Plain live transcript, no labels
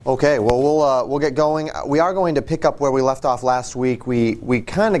Okay, well, we'll get going. We are going to pick up where we left off last week. We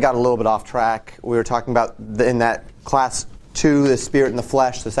kind of got a little bit off track. We were talking about in that class 2, the spirit and the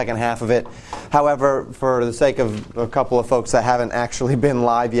flesh, the second half of it. However, for the sake of a couple of folks that haven't actually been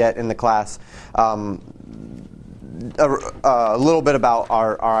live yet in the class, a little bit about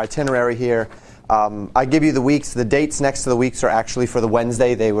our itinerary here. I give you the weeks. The dates next to the weeks are actually for the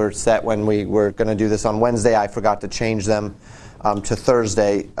Wednesday. They were set when we were going to do this on Wednesday. I forgot to change them to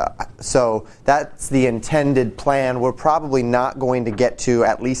Thursday. So that's the intended plan. We're probably not going to get to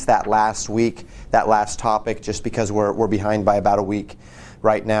at least that last week, that last topic, just because we're behind by about a week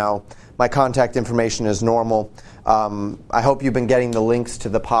right now. My contact information is normal. I hope you've been getting the links to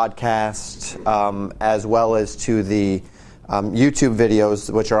the podcast as well as to the YouTube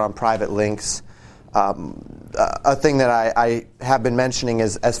videos, which are on private links. A thing that I have been mentioning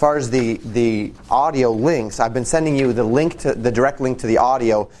is, as far as the audio links, I've been sending you the direct link to the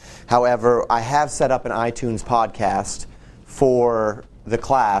audio. However, I have set up an iTunes podcast for the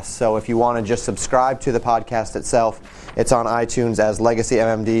class, so if you want to just subscribe to the podcast itself, it's on iTunes as Legacy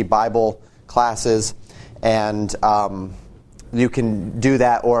MMD Bible Classes, and you can do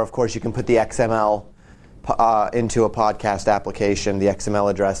that, or of course you can put the XML into a podcast application, the XML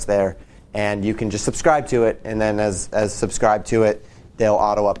address there. And you can just subscribe to it, and then as subscribe to it, they'll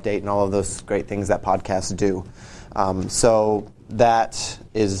auto-update and all of those great things that podcasts do. So that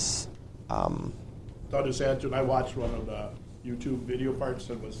is... I'll just add to it, I watched one of the YouTube video parts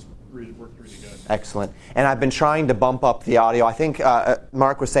and worked really good. Excellent. And I've been trying to bump up the audio. I think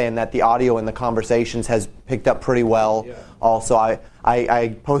Mark was saying that the audio in the conversations has picked up pretty well. Yeah. Also,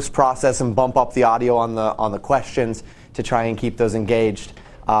 I post-process and bump up the audio on the questions to try and keep those engaged.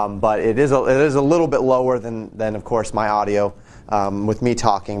 But it is a little bit lower than of course, my audio with me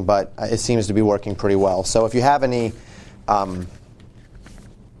talking, but it seems to be working pretty well. So if you have any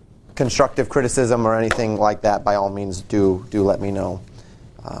constructive criticism or anything like that, by all means, do let me know.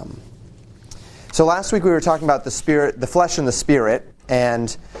 So last week we were talking about the spirit, the flesh and the spirit,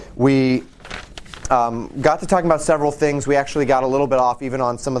 and we got to talking about several things. We actually got a little bit off even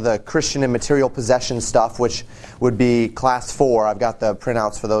on some of the Christian and material possession stuff, which would be class 4. I've got the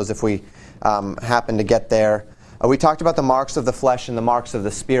printouts for those if we happen to get there. We talked about the marks of the flesh and the marks of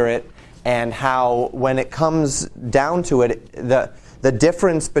the spirit, and how when it comes down to it, the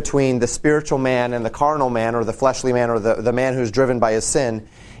difference between the spiritual man and the carnal man, or the fleshly man, or the man who's driven by his sin,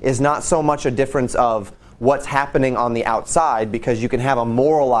 is not so much a difference of what's happening on the outside, because you can have a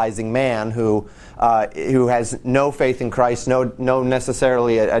moralizing man who has no faith in Christ, no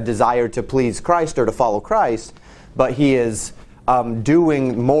necessarily a desire to please Christ or to follow Christ, but he is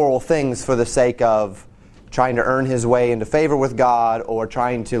doing moral things for the sake of trying to earn his way into favor with God, or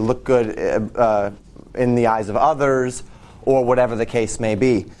trying to look good in the eyes of others, or whatever the case may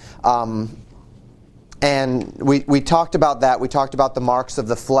be. And we talked about that. We talked about the marks of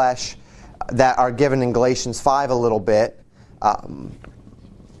the flesh that are given in Galatians 5 a little bit,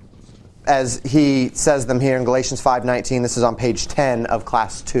 as he says them here in Galatians 5:19. This is on page 10 of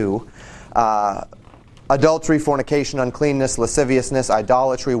class 2. Adultery, fornication, uncleanness, lasciviousness,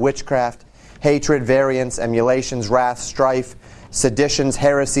 idolatry, witchcraft, hatred, variance, emulations, wrath, strife, seditions,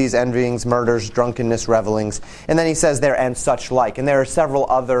 heresies, envyings, murders, drunkenness, revelings. And then he says there, and such like. And there are several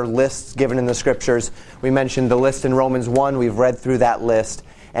other lists given in the Scriptures. We mentioned the list in Romans 1. We've read through that list.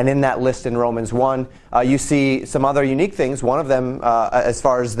 And in that list in Romans 1, you see some other unique things. One of them, as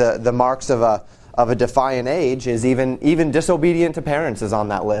far as the marks of a defiant age, is even disobedient to parents is on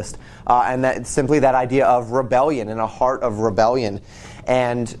that list. And that's simply that idea of rebellion, and a heart of rebellion.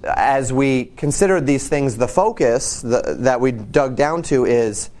 And as we considered these things, the focus that we dug down to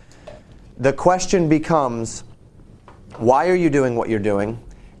is, the question becomes, why are you doing what you're doing?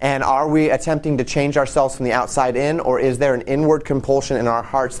 And are we attempting to change ourselves from the outside in, or is there an inward compulsion in our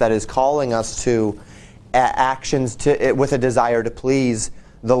hearts that is calling us to actions with a desire to please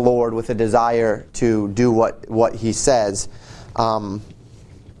the Lord, with a desire to do what He says?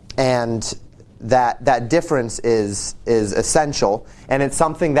 And that difference is essential, and it's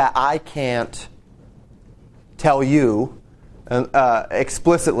something that I can't tell you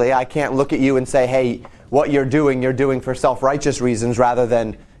explicitly. I can't look at you and say, hey, what you're doing for self-righteous reasons rather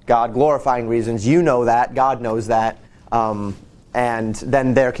than God-glorifying reasons. You know that. God knows that. And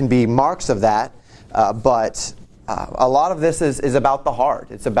then there can be marks of that. But a lot of this is about the heart.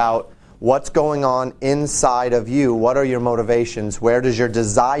 It's about what's going on inside of you. What are your motivations? Where does your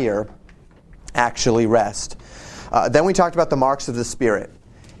desire actually rest? Then we talked about the marks of the Spirit.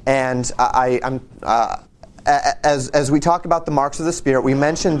 And as we talk about the marks of the Spirit, we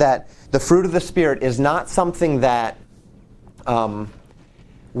mentioned that the fruit of the Spirit is not something that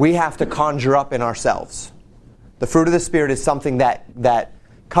we have to conjure up in ourselves. The fruit of the Spirit is something that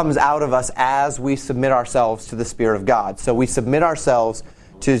comes out of us as we submit ourselves to the Spirit of God. So we submit ourselves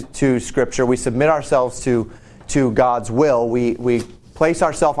to Scripture. We submit ourselves to God's will. We place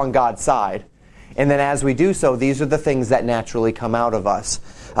ourselves on God's side. And then as we do so, these are the things that naturally come out of us.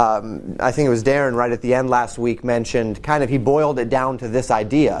 I think it was Darren right at the end last week mentioned, he boiled it down to this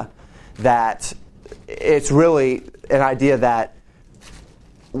idea that it's really an idea that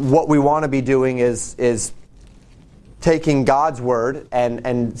what we want to be doing is taking God's word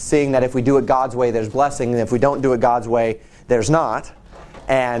and seeing that if we do it God's way, there's blessing, and if we don't do it God's way, there's not.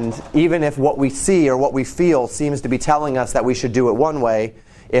 And even if what we see or what we feel seems to be telling us that we should do it one way,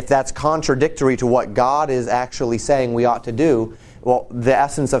 if that's contradictory to what God is actually saying we ought to do, well, the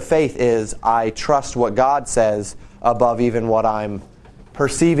essence of faith is I trust what God says above even what I'm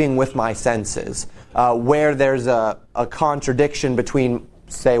perceiving with my senses. Where there's a contradiction between,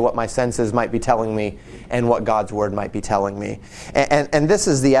 say, what my senses might be telling me and what God's Word might be telling me. And this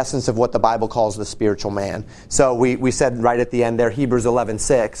is the essence of what the Bible calls the spiritual man. So we said right at the end there, Hebrews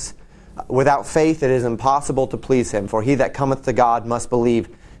 11:6, without faith it is impossible to please Him, for he that cometh to God must believe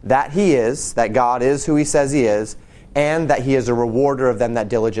that He is, that God is who He says He is, and that He is a rewarder of them that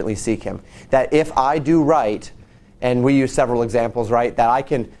diligently seek Him. That if I do right, and we use several examples, right, that I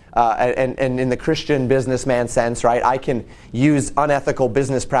can, and in the Christian businessman sense, right, I can use unethical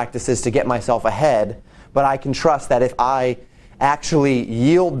business practices to get myself ahead, but I can trust that if I actually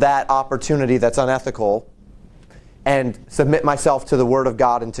yield that opportunity that's unethical and submit myself to the Word of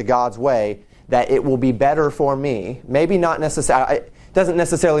God and to God's way, that it will be better for me. Maybe not necessarily, it doesn't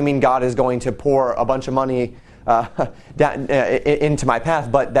necessarily mean God is going to pour a bunch of money into my path,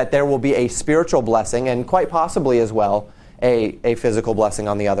 but that there will be a spiritual blessing, and quite possibly as well a physical blessing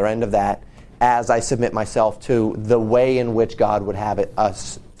on the other end of that, as I submit myself to the way in which God would have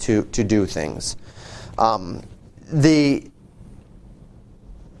us to do things.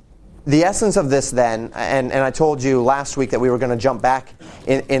 The essence of this then, and I told you last week that we were going to jump back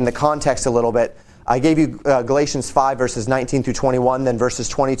in the context a little bit. I gave you Galatians 5, verses 19 through 21, then verses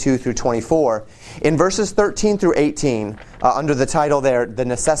 22 through 24. In verses 13 through 18, under the title there, The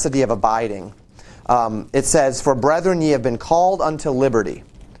Necessity of Abiding, it says, For brethren, ye have been called unto liberty.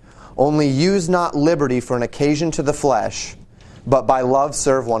 Only use not liberty for an occasion to the flesh, but by love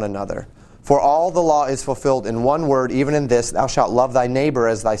serve one another. For all the law is fulfilled in one word, even in this, thou shalt love thy neighbor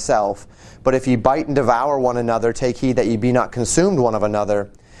as thyself. But if ye bite and devour one another, take heed that ye be not consumed one of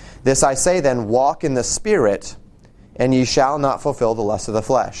another. This I say then, walk in the Spirit, and ye shall not fulfill the lust of the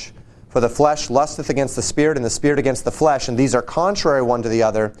flesh. For the flesh lusteth against the Spirit, and the Spirit against the flesh, and these are contrary one to the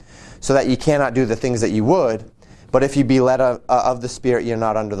other, so that ye cannot do the things that ye would. But if ye be led of the Spirit, ye are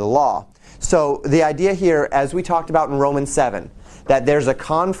not under the law. So the idea here, as we talked about in Romans 7, that there's a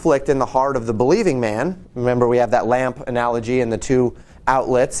conflict in the heart of the believing man. Remember, we have that lamp analogy and the two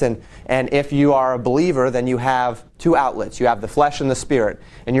outlets, and if you are a believer, then you have two outlets. You have the flesh and the Spirit,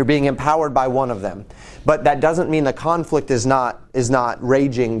 and you're being empowered by one of them. But that doesn't mean the conflict is not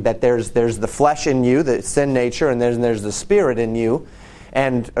raging, that there's the flesh in you, the sin nature, and there's the Spirit in you.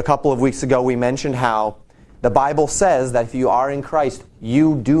 And a couple of weeks ago we mentioned how the Bible says that if you are in Christ,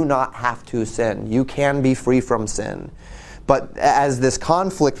 you do not have to sin. You can be free from sin. But as this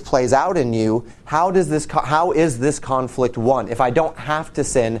conflict plays out in you, how is this conflict won? If I don't have to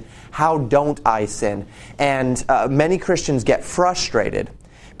sin, how don't I sin? And many Christians get frustrated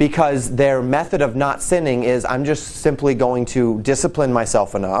because their method of not sinning is, I'm just simply going to discipline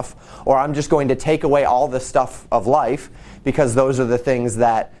myself enough, or I'm just going to take away all the stuff of life, because those are the things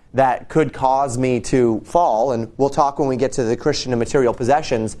that could cause me to fall. And we'll talk when we get to the Christian and material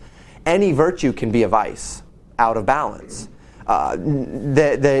possessions. Any virtue can be a vice, out of balance.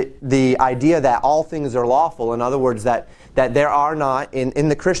 The idea that all things are lawful, in other words, that there are not, in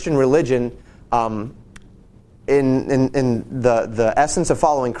the Christian religion, in the essence of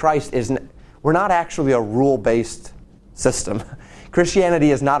following Christ, we're not actually a rule-based system.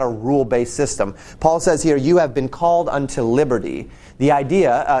 Christianity is not a rule-based system. Paul says here, you have been called unto liberty. The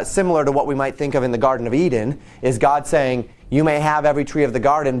idea, similar to what we might think of in the Garden of Eden, is God saying, you may have every tree of the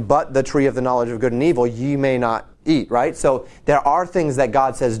garden, but the tree of the knowledge of good and evil ye may not eat, right? So there are things that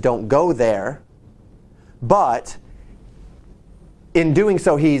God says don't go there, but in doing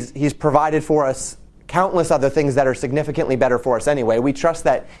so, He's provided for us countless other things that are significantly better for us anyway. We trust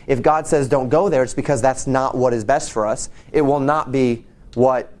that if God says don't go there, it's because that's not what is best for us. It will not be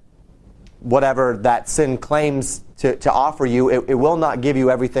whatever that sin claims to offer you. It will not give you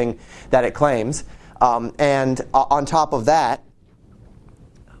everything that it claims. And on top of that,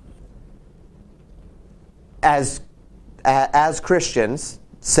 as Christians,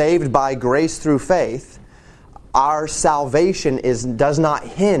 saved by grace through faith, our salvation does not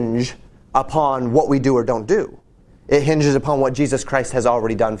hinge upon what we do or don't do. It hinges upon what Jesus Christ has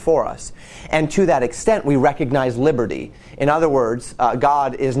already done for us. And to that extent, we recognize liberty. In other words,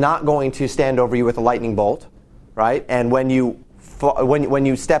 God is not going to stand over you with a lightning bolt, right? And when you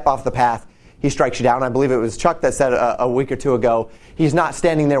step off the path, He strikes you down. I believe it was Chuck that said a week or two ago, He's not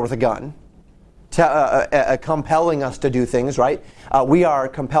standing there with a gun, compelling us to do things, right? We are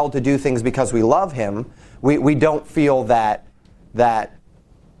compelled to do things because we love Him. We don't feel that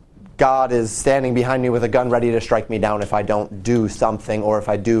God is standing behind me with a gun ready to strike me down if I don't do something, or if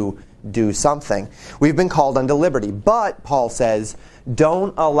I do something. We've been called unto liberty. But, Paul says,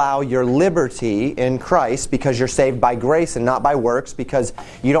 don't allow your liberty in Christ, because you're saved by grace and not by works, because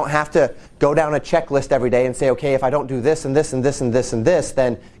you don't have to go down a checklist every day and say, okay, if I don't do this and this and this and this and this,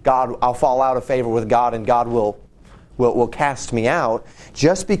 then I'll fall out of favor with God and God will cast me out.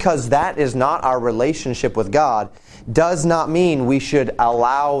 Just because that is not our relationship with God does not mean we should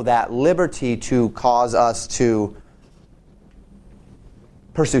allow that liberty to cause us to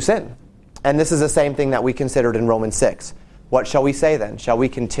pursue sin. And this is the same thing that we considered in Romans 6. What shall we say then? Shall we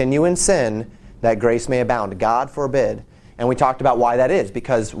continue in sin that grace may abound? God forbid. And we talked about why that is.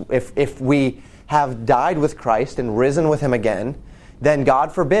 Because if we have died with Christ and risen with Him again, then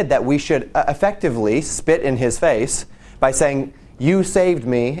God forbid that we should effectively spit in His face by saying, you saved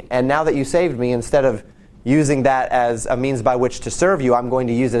me, and now that you saved me, instead of using that as a means by which to serve you, I'm going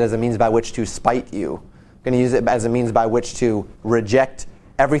to use it as a means by which to spite you. I'm going to use it as a means by which to reject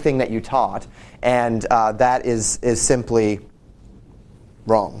everything that you taught. And that is simply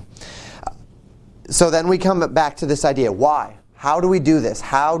wrong. So then we come back to this idea. Why? How do we do this?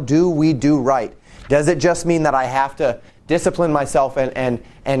 How do we do right? Does it just mean that I have to discipline myself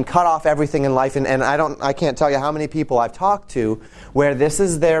and cut off everything in life? And I can't tell you how many people I've talked to where this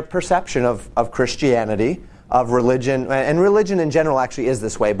is their perception of Christianity, of religion, and religion in general actually is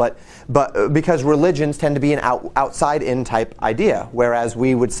this way, but because religions tend to be an outside-in type idea, whereas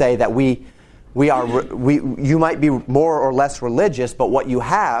we would say that you might be more or less religious, but what you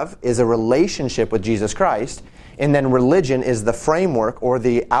have is a relationship with Jesus Christ, and then religion is the framework or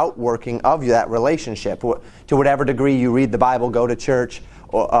the outworking of that relationship. To whatever degree you read the Bible, go to church,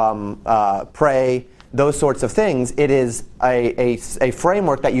 pray, those sorts of things, it is a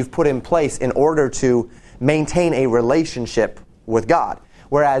framework that you've put in place in order to maintain a relationship with God.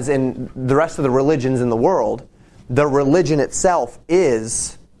 Whereas in the rest of the religions in the world, the religion itself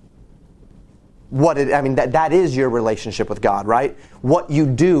is that is your relationship with God, right? What you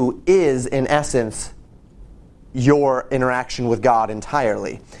do is, in essence, your interaction with God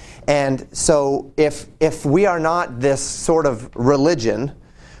entirely. And so if we are not this sort of religion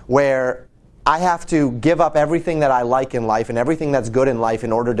where I have to give up everything that I like in life and everything that's good in life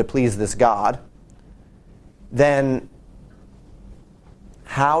in order to please this God, then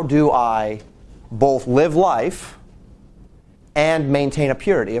how do I both live life and maintain a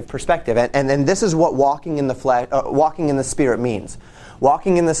purity of perspective? And this is what walking in the Spirit means.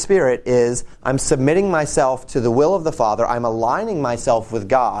 Walking in the Spirit is I'm submitting myself to the will of the Father. I'm aligning myself with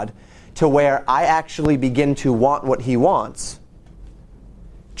God to where I actually begin to want what He wants.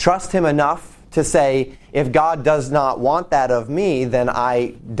 Trust Him enough to say, if God does not want that of me, then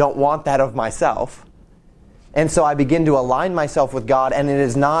I don't want that of myself. And so I begin to align myself with God, and it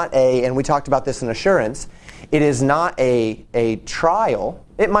is not and we talked about this in assurance, it is not a trial.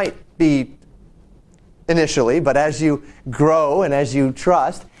 It might be initially, but as you grow and as you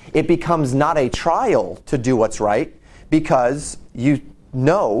trust, it becomes not a trial to do what's right, because you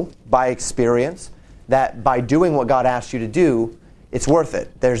know by experience that by doing what God asks you to do, it's worth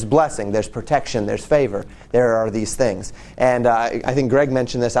it. There's blessing, there's protection, there's favor. There are these things. And I think Greg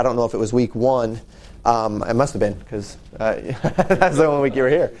mentioned this, I don't know if it was week 1, it must have been, because that's the only week you were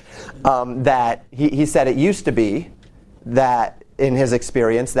here, that he said it used to be that, in his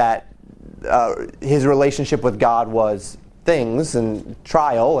experience, that his relationship with God was things and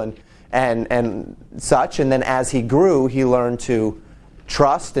trial and such, and then as he grew, he learned to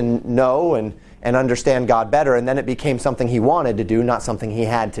trust and know and understand God better, and then it became something he wanted to do, not something he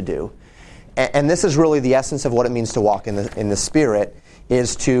had to do. And this is really the essence of what it means to walk in the Spirit,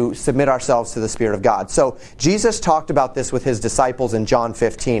 is to submit ourselves to the Spirit of God. So Jesus talked about this with His disciples in John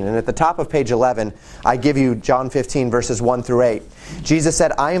 15. And at the top of page 11, I give you John 15, verses 1 through 8. Jesus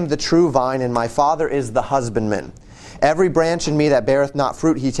said, I am the true vine, and my Father is the husbandman. Every branch in me that beareth not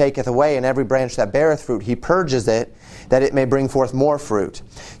fruit He taketh away, and every branch that beareth fruit He purges it, that it may bring forth more fruit.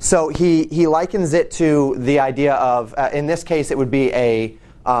 So he likens it to the idea of, in this case, it would be a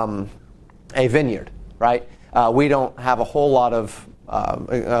vineyard, right? We don't have a whole lot of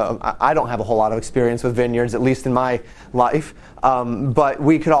I don't have a whole lot of experience with vineyards, at least in my life, but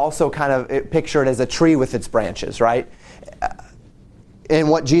we could also kind of picture it as a tree with its branches, right? And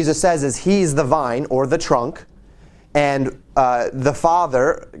what Jesus says is he's the vine or the trunk, and the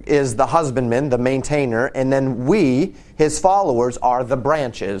Father is the husbandman, the maintainer, and then we, his followers, are the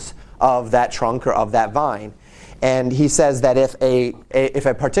branches of that trunk or of that vine. And he says that if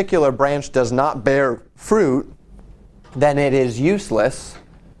a particular branch does not bear fruit, then it is useless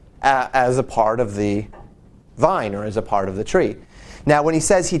as a part of the vine or as a part of the tree. Now, when he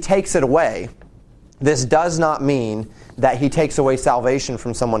says he takes it away, this does not mean that he takes away salvation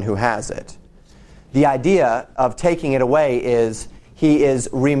from someone who has it. The idea of taking it away is he is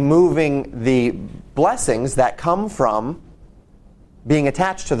removing the blessings that come from being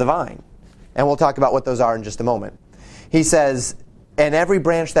attached to the vine. And we'll talk about what those are in just a moment. He says, and every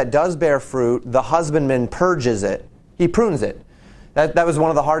branch that does bear fruit, the husbandman purges it. He prunes it. That was one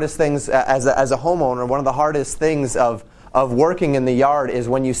of the hardest things as a homeowner. One of the hardest things of working in the yard is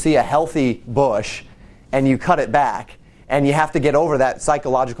when you see a healthy bush and you cut it back. And you have to get over that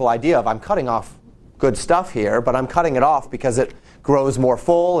psychological idea of I'm cutting off good stuff here, but I'm cutting it off because it grows more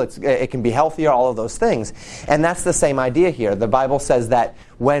full, it can be healthier, all of those things. And that's the same idea here. The Bible says that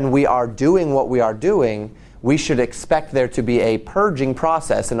when we are doing what we are doing, we should expect there to be a purging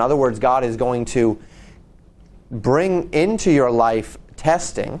process. In other words, God is going to bring into your life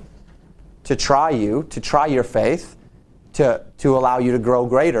testing to try you, to try your faith, to allow you to grow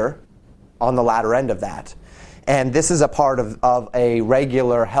greater on the latter end of that. And this is a part of a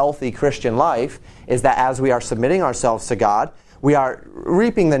regular, healthy Christian life, is that as we are submitting ourselves to God, we are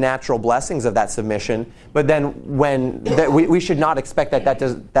reaping the natural blessings of that submission, but then we should not expect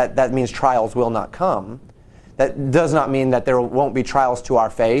that means trials will not come. That does not mean that there won't be trials to our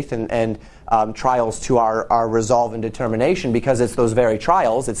faith and trials to our resolve and determination, because it's those very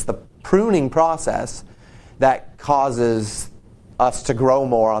trials, it's the pruning process that causes us to grow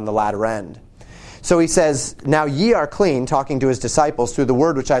more on the latter end. So he says, now ye are clean, talking to his disciples, through the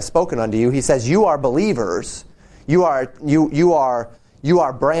word which I have spoken unto you. He says, you are believers. You are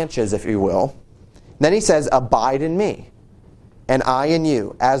branches, if you will. Then he says, abide in me, and I in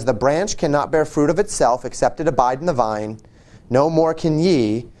you. As the branch cannot bear fruit of itself, except it abide in the vine, no more can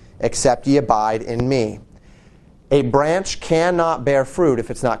ye, except ye abide in me. A branch cannot bear fruit if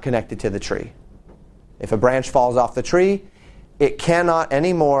it's not connected to the tree. If a branch falls off the tree, it cannot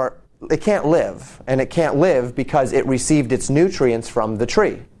anymore. It can't live, and it can't live because it received its nutrients from the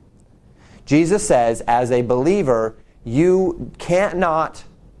tree. Jesus says, as a believer, you cannot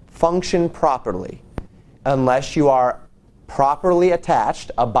function properly unless you are properly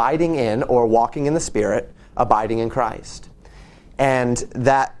attached, abiding in, or walking in the Spirit, abiding in Christ. And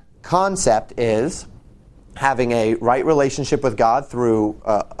that concept is having a right relationship with God through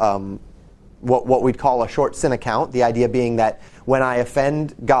what we'd call a short sin account, the idea being that when I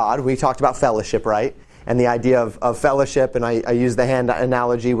offend God, we talked about fellowship, right? And the idea of fellowship, and I use the hand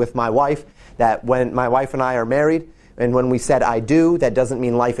analogy with my wife, that when my wife and I are married, and when we said I do, that doesn't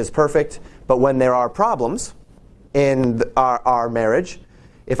mean life is perfect, but when there are problems in our marriage,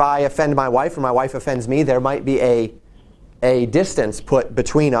 if I offend my wife or my wife offends me, there might be a distance put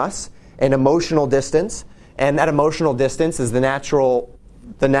between us, an emotional distance, and that emotional distance is the natural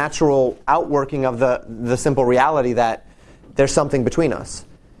outworking of the simple reality that there's something between us.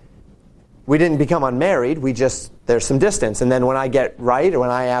 We didn't become unmarried, there's some distance. And then when I get right, or when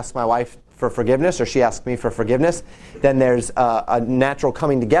I ask my wife for forgiveness, or she asks me for forgiveness, then there's a natural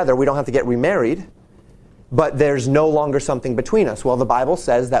coming together. We don't have to get remarried, but there's no longer something between us. Well, the Bible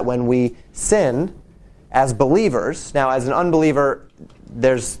says that when we sin as believers, now as an unbeliever,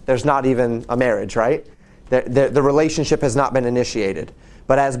 there's not even a marriage, right? The relationship has not been initiated.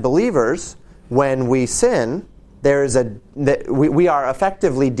 But as believers, when we sin, we are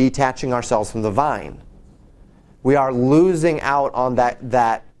effectively detaching ourselves from the vine. We are losing out on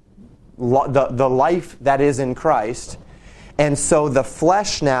the life that is in Christ. And so the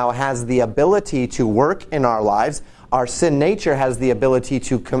flesh now has the ability to work in our lives. Our sin nature has the ability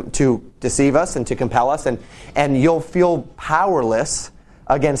to deceive us and to compel us. And you'll feel powerless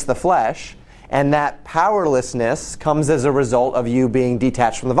against the flesh. And that powerlessness comes as a result of you being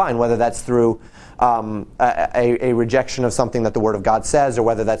detached from the vine, whether that's through a rejection of something that the Word of God says, or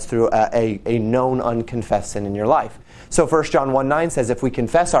whether that's through a known unconfessed sin in your life. So 1 John 1:9 says, if we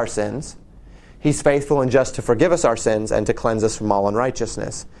confess our sins, He's faithful and just to forgive us our sins and to cleanse us from all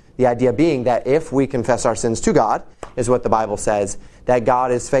unrighteousness. The idea being that if we confess our sins to God, is what the Bible says, that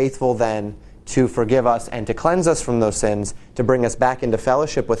God is faithful then to forgive us and to cleanse us from those sins, to bring us back into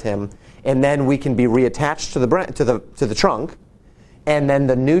fellowship with Him, and then we can be reattached to the trunk, and then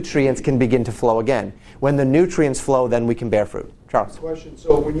the nutrients can begin to flow again. When the nutrients flow, then we can bear fruit. Charles? Question.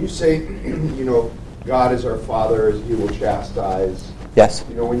 So when you say, God is our Father, as He will chastise. Yes.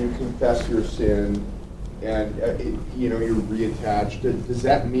 When you confess your sin and, you're reattached, does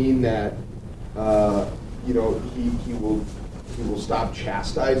that mean that, He will stop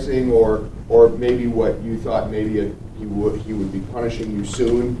chastising, or maybe what you thought maybe he would be punishing you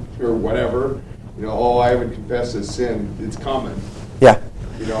soon or whatever? I haven't confessed this sin, it's coming. Yeah.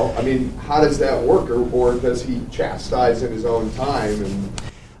 How does that work, or does He chastise in His own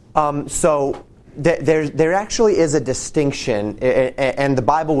time? So there actually is a distinction, and the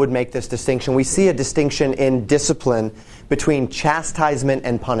Bible would make this distinction. We see a distinction in discipline between chastisement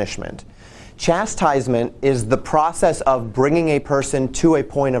and punishment. Chastisement is the process of bringing a person to a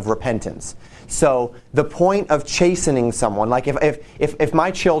point of repentance. So the point of chastening someone, like if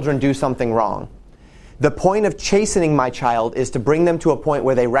my children do something wrong, the point of chastening my child is to bring them to a point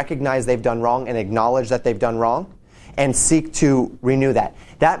where they recognize they've done wrong and acknowledge that they've done wrong and seek to renew that.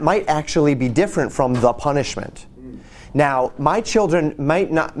 That might actually be different from the punishment. Now, my children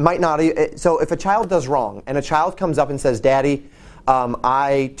might not. So if a child does wrong and a child comes up and says, "Daddy,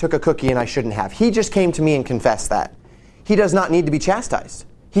 I took a cookie and I shouldn't have." He just came to me and confessed that. He does not need to be chastised.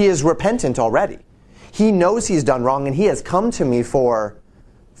 He is repentant already. He knows he's done wrong and he has come to me for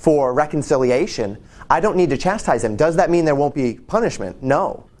reconciliation. I don't need to chastise him. Does that mean there won't be punishment?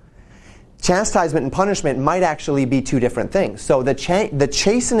 No. Chastisement and punishment might actually be two different things. So the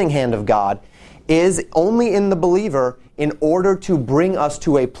chastening hand of God is only in the believer in order to bring us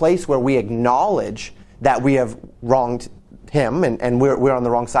to a place where we acknowledge that we have wronged Him and we're on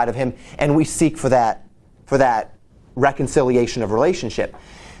the wrong side of Him, and we seek for that reconciliation of relationship.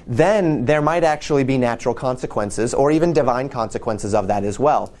 Then there might actually be natural consequences or even divine consequences of that as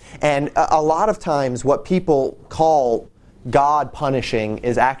well. And a lot of times what people call God punishing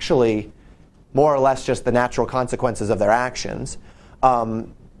is actually more or less just the natural consequences of their actions.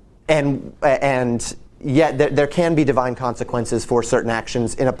 And yet there can be divine consequences for certain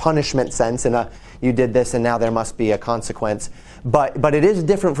actions in a punishment sense, you did this and now there must be a consequence. But it is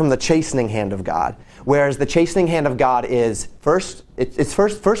different from the chastening hand of God. Whereas the chastening hand of God is first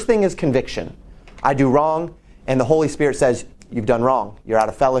thing is conviction. I do wrong, and the Holy Spirit says, you've done wrong. You're out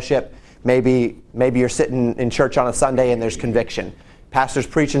of fellowship. Maybe you're sitting in church on a Sunday and there's conviction. Pastor's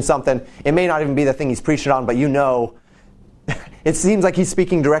preaching something. It may not even be the thing he's preaching on, but it seems like he's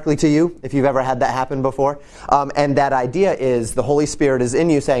speaking directly to you, if you've ever had that happen before. And that idea is the Holy Spirit is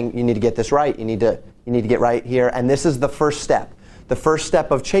in you saying, you need to get this right. You need to get right here. And this is the first step. The first step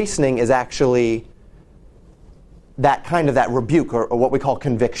of chastening is actually that rebuke, or what we call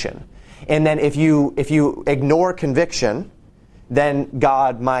conviction. And then if you ignore conviction, then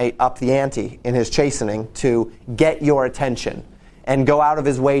God might up the ante in His chastening to get your attention and go out of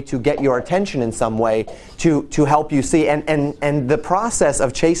His way to get your attention in some way to help you see. And the process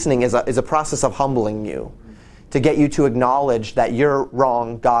of chastening is a process of humbling you, to get you to acknowledge that you're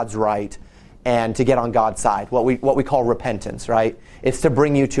wrong, God's right, and to get on God's side. What we call repentance, right? It's to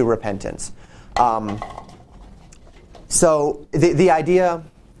bring you to repentance. So the idea,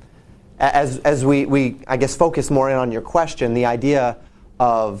 as we I guess focus more in on your question, the idea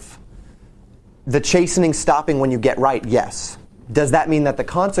of the chastening stopping when you get right, yes. Does that mean that the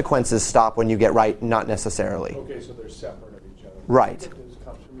consequences stop when you get right? Not necessarily. Okay, so they're separate of each other. Right.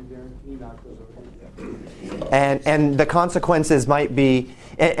 And the consequences might be,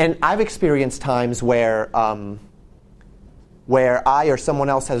 and I've experienced times where I or someone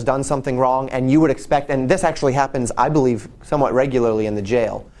else has done something wrong, and you would expect, and this actually happens, I believe, somewhat regularly in the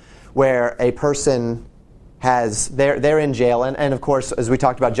jail, where a person they're in jail, and of course, as we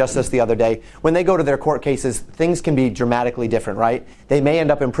talked about justice the other day, when they go to their court cases, things can be dramatically different, right? They may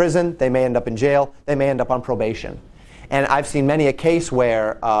end up in prison, they may end up in jail, they may end up on probation. And I've seen many a case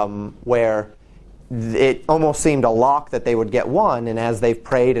where it almost seemed a lock that they would get one, and as they've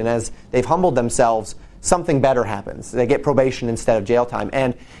prayed and as they've humbled themselves, something better happens. They get probation instead of jail time.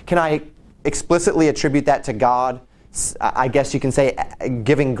 And can I explicitly attribute that to God? I guess you can say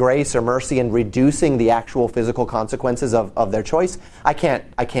giving grace or mercy and reducing the actual physical consequences of their choice. I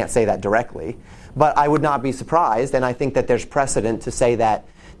can't say that directly, but I would not be surprised, and I think that there's precedent to say that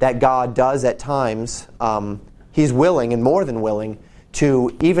God does at times, He's willing and more than willing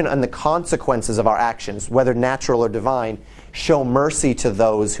to, even in the consequences of our actions, whether natural or divine, show mercy to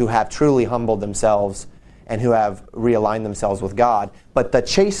those who have truly humbled themselves and who have realigned themselves with God. But the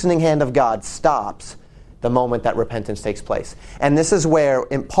chastening hand of God stops the moment that repentance takes place. And this is where,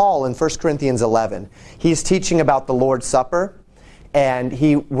 Paul in 1 Corinthians 11, he's teaching about the Lord's Supper, And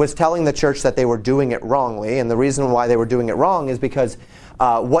he was telling the church that they were doing it wrongly. And the reason why they were doing it wrong is because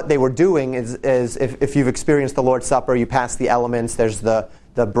what they were doing is if you've experienced the Lord's Supper, you pass the elements. There's the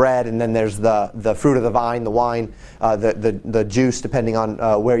bread, and then there's the fruit of the vine, the wine, the juice, depending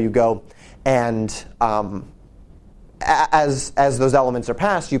on where you go. And as those elements are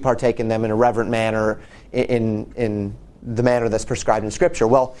passed, you partake in them in a reverent manner, in the manner that's prescribed in Scripture.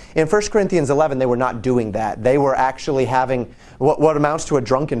 Well, in 1 Corinthians 11, they were not doing that. They were actually having what amounts to a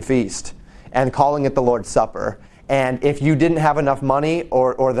drunken feast and calling it the Lord's Supper. And if you didn't have enough money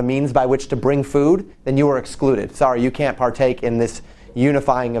or the means by which to bring food, then you were excluded. Sorry, you can't partake in this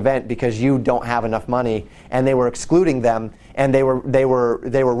unifying event because you don't have enough money. And they were excluding them, and they were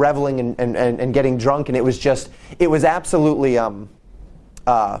reveling and getting drunk, and it was absolutely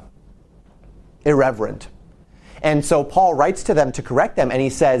irreverent. And so Paul writes to them to correct them, and he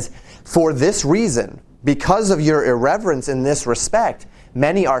says, for this reason, because of your irreverence in this respect,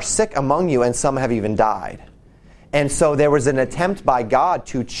 many are sick among you, and some have even died. And so there was an attempt by God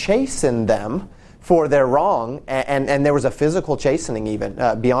to chasten them for their wrong, and there was a physical chastening even,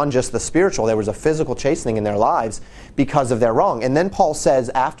 beyond just the spiritual. There was a physical chastening in their lives because of their wrong. And then Paul says,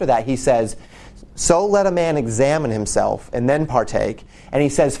 after that, he says, so let a man examine himself and then partake. And he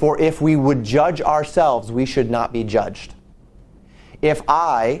says, for if we would judge ourselves, we should not be judged. If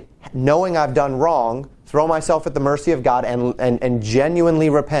I, knowing I've done wrong, throw myself at the mercy of God and genuinely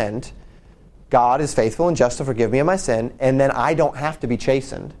repent, God is faithful and just to forgive me of my sin, and then I don't have to be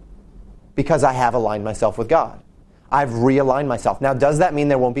chastened because I have aligned myself with God. I've realigned myself. Now, does that mean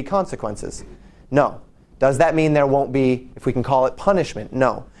there won't be consequences? No. Does that mean there won't be, if we can call it punishment?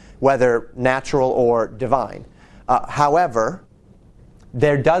 No. Whether natural or divine. However,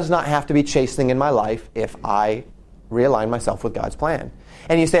 there does not have to be chastening in my life if I realign myself with God's plan.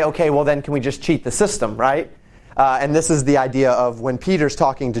 And you say, okay, well then can we just cheat the system, right? And this is the idea of when Peter's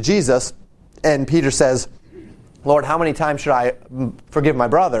talking to Jesus, and Peter says, Lord, how many times should I forgive my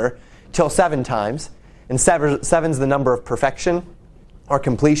brother? Till 7 times. And 7's the number of perfection or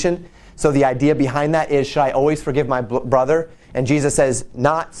completion. So the idea behind that is, should I always forgive my brother? And Jesus says,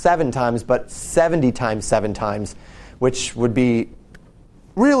 not 7 times, but 70 times 7 times, which would be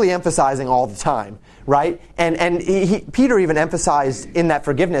really emphasizing all the time, right? And Peter even emphasized in that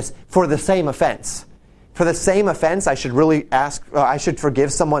forgiveness for the same offense. For the same offense, I should really I should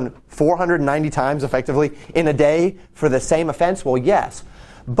forgive someone 490 times effectively in a day for the same offense? Well, yes.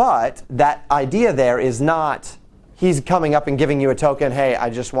 But that idea there is not, he's coming up and giving you a token, hey, I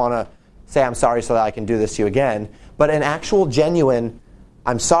just want to say I'm sorry so that I can do this to you again. But an actual genuine,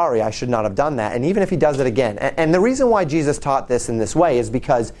 I'm sorry, I should not have done that. And even if he does it again. And the reason why Jesus taught this in this way is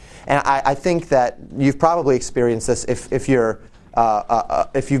because, and I think that you've probably experienced this if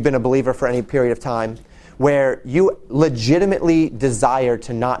you've been a believer for any period of time, where you legitimately desire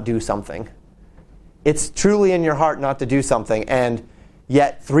to not do something. It's truly in your heart not to do something, and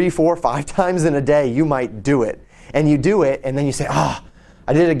yet 3, 4, 5 times in a day you might do it. And you do it, and then you say, I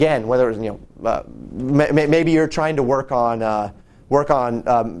did it again. Whether it was, maybe you're trying to work on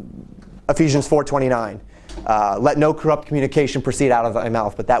Ephesians 4:29. Let no corrupt communication proceed out of thy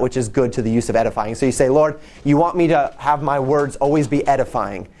mouth, but that which is good to the use of edifying. So you say, Lord, you want me to have my words always be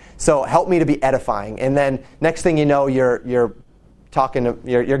edifying. So help me to be edifying. And then next thing you know, you're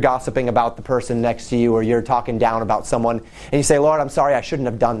gossiping about the person next to you, or you're talking down about someone, and you say, Lord, I'm sorry, I shouldn't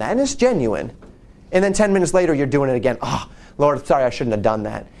have done that. And it's genuine. And then 10 minutes later, you're doing it again. Lord, sorry, I shouldn't have done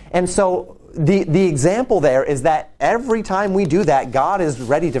that. And so the example there is that every time we do that, God is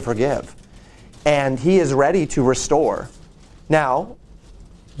ready to forgive. And He is ready to restore. Now,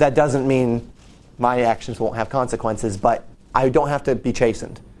 that doesn't mean my actions won't have consequences, but I don't have to be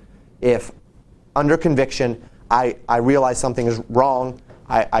chastened. If, under conviction, I realize something is wrong,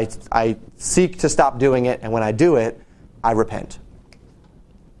 I seek to stop doing it, and when I do it, I repent.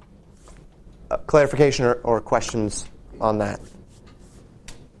 Clarification or questions on that?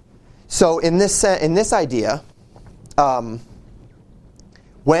 So in this idea,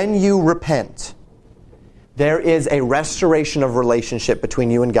 when you repent, there is a restoration of relationship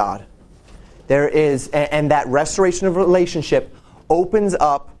between you and God. There is, and that restoration of relationship opens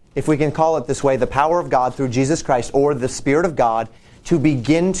up, if we can call it this way, the power of God through Jesus Christ, or the Spirit of God, to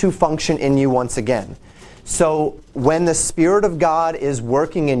begin to function in you once again. So when the Spirit of God is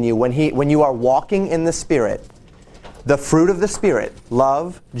working in you, when you are walking in the Spirit, the fruit of the Spirit,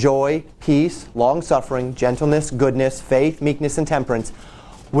 love, joy, peace, long-suffering, gentleness, goodness, faith, meekness, and temperance,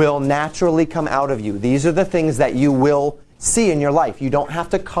 will naturally come out of you. These are the things that you will see in your life. You don't have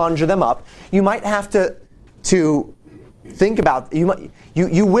to conjure them up. You might have to think about,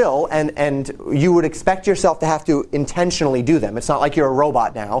 you will, and you would expect yourself to have to intentionally do them. It's not like you're a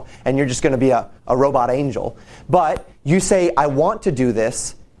robot now, and you're just going to be a robot angel. But you say, I want to do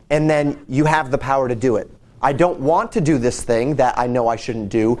this, and then you have the power to do it. I don't want to do this thing that I know I shouldn't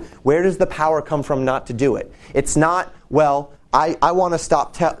do. Where does the power come from not to do it? It's not, well, I want to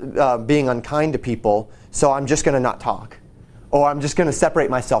stop being unkind to people, so I'm just going to not talk. Or I'm just going to separate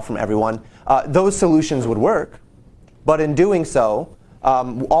myself from everyone. Those solutions would work. But in doing so,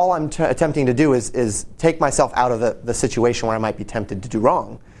 all I'm attempting to do is take myself out of the situation where I might be tempted to do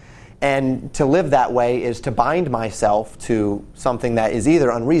wrong. And to live that way is to bind myself to something that is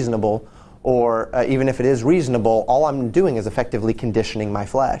either unreasonable or even if it is reasonable, all I'm doing is effectively conditioning my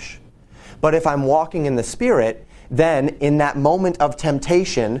flesh. But if I'm walking in the Spirit, then in that moment of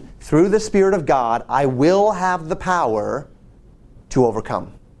temptation, through the Spirit of God, I will have the power to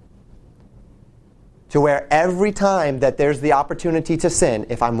overcome. To where every time that there's the opportunity to sin,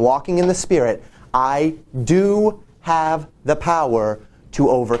 if I'm walking in the Spirit, I do have the power to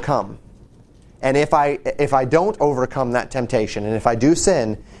overcome. And if I don't overcome that temptation, and if I do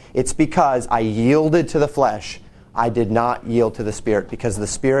sin, it's because I yielded to the flesh. I did not yield to the Spirit, because the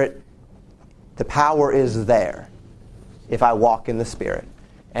Spirit, the power is there if I walk in the Spirit.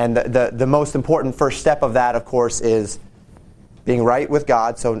 And the most important first step of that, of course, is being right with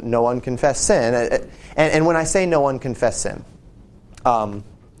God, so no unconfessed sin. And when I say no unconfessed sin,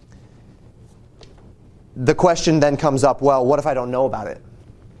 the question then comes up, well, what if I don't know about it,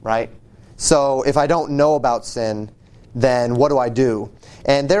 right? So if I don't know about sin, then what do I do?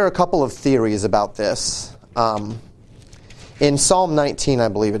 And there are a couple of theories about this. In Psalm 19, I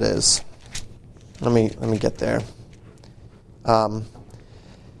believe it is. Let me get there.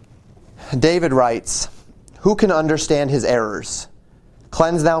 David writes, "Who can understand his errors?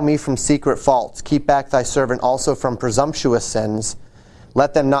 Cleanse thou me from secret faults. Keep back thy servant also from presumptuous sins.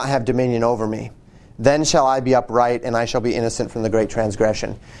 Let them not have dominion over me. Then shall I be upright, and I shall be innocent from the great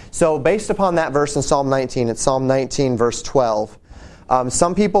transgression." So based upon that verse in Psalm 19, it's Psalm 19, verse 12.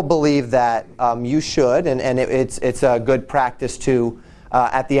 Some people believe that you should, and it's a good practice to,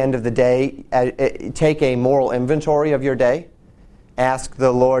 at the end of the day, take a moral inventory of your day. Ask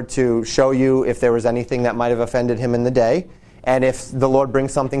the Lord to show you if there was anything that might have offended him in the day. And if the Lord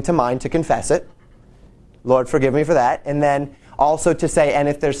brings something to mind, to confess it. Lord, forgive me for that. And then also to say, and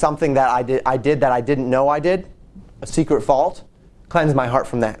if there's something that I did that I didn't know I did, a secret fault, cleanse my heart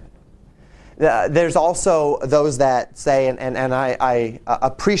from that. There's also those that say, and I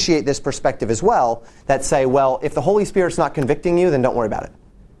appreciate this perspective as well, that say, well, if the Holy Spirit's not convicting you, then don't worry about it.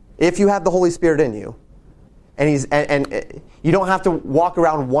 If you have the Holy Spirit in you, and you don't have to walk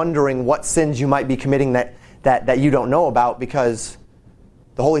around wondering what sins you might be committing that you don't know about, because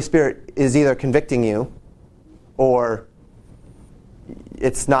the Holy Spirit is either convicting you or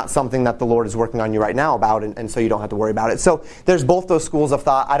it's not something that the Lord is working on you right now about, and so you don't have to worry about it. So there's both those schools of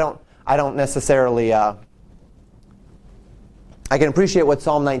thought. I don't necessarily... I can appreciate what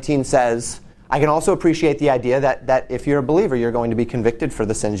Psalm 19 says. I can also appreciate the idea that if you're a believer, you're going to be convicted for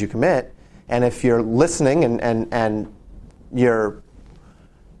the sins you commit. And if you're listening and you're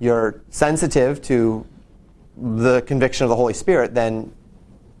sensitive to the conviction of the Holy Spirit, then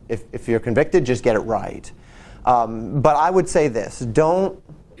if you're convicted, just get it right. But I would say this: don't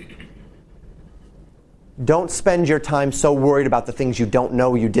spend your time so worried about the things you don't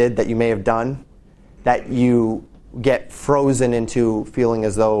know you did that you may have done, that you get frozen into feeling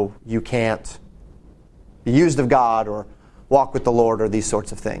as though you can't be used of God or walk with the Lord or these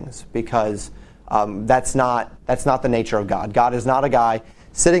sorts of things, because that's not the nature of God. God is not a guy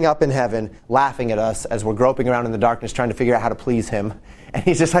sitting up in heaven laughing at us as we're groping around in the darkness trying to figure out how to please him. And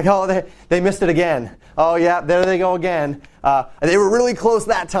he's just like, oh, they missed it again. Oh, yeah, there they go again. They were really close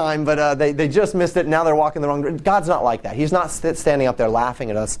that time, but they just missed it. Now they're walking the wrong direction. God's not like that. He's not standing up there laughing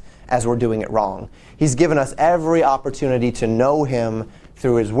at us as we're doing it wrong. He's given us every opportunity to know him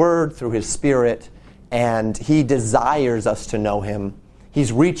through his word, through his Spirit, and he desires us to know him.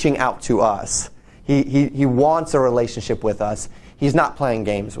 He's reaching out to us. He wants a relationship with us. He's not playing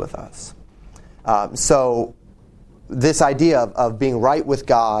games with us. So this idea of being right with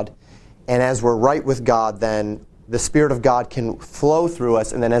God, and as we're right with God, then the Spirit of God can flow through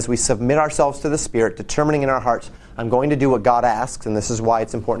us, and then as we submit ourselves to the Spirit, determining in our hearts, I'm going to do what God asks, and this is why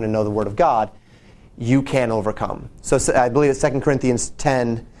it's important to know the Word of God, you can overcome. So I believe that 2 Corinthians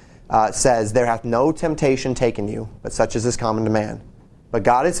 10 says, "There hath no temptation taken you, but such as is common to man. But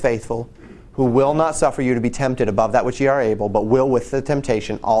God is faithful, who will not suffer you to be tempted above that which ye are able, but will with the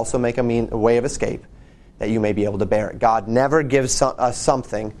temptation also make a way of escape, that you may be able to bear it." God never gives us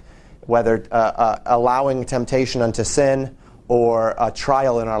something whether allowing temptation unto sin or a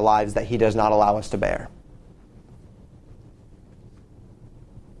trial in our lives that he does not allow us to bear.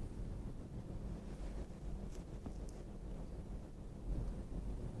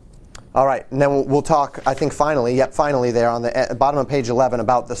 All right, and then we'll talk, I think finally there on the bottom of page 11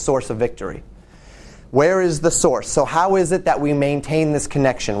 about the source of victory. Where is the source? So how is it that we maintain this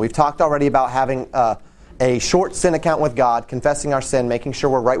connection? We've talked already about having a short sin account with God, confessing our sin, making sure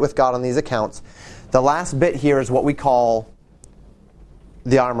we're right with God on these accounts. The last bit here is what we call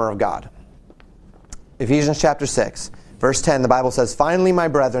the armor of God. Ephesians chapter 6, verse 10, the Bible says, "Finally, my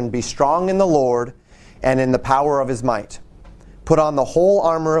brethren, be strong in the Lord and in the power of his might. Put on the whole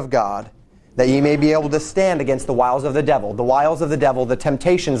armor of God, that ye may be able to stand against the wiles of the devil." The wiles of the devil, the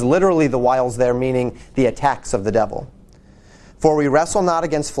temptations, literally the wiles there, meaning the attacks of the devil. "For we wrestle not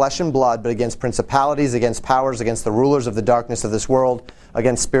against flesh and blood, but against principalities, against powers, against the rulers of the darkness of this world,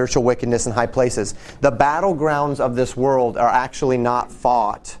 against spiritual wickedness in high places." The battlegrounds of this world are actually not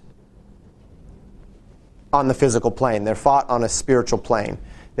fought on the physical plane. They're fought on a spiritual plane.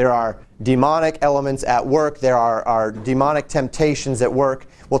 There are demonic elements at work. There are demonic temptations at work.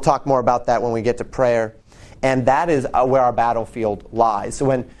 We'll talk more about that when we get to prayer. And that is where our battlefield lies. So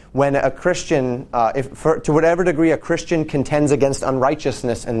when a Christian, to whatever degree a Christian contends against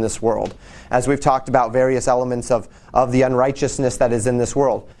unrighteousness in this world, as we've talked about various elements of the unrighteousness that is in this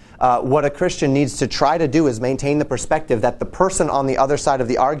world, what a Christian needs to try to do is maintain the perspective that the person on the other side of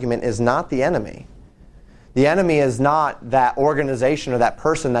the argument is not the enemy. The enemy is not that organization or that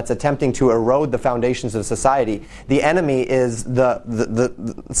person that's attempting to erode the foundations of society. The enemy is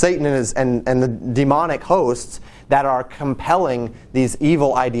the Satan and the demonic hosts that are compelling these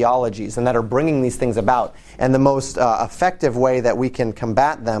evil ideologies and that are bringing these things about. And the most effective way that we can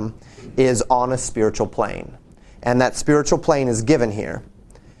combat them is on a spiritual plane. And that spiritual plane is given here.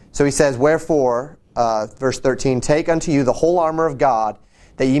 So he says, "Wherefore," verse 13, "take unto you the whole armor of God,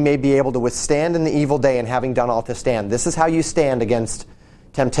 that ye may be able to withstand in the evil day, and having done all to stand." This is how you stand against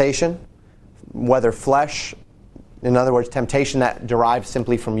temptation, whether flesh, in other words, temptation that derives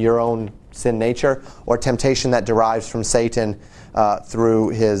simply from your own sin nature, or temptation that derives from Satan through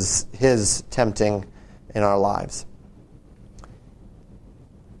his tempting in our lives.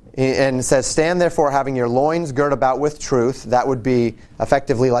 And it says, "Stand therefore, having your loins girt about with truth." That would be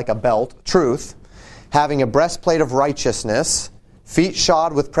effectively like a belt, truth. "Having a breastplate of righteousness, feet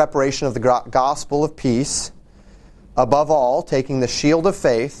shod with preparation of the gospel of peace. Above all, taking the shield of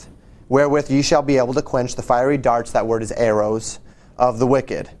faith, wherewith ye shall be able to quench the fiery darts," that word is arrows, "of the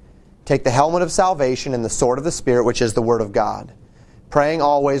wicked. Take the helmet of salvation and the sword of the Spirit, which is the word of God. Praying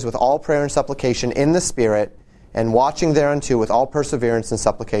always with all prayer and supplication in the Spirit, and watching thereunto with all perseverance and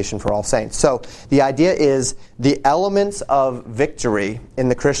supplication for all saints." So the idea is the elements of victory in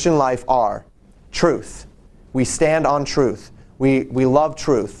the Christian life are truth. We stand on truth. We love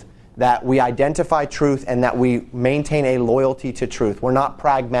truth, that we identify truth, and that we maintain a loyalty to truth. We're not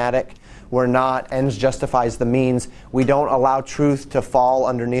pragmatic. We're not ends justifies the means. We don't allow truth to fall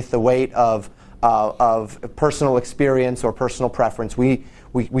underneath the weight of personal experience or personal preference. We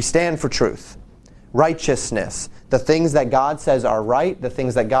stand for truth. Righteousness, the things that God says are right, the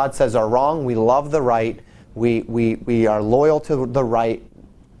things that God says are wrong. We love the right. We are loyal to the right.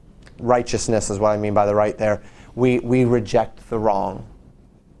 Righteousness is what I mean by the right there. We reject the wrong.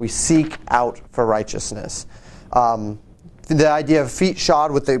 We seek out for righteousness. The idea of feet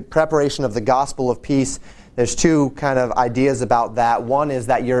shod with the preparation of the gospel of peace, there's two kind of ideas about that. One is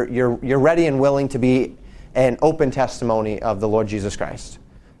that you're ready and willing to be an open testimony of the Lord Jesus Christ.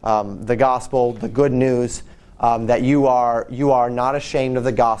 The gospel, the good news, that you are not ashamed of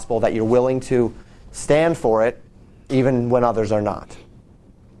the gospel, that you're willing to stand for it even when others are not.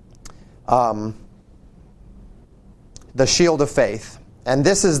 The shield of faith. And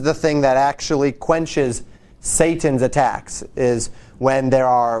this is the thing that actually quenches Satan's attacks, is when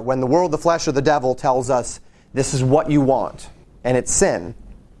the world, the flesh, or the devil tells us this is what you want, and it's sin,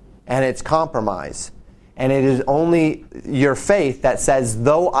 and it's compromise. And it is only your faith that says,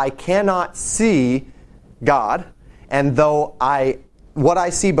 though I cannot see God, and though what I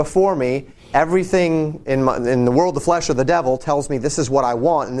see before me, everything in the world, the flesh, or the devil tells me this is what I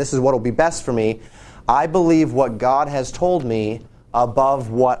want, and this is what will be best for me, I believe what God has told me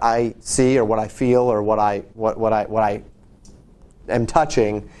above what I see or what I feel or what I am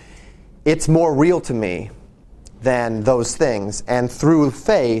touching. It's more real to me than those things. And through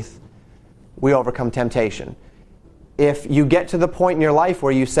faith, we overcome temptation. If you get to the point in your life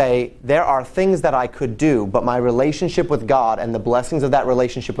where you say, there are things that I could do, but my relationship with God and the blessings of that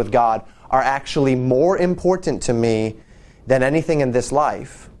relationship with God are actually more important to me than anything in this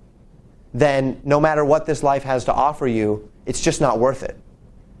life, then no matter what this life has to offer you, it's just not worth it.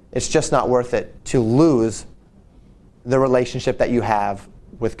 It's just not worth it to lose the relationship that you have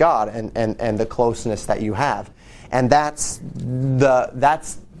with God and the closeness that you have. And that's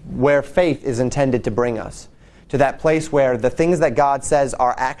where faith is intended to bring us, to that place where the things that God says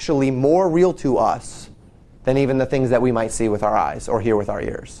are actually more real to us than even the things that we might see with our eyes or hear with our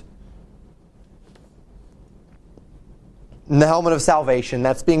ears. And the helmet of salvation,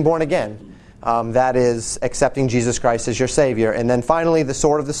 that's being born again. That is accepting Jesus Christ as your Savior. And then finally, the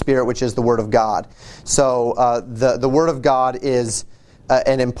sword of the Spirit, which is the Word of God. So the Word of God is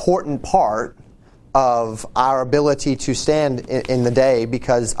an important part of our ability to stand in the day,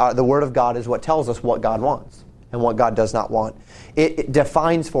 because the Word of God is what tells us what God wants and what God does not want. It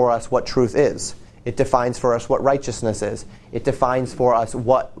defines for us what truth is. It defines for us what righteousness is. It defines for us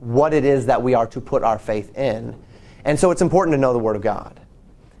what it is that we are to put our faith in. And so it's important to know the Word of God.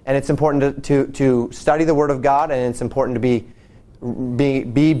 And it's important to study the Word of God, and it's important to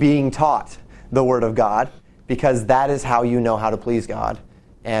be being taught the Word of God, because that is how you know how to please God,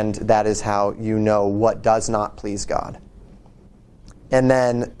 and that is how you know what does not please God. And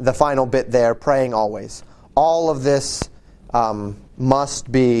then the final bit there, praying always. All of this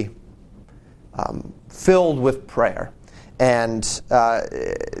must be filled with prayer. And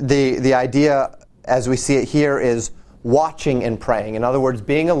the idea, as we see it here, is watching and praying. In other words,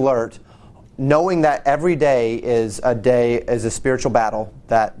 being alert, knowing that every day is a spiritual battle,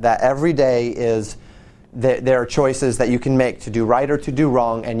 that every day is there are choices that you can make to do right or to do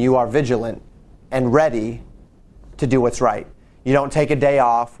wrong, and you are vigilant and ready to do what's right. You don't take a day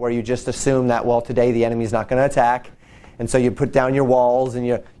off where you just assume that, well, today the enemy's not going to attack, and so you put down your walls and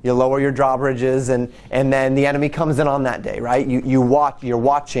you lower your drawbridges, and then the enemy comes in on that day, right? You're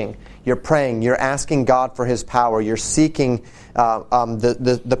watching, you're praying, you're asking God for His power, you're seeking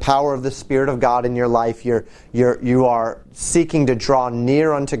the power of the Spirit of God in your life. You are seeking to draw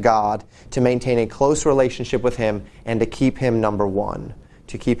near unto God, to maintain a close relationship with Him, and to keep Him number one,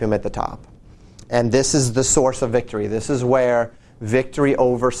 to keep Him at the top. And this is the source of victory. This is where victory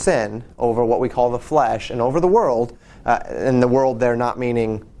over sin, over what we call the flesh, and over the world, and the world there not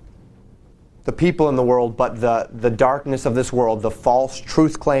meaning the people in the world, but the darkness of this world, the false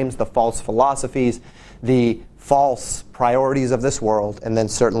truth claims, the false philosophies, the false priorities of this world, and then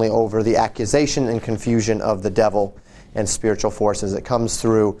certainly over the accusation and confusion of the devil and spiritual forces. It comes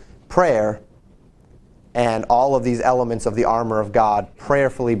through prayer and all of these elements of the armor of God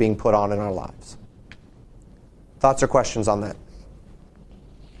prayerfully being put on in our lives. Thoughts or questions on that?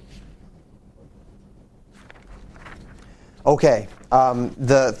 Okay,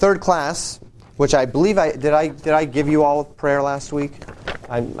 the third class, which I believe did I give you all prayer last week?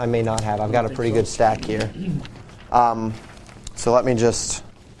 I may not have. I've got a pretty good stack here. So let me just,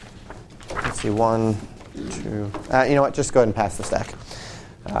 let's see, 1, 2. You know what? Just go ahead and pass the stack,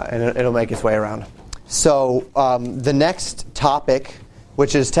 and it'll make its way around. So the next topic,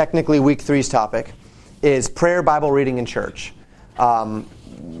 which is technically week 3's topic, is prayer, Bible reading, in church.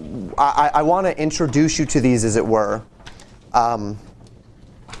 I want to introduce you to these, as it were.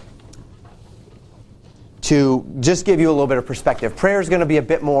 To just give you a little bit of perspective. Prayer is going to be a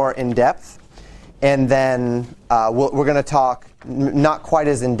bit more in-depth, and then we're going to talk not quite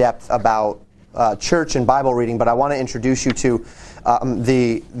as in-depth about church and Bible reading, but I want to introduce you to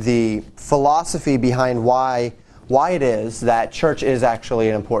the philosophy behind why it is that church is actually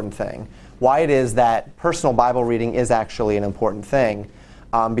an important thing, why it is that personal Bible reading is actually an important thing,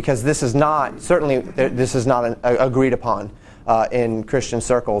 because this is not agreed upon in Christian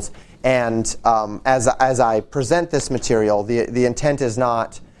circles. And as I present this material, the intent is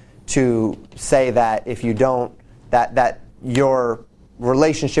not to say that if you don't, that your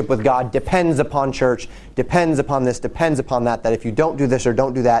relationship with God depends upon church, depends upon this, depends upon that if you don't do this or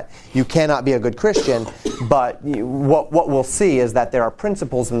don't do that, you cannot be a good Christian. But what we'll see is that there are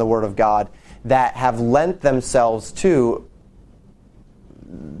principles in the Word of God that have lent themselves to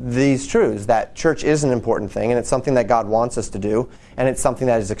these truths, that church is an important thing, and it's something that God wants us to do, and it's something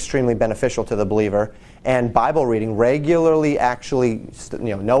that is extremely beneficial to the believer. And Bible reading, regularly actually,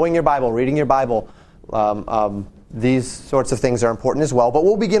 knowing your Bible, reading your Bible, these sorts of things are important as well. But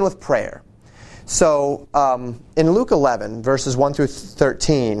we'll begin with prayer. So in Luke 11, verses 1 through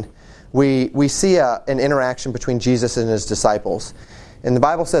 13, we see an interaction between Jesus and His disciples. And the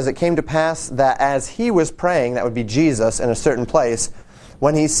Bible says, "It came to pass that as He was praying," that would be Jesus, in a certain place,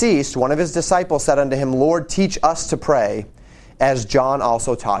 "when He ceased, one of His disciples said unto Him, Lord, teach us to pray, as John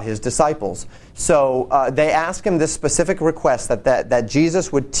also taught his disciples." So they ask Him this specific request that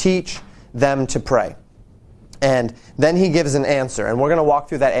Jesus would teach them to pray. And then he gives an answer, and we're going to walk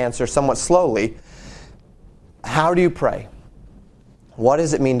through that answer somewhat slowly. How do you pray? What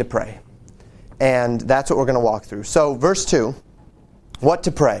does it mean to pray? And that's what we're going to walk through. So, verse 2, what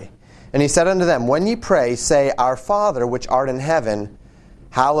to pray? And he said unto them, when ye pray, say, Our Father, which art in heaven,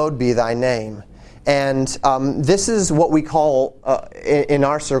 hallowed be thy name. And this is what we call, in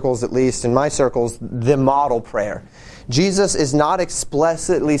our circles at least, in my circles, the model prayer. Jesus is not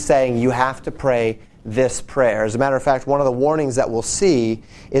explicitly saying you have to pray this prayer. As a matter of fact, one of the warnings that we'll see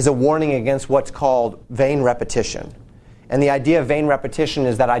is a warning against what's called vain repetition. And the idea of vain repetition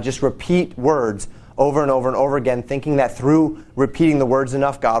is that I just repeat words over and over and over again, thinking that through repeating the words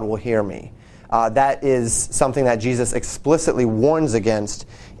enough, God will hear me. That is something that Jesus explicitly warns against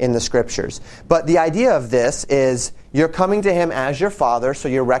in the Scriptures. But the idea of this is you're coming to Him as your Father, so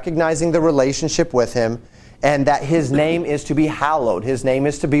you're recognizing the relationship with Him, and that His name is to be hallowed. His name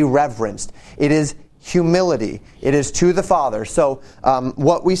is to be reverenced. It is humility. It is to the Father. So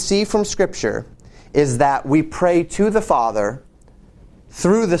what we see from Scripture is that we pray to the Father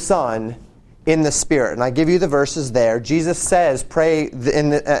through the Son in the Spirit. And I give you the verses there. Jesus says, pray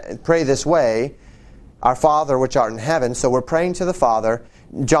this way, Our Father which art in heaven. So we're praying to the Father.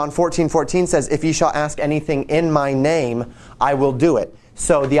 John 14:14 says, If ye shall ask anything in my name, I will do it.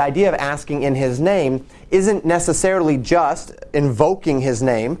 So the idea of asking in His name isn't necessarily just invoking His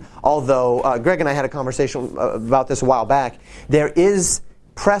name, although Greg and I had a conversation about this a while back. There is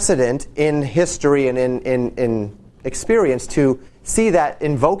precedent in history and in experience to see that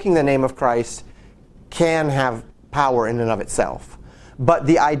invoking the name of Christ can have power in and of itself. But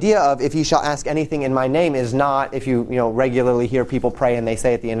the idea of if ye shall ask anything in my name is not if you regularly hear people pray and they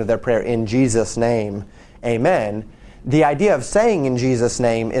say at the end of their prayer, in Jesus' name, amen. The idea of saying in Jesus'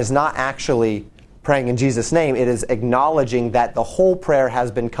 name is not actually praying in Jesus' name. It is acknowledging that the whole prayer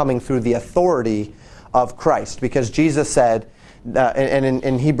has been coming through the authority of Christ. Because Jesus said, and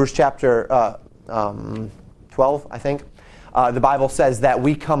in Hebrews chapter 12, I think, the Bible says that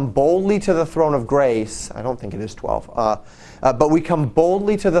we come boldly to the throne of grace. I don't think it is 12. But we come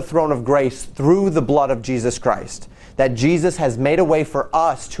boldly to the throne of grace through the blood of Jesus Christ. That Jesus has made a way for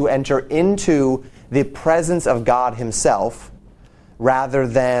us to enter into the presence of God Himself rather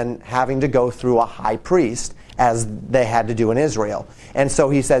than having to go through a high priest as they had to do in Israel. And so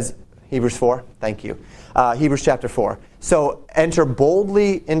he says, Hebrews 4, thank you. Hebrews chapter 4. So enter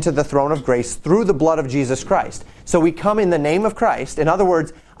boldly into the throne of grace through the blood of Jesus Christ. So we come in the name of Christ. In other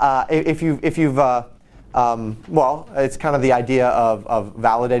words, if you've it's kind of the idea of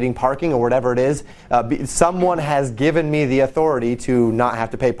validating parking or whatever it is. Someone has given me the authority to not have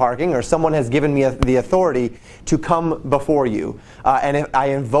to pay parking, or someone has given me the authority to come before you. And if I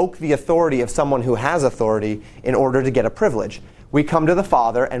invoke the authority of someone who has authority in order to get a privilege. We come to the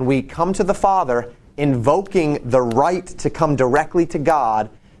Father, and we come to the Father invoking the right to come directly to God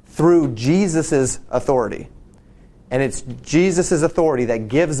through Jesus' authority. And it's Jesus' authority that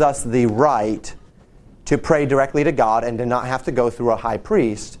gives us the right to pray directly to God and to not have to go through a high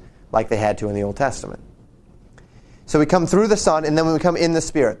priest like they had to in the Old Testament. So we come through the Son, and then we come in the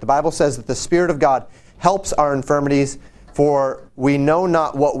Spirit. The Bible says that the Spirit of God helps our infirmities, for we know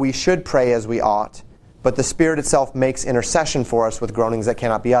not what we should pray as we ought, but the Spirit itself makes intercession for us with groanings that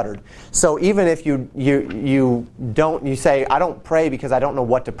cannot be uttered. So even if you say, I don't pray because I don't know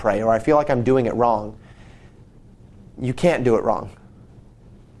what to pray, or I feel like I'm doing it wrong, you can't do it wrong.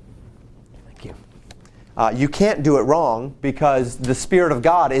 Thank you. You can't do it wrong because the Spirit of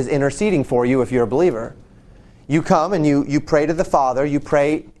God is interceding for you if you're a believer. You come and you pray to the Father, you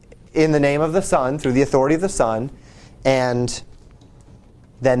pray in the name of the Son, through the authority of the Son, and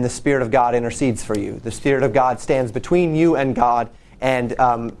then the Spirit of God intercedes for you. The Spirit of God stands between you and God and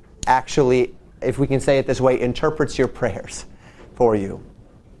actually, if we can say it this way, interprets your prayers for you.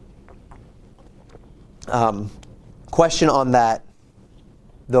 Question on that,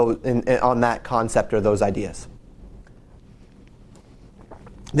 though, on that concept or those ideas.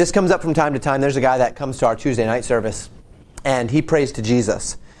 This comes up from time to time. There's a guy that comes to our Tuesday night service, and he prays to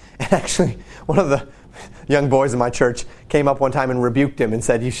Jesus. And actually, one of the young boys in my church came up one time and rebuked him and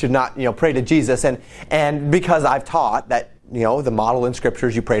said, you should not, pray to Jesus. And because I've taught that, the model in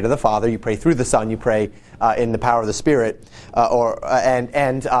Scriptures, you pray to the Father, you pray through the Son, you pray in the power of the Spirit.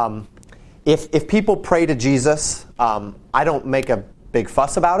 If people pray to Jesus, I don't make a big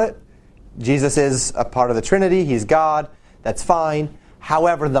fuss about it. Jesus is a part of the Trinity. He's God. That's fine.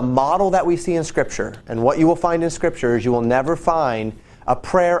 However, the model that we see in Scripture, and what you will find in Scripture is you will never find a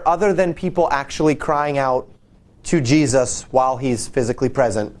prayer other than people actually crying out to Jesus while He's physically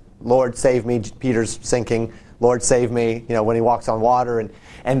present. Lord, save me, Peter's sinking. Lord save me, when he walks on water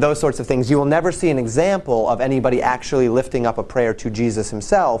and those sorts of things. You will never see an example of anybody actually lifting up a prayer to Jesus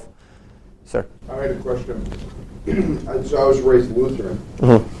himself. Sir? I had a question. So I was raised Lutheran,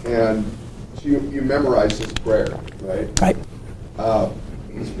 and so you memorize this prayer, right? Right.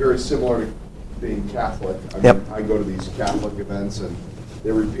 It's very similar to being Catholic. I go to these Catholic events, and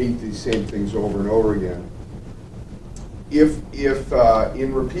they repeat these same things over and over again. If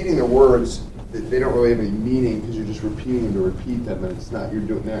in repeating the words, they don't really have any meaning because you're just repeating them to repeat them, and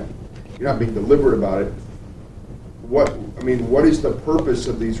you're not being deliberate about it. What is the purpose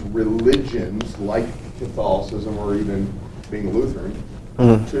of these religions like Catholicism or even being Lutheran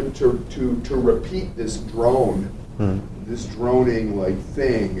to repeat this this droning like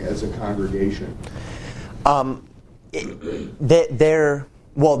thing as a congregation? The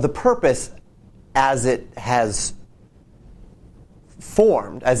purpose as it has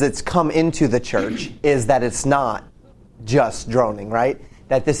formed, as it's come into the church, is that it's not just droning, right?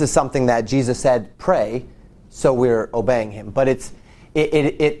 That this is something that Jesus said, pray, so we're obeying him. But it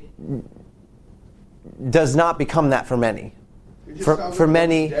does not become that for many. It just sounds like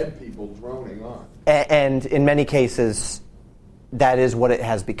many dead people droning on. And in many cases, that is what it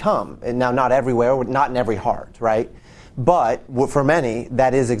has become. And now, not everywhere, not in every heart, right? But for many,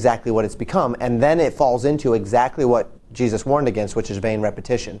 that is exactly what it's become. And then it falls into exactly what Jesus warned against, which is vain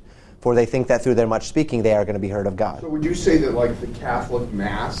repetition. For they think that through their much speaking, they are going to be heard of God. So would you say that like the Catholic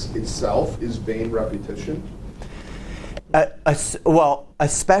Mass itself is vain repetition?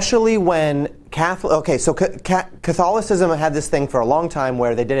 Especially when Catholic... Okay, so Catholicism had this thing for a long time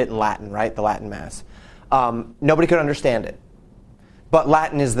where they did it in Latin, right? The Latin Mass. Nobody could understand it. But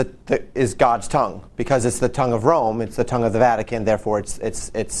Latin is God's tongue, because it's the tongue of Rome, it's the tongue of the Vatican, therefore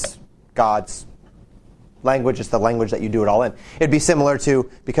it's God's language, it's the language that you do it all in. It'd be similar to,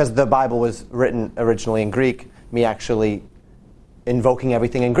 because the Bible was written originally in Greek, me actually invoking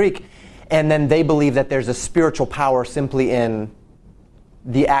everything in Greek. And then they believe that there's a spiritual power simply in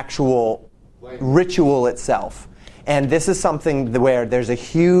the actual ritual itself. And this is something where there's a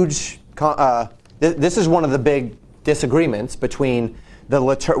huge... this is one of the big disagreements between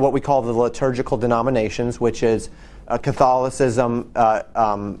what we call the liturgical denominations, which is Catholicism,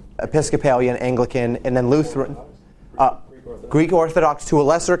 Episcopalian, Anglican, and then Lutheran, Greek Orthodox to a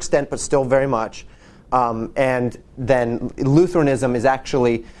lesser extent, but still very much. And then Lutheranism is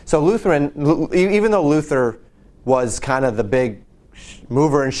actually... So Lutheran, even though Luther was kind of the big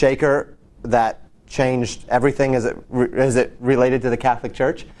mover and shaker that changed everything as it related to the Catholic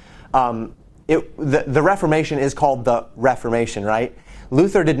Church, the Reformation is called the Reformation, right?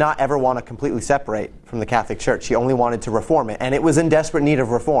 Luther did not ever want to completely separate from the Catholic Church. He only wanted to reform it, and it was in desperate need of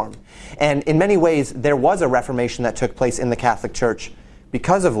reform. And in many ways, there was a Reformation that took place in the Catholic Church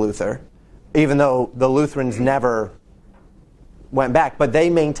because of Luther, even though the Lutherans never went back. But they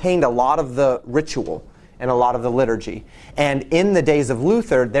maintained a lot of the ritual and a lot of the liturgy. And in the days of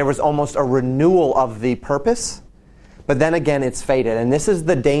Luther, there was almost a renewal of the purpose, but then again, it's faded. And this is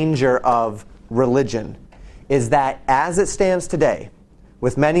the danger of religion, is that as it stands today,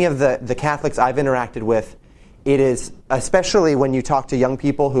 with many of the Catholics I've interacted with, it is, especially when you talk to young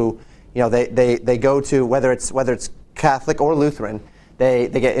people who, they go to, whether it's Catholic or Lutheran, they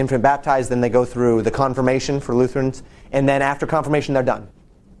get infant baptized, then they go through the confirmation for Lutherans, and then after confirmation, they're done.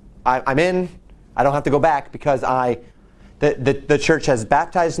 I'm in, I don't have to go back because the church has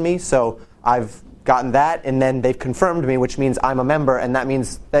baptized me, so I've gotten that, and then they've confirmed me, which means I'm a member, and that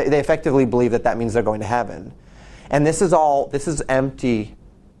means they effectively believe that means they're going to heaven. And this is empty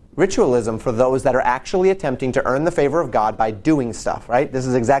ritualism for those that are actually attempting to earn the favor of God by doing stuff, right? This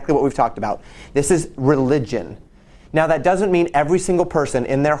is exactly what we've talked about. This is religion. Now, that doesn't mean every single person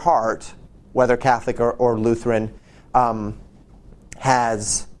in their heart, whether Catholic or Lutheran,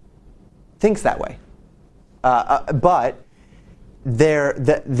 thinks that way. But the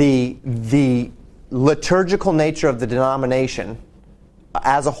liturgical nature of the denomination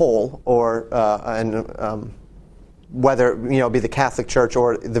as a whole, or whether be the Catholic Church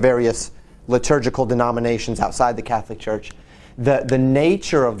or the various liturgical denominations outside the Catholic Church, the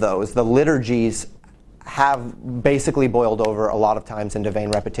nature of those, the liturgies, have basically boiled over a lot of times into vain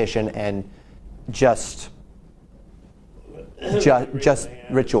repetition and just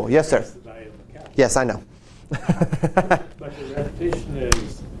ritual. Yes, sir. Yes, I know. But the repetition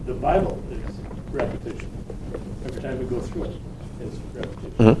is, the Bible is repetition. Every time we go through it, it's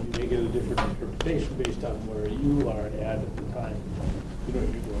repetition. Mm-hmm. You may get a different interpretation based on where you are at the time. You go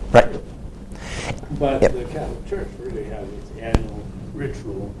right. through it. But Yep. the Catholic Church really has its annual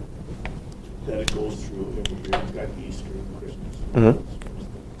ritual that it goes through every year. You've got Easter and Christmas. Mm-hmm.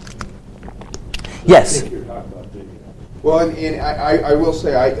 Yes. I think you're talking about Well, and I will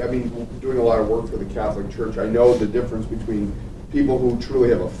say, I mean, doing a lot of work for the Catholic Church, I know the difference between people who truly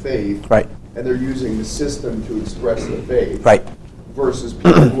have a faith, Right. and they're using the system to express the faith, Right. versus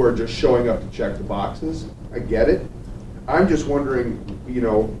people who are just showing up to check the boxes. I get it. I'm just wondering,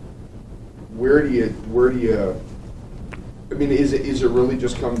 where do you? I mean, is it really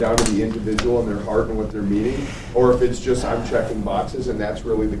just come down to the individual and their heart and what they're meaning, or if it's just I'm checking boxes and that's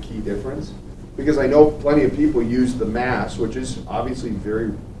really the key difference? Because I know plenty of people use the Mass, which is obviously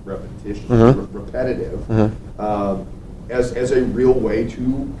very repetitive, as a real way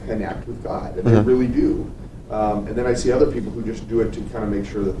to connect with God, and they really do. And then I see other people who just do it to kind of make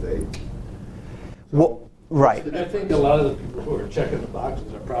sure that they. Well, right. I think a lot of the people who are checking the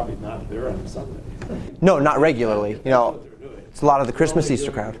boxes are probably not there on Sunday. No, not regularly. That's what they're doing. It's a lot of the Christmas They're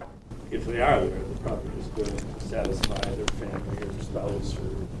Easter only crowd. If they are there, they're probably just doing it to satisfy their family or their spouse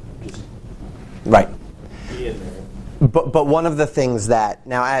or just Right. be in there. But one of the things that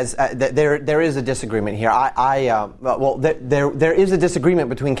now, as there is a disagreement here. There is a disagreement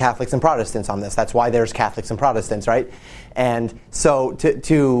between Catholics and Protestants on this. That's why there's Catholics and Protestants, right? And so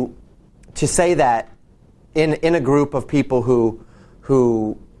to say that in a group of people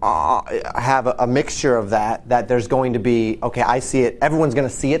who have a mixture of that there's going to be, okay, I see it, everyone's going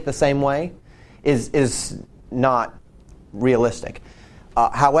to see it the same way, is not realistic.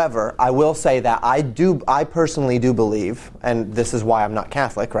 However, I will say that I personally do believe, and this is why I'm not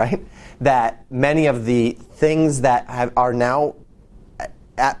Catholic, right, that many of the things that are now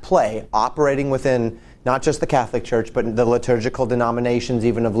at play, operating within not just the Catholic Church, but the liturgical denominations,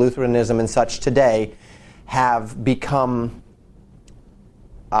 even of Lutheranism and such today, have become,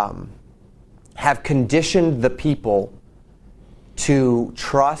 have conditioned the people to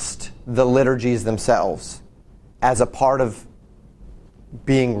trust the liturgies themselves as a part of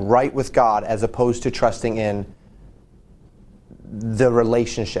being right with God, as opposed to trusting in the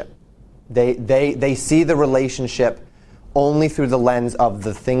relationship. They see the relationship only through the lens of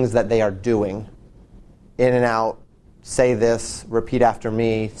the things that they are doing. In and out, say this, repeat after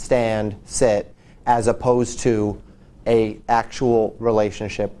me, stand, sit, as opposed to a actual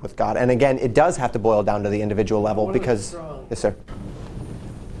relationship with God. And again, it does have to boil down to the individual level because... Yes, sir.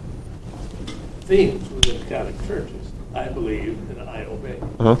 Themes within the Catholic Church is I believe and I obey.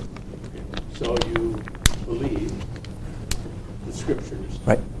 Okay. So you believe the Scriptures.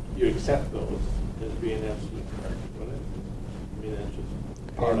 Right. You accept those as being absolute correct. I mean, that's just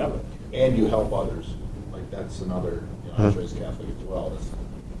part of it. And you help others. Like that's another, I was raised Catholic as well.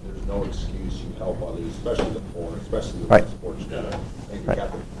 There's no excuse. You help others, especially the poor, especially the Right. less fortunate. Yeah. I think Right. the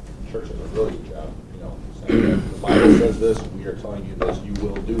Catholic Church does a really good job. Saying that the Bible says this, we are telling you this, you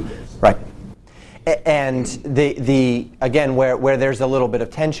will do this. Right. And the again, where there's a little bit of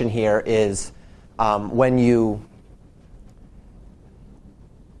tension here is when you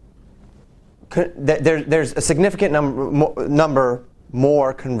there's a significant number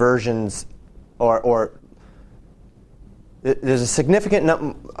more conversions, or there's a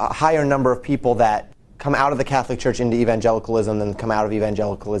significant higher number of people that come out of the Catholic Church into evangelicalism than come out of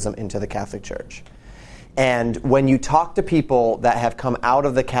evangelicalism into the Catholic Church. And when you talk to people that have come out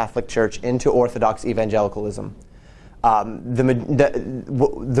of the Catholic Church into Orthodox evangelicalism,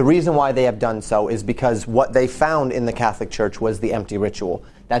 the reason why they have done so is because what they found in the Catholic Church was the empty ritual.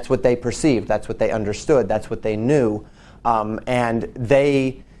 That's what they perceived. That's what they understood. That's what they knew. And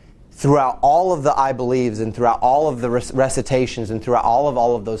they, throughout all of the I believes and throughout all of the recitations and throughout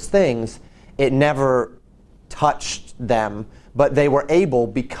all of those things, it never touched them. But they were able,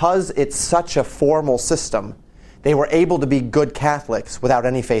 because it's such a formal system, they were able to be good Catholics without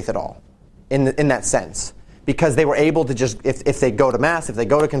any faith at all, in that sense. Because they were able to just, if they go to Mass, if they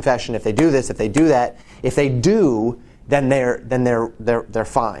go to confession, if they do this, if they do that, if they do, then they're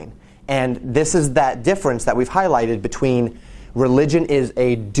fine. And this is that difference that we've highlighted between religion is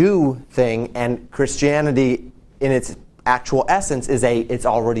a do thing and Christianity in its actual essence is it's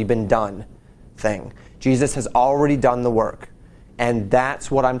already been done thing. Jesus has already done the work. And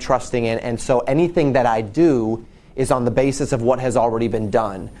that's what I'm trusting in. And so anything that I do is on the basis of what has already been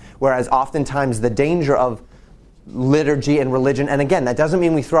done. Whereas oftentimes the danger of liturgy and religion, and again, that doesn't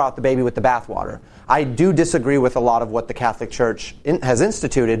mean we throw out the baby with the bathwater. I do disagree with a lot of what the Catholic Church has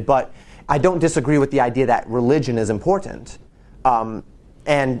instituted, but I don't disagree with the idea that religion is important.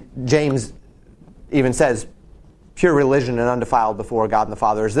 And James even says, pure religion and undefiled before God and the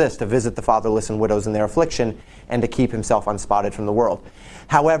Father is this, to visit the fatherless and widows in their affliction and to keep himself unspotted from the world.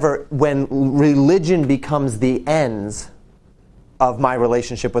 However, when religion becomes the ends of my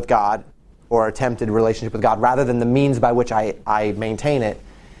relationship with God, or attempted relationship with God, rather than the means by which I maintain it,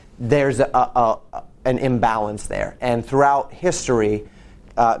 there's a an imbalance there. And throughout history,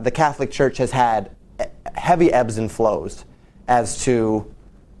 the Catholic Church has had heavy ebbs and flows as to,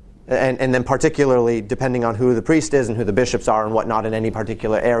 and then particularly depending on who the priest is and who the bishops are and whatnot in any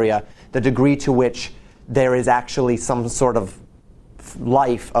particular area, the degree to which there is actually some sort of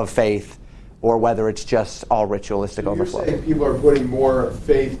life of faith, or whether it's just all ritualistic overflow. You're saying people are putting more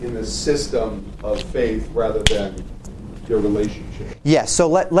faith in the system of faith rather than their relationship. Yes, so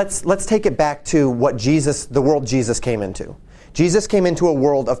let's take it back to what the world Jesus came into. Jesus came into a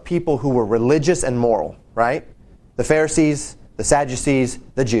world of people who were religious and moral, right? The Pharisees, the Sadducees,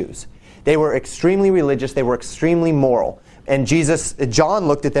 the Jews. They were extremely religious, they were extremely moral. And John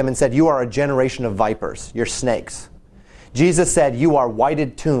looked at them and said, "You are a generation of vipers, you're snakes." Jesus said, "You are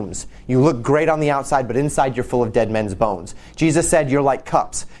whited tombs. You look great on the outside, but inside you're full of dead men's bones." Jesus said, "You're like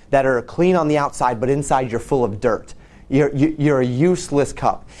cups that are clean on the outside, but inside you're full of dirt. You're a useless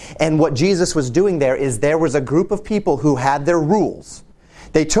cup." And what Jesus was doing there was a group of people who had their rules.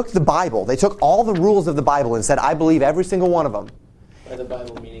 They took the Bible, they took all the rules of the Bible and said, "I believe every single one of them." By the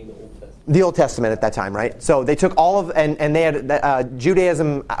Bible meaning the Old Testament. The Old Testament at that time, right? So they took all of, and they had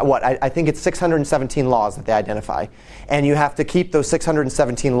Judaism, I think it's 617 laws that they identify. And you have to keep those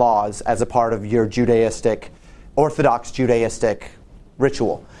 617 laws as a part of your Orthodox Judaistic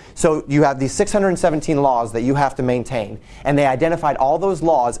ritual. So you have these 617 laws that you have to maintain. And they identified all those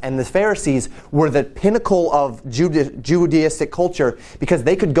laws, and the Pharisees were the pinnacle of Judaistic culture because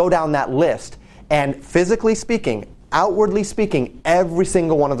they could go down that list and physically speaking, outwardly speaking, every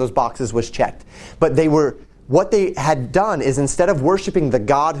single one of those boxes was checked. But what they had done is instead of worshiping the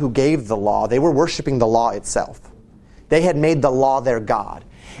God who gave the law, they were worshiping the law itself. They had made the law their God.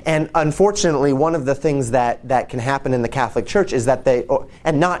 And unfortunately, one of the things that can happen in the Catholic Church is that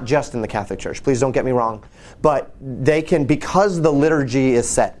and not just in the Catholic Church, please don't get me wrong, but they can, because the liturgy is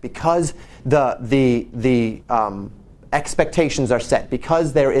set, because the expectations are set,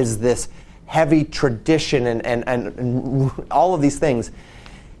 because there is this heavy tradition and all of these things,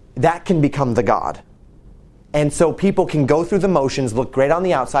 that can become the God. And so people can go through the motions, look great on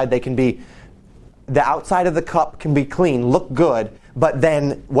the outside, the outside of the cup can be clean, look good, but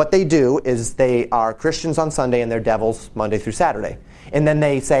then what they do is they are Christians on Sunday and they're devils Monday through Saturday. And then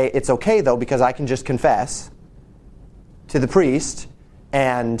they say, it's okay though, because I can just confess to the priest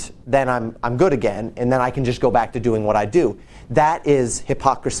and then I'm good again, and then I can just go back to doing what I do. That is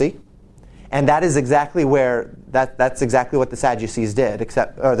hypocrisy. And that is exactly that's exactly what the Sadducees did,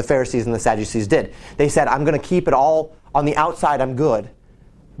 or the Pharisees and the Sadducees did. They said, I'm going to keep it all on the outside, I'm good,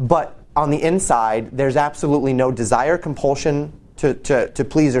 but on the inside, there's absolutely no desire, compulsion to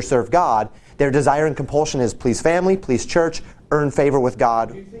please or serve God. Their desire and compulsion is please family, please church, earn favor with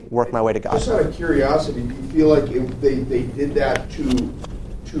God, work my way to God. Just out of curiosity, do you feel like they did that to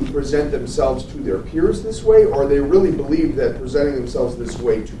present themselves to their peers this way, or they really believed that presenting themselves this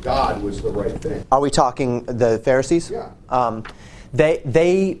way to God was the right thing? Are we talking the Pharisees? Yeah.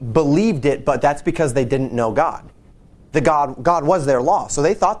 They believed it, but that's because they didn't know God. God was their law, so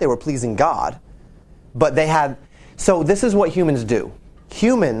they thought they were pleasing God, but they had. So this is what humans do.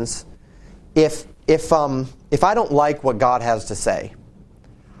 Humans, if I don't like what God has to say,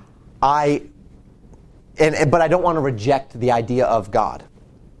 but I don't want to reject the idea of God,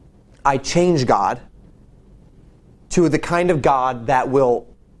 I change God to the kind of God that will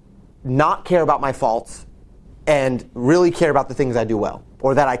not care about my faults and really care about the things I do well,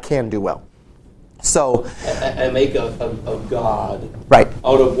 or that I can do well. So I make a God right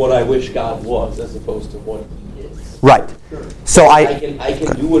out of what I wish God was, as opposed to what He is. Right. Sure. So I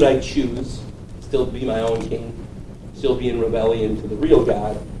can do what I choose, still be my own king, still be in rebellion to the real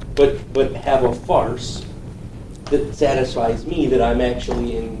God, but have a farce that satisfies me that I'm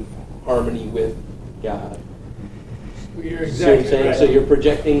actually in harmony with God. You're See what I'm exactly saying? right. So you're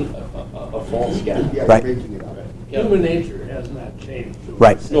projecting a false God. Yeah, Right. you're making it up. Human nature has not changed through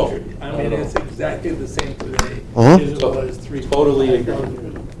Right. centuries. No. I mean, it's exactly the same today Mhm. as it was 3,000 Totally agree. 5,000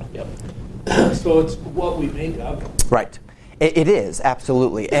 years ago. Yep. So it's what we make of it. right, it is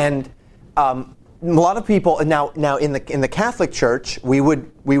absolutely, and a lot of people now in the Catholic Church we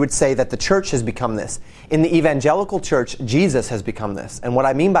would say that the Church has become this. In the Evangelical Church, Jesus has become this, and what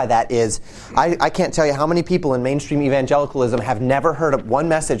I mean by that is I can't tell you how many people in mainstream evangelicalism have never heard one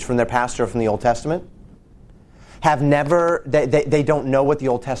message from their pastor from the Old Testament. They don't know what the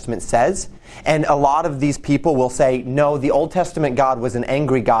Old Testament says. And a lot of these people will say, no, the Old Testament God was an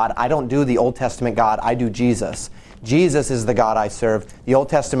angry God. I don't do the Old Testament God, I do Jesus. Jesus is the God I serve. The Old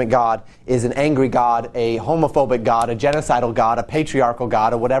Testament God is an angry God, a homophobic God, a genocidal God, a patriarchal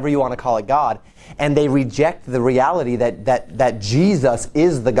God, or whatever you want to call it God. And they reject the reality that Jesus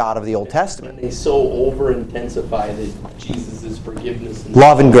is the God of the Old Testament. And they so over-intensify that Jesus is forgiveness. And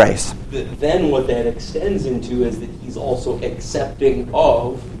love and grace. Then what that extends into is that he's also accepting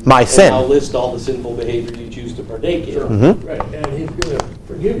of my sin. And I'll list all the sinful behavior you choose to partake in. Mm-hmm. Right, and he's going to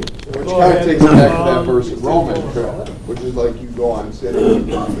forgive you. So Which go kind of ahead takes me and, back to that verse in it's Romans, all- which is like you go on sinning and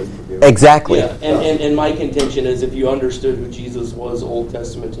you've been forgiven. Exactly. Yeah, and my contention is if you understood who Jesus was, Old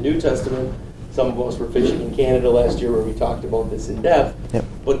Testament to New Testament, some of us were fishing in Canada last year where we talked about this in depth, Yep.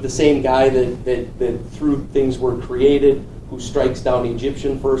 but the same guy that through things were created, who strikes down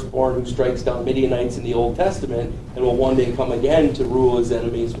Egyptian firstborn, who strikes down Midianites in the Old Testament, and will one day come again to rule his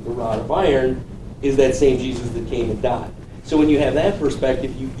enemies with a rod of iron, is that same Jesus that came and died. So when you have that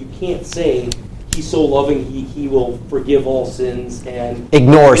perspective, you can't say he's so loving he will forgive all sins and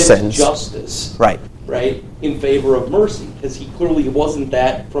Ignore gives sins. justice. Right. Right, in favor of mercy, because he clearly wasn't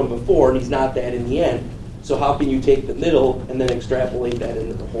that from before, and he's not that in the end. So how can you take the middle and then extrapolate that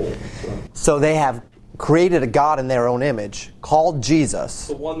into the whole? So they have created a God in their own image, called Jesus,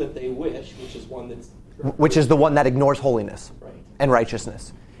 The one that they wish, which is one that's which is the one that ignores holiness right. and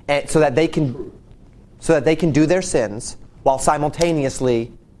righteousness, and so that they can do their sins while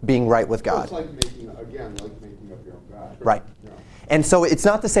simultaneously being right with Well, God. it's like making up your own God. Right. Yeah. And so it's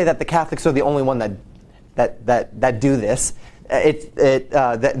not to say that the Catholics are the only one that do this.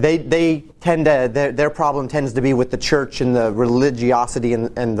 They tend to their problem tends to be with the church and the religiosity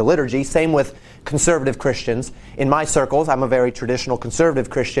and the liturgy. Same with conservative Christians. In my circles, I'm a very traditional conservative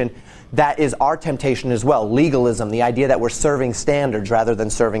Christian. That is our temptation as well. Legalism, the idea that we're serving standards rather than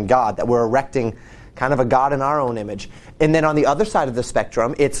serving God, that we're erecting kind of a God in our own image. And then on the other side of the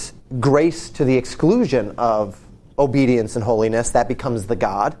spectrum, it's grace to the exclusion of obedience and holiness. That becomes the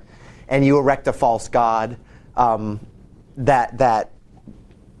God. And you erect a false God that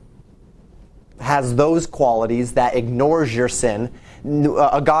has those qualities, that ignores your sin,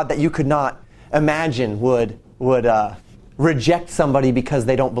 a God that you could not imagine would reject somebody because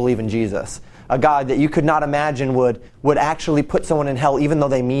they don't believe in Jesus, a God that you could not imagine would actually put someone in hell even though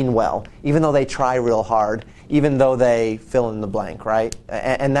they mean well, even though they try real hard, even though they fill in the blank, right?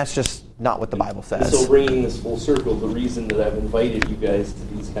 And that's just not what the Bible says. So bringing this full circle, the reason that I've invited you guys to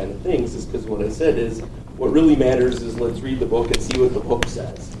these kind of things is because what I said is, what really matters is let's read the book and see what the book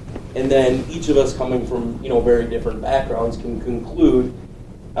says. And then each of us coming from very different backgrounds can conclude,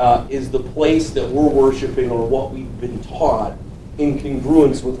 is the place that we're worshiping or what we've been taught in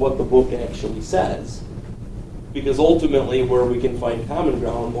congruence with what the book actually says? Because ultimately where we can find common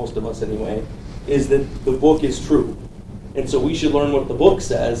ground, most of us anyway, is that the book is true. And so we should learn what the book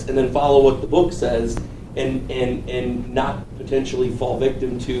says and then follow what the book says and not potentially fall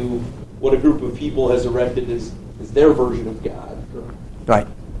victim to what a group of people has erected as their version of God. Right.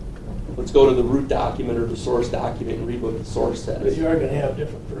 Let's go to the root document or the source document and read what the source But says. you are going to have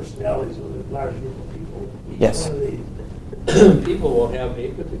different personalities with a large group of people. Each Yes. one of these people will have a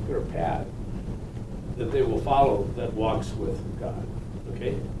particular path that they will follow that walks with God.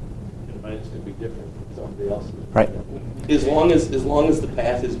 Okay? And mine's going to be different from somebody else's. Right. As long as the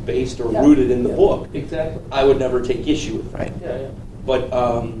path is based or Yeah. rooted in the Yeah. book, Exactly. I would never take issue with it. Right. Yeah. But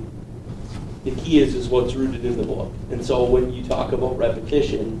the key is what's rooted in the book. And so when you talk about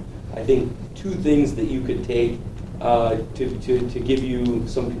repetition, I think two things that you could take to give you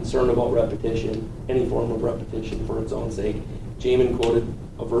some concern about repetition, any form of repetition for its own sake. Jamin quoted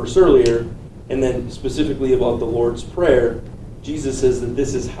a verse earlier, and then specifically about the Lord's Prayer, Jesus says that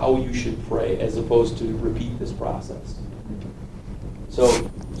this is how you should pray as opposed to repeat this process. So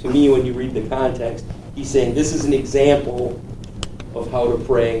to me, when you read the context, he's saying this is an example of how to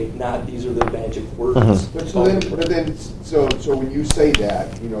pray, not these are the magic words. But so when you say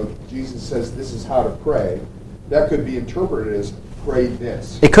that, Jesus says this is how to pray, that could be interpreted as pray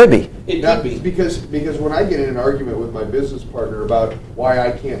this. It could be. It Now, could be. because when I get in an argument with my business partner about why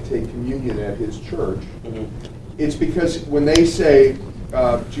I can't take communion at his church, Mhm. it's because when they say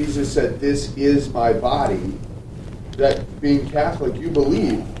Jesus said this is my body, that being Catholic, you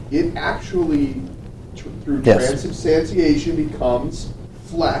believe it actually through Yes. transubstantiation becomes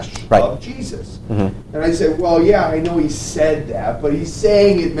flesh Right. of Jesus. Mhm. And I say, well, yeah, I know he said that, but he's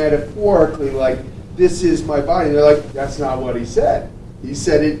saying it metaphorically, like, this is my body. And they're like, that's not what he said. He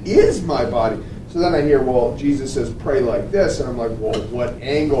said it is my body. So then I hear, well, Jesus says pray like this, and I'm like, well, what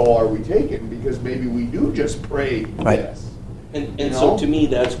angle are we taking? Because maybe we do just pray Right. this. And You so know? to me,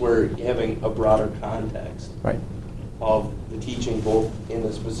 that's where having a broader context Right. of the teaching, both in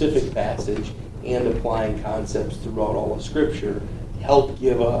the specific passage and applying concepts throughout all of Scripture help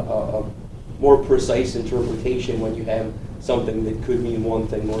give a more precise interpretation when you have something that could mean one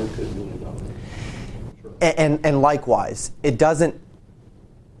thing or it could mean another. And likewise, it doesn't...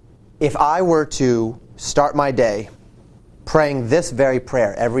 If I were to start my day praying this very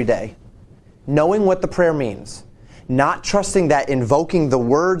prayer every day, knowing what the prayer means, not trusting that invoking the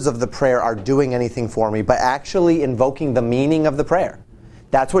words of the prayer are doing anything for me, but actually invoking the meaning of the prayer.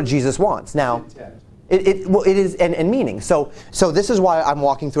 That's what Jesus wants. Now, it is, and meaning. So this is why I'm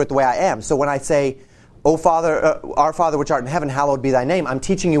walking through it the way I am. So when I say, "O Father, our Father which art in heaven, hallowed be thy name," I'm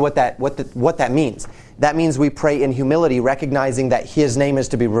teaching you what that means. That means we pray in humility, recognizing that His name is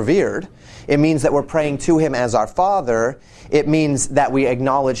to be revered. It means that we're praying to Him as our Father. It means that we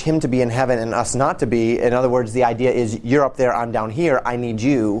acknowledge Him to be in heaven and us not to be. In other words, the idea is, you're up there, I'm down here, I need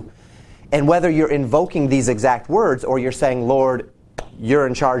you. And whether you're invoking these exact words or you're saying, "Lord, you're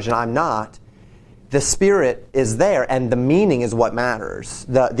in charge and I'm not," the Spirit is there, and the meaning is what matters,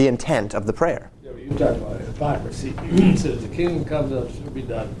 the intent of the prayer. Yeah, but you talk about hypocrisy. It says the kingdom comes up, should be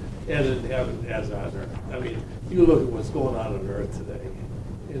done, as in heaven, as on earth. I mean, you look at what's going on earth today,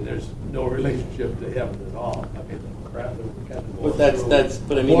 and there's no relationship to heaven at all. I mean, the crap that we're kind of going through.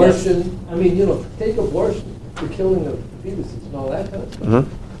 But I mean, abortion. I mean, take abortion, the killing of fetuses and all that kind of stuff.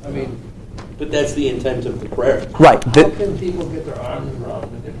 Mm-hmm. I mean, but that's the intent of the prayer. Right. how can people get their arms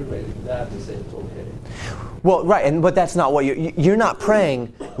around manipulating that to say it's okay? Well, right, but that's not what you're not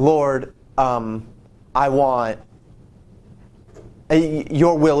praying, "Lord, I want,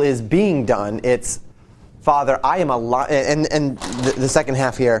 your will is being done." It's, "Father, I am alive," and the second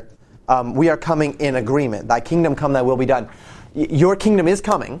half here, we are coming in agreement. "Thy kingdom come, thy will be done." Your kingdom is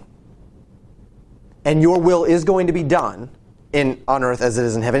coming, and your will is going to be done on earth as it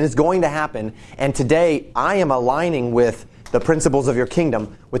is in heaven. It's going to happen, and today I am aligning with the principles of your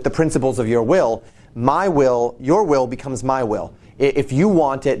kingdom, with the principles of your will. My will, your will becomes my will. If you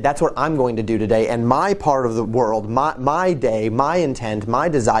want it, that's what I'm going to do today. And my part of the world, my day, my intent, my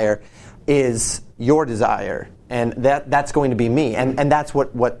desire is your desire. And that's going to be me. And that's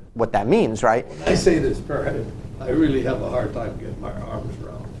what that means, right? When I say this prayer, I really have a hard time getting my arms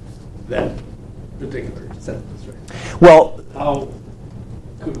around that particular sentence, right? Well, how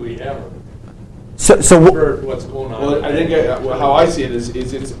could we ever so avert what's going on? Well, I think how I see it is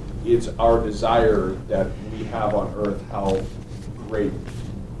it's our desire that we have on earth how great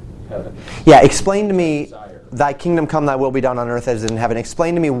heaven is. yeah, explain to me, Desire. "Thy kingdom come, thy will be done on earth as in heaven."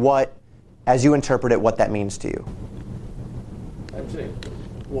 Explain to me what, as you interpret it, what that means to you. I'm saying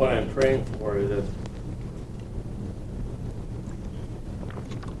what I'm praying for is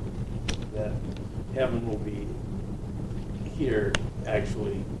that heaven will be here,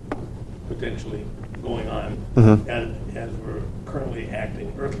 actually, potentially going on, and as we're currently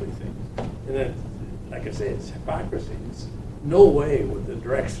acting earthly things. And then, like I say, it's hypocrisy. It's no way with the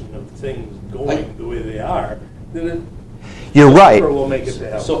direction of things going the way they are, then it You're right. will make it to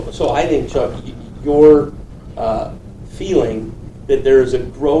heaven. So I think, Chuck, your feeling that there is a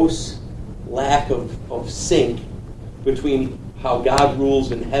gross lack of sync between how God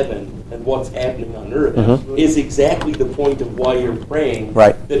rules in heaven and what's happening on earth is exactly the point of why you're praying,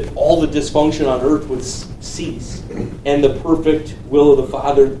 Right. that all the dysfunction on earth would cease and the perfect will of the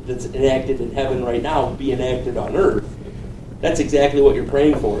Father that's enacted in heaven right now be enacted on earth. That's exactly what you're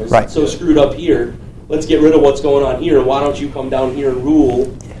praying for. It's Right. so screwed up here. Let's get rid of what's going on here. Why don't you come down here and rule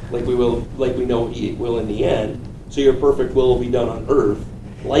like we know He will in the end, so your perfect will be done on earth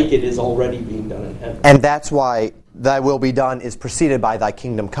like it is already being done in heaven. And that's why "thy will be done" is preceded by "thy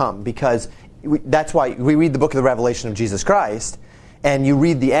kingdom come," because that's why we read the book of the Revelation of Jesus Christ, and you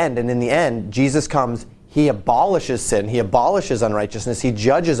read the end, and in the end, Jesus comes, He abolishes sin, He abolishes unrighteousness, He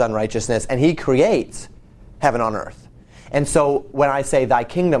judges unrighteousness, and He creates heaven on earth. And so when I say "thy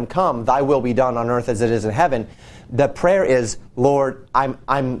kingdom come, thy will be done on earth as it is in heaven," the prayer is, "Lord,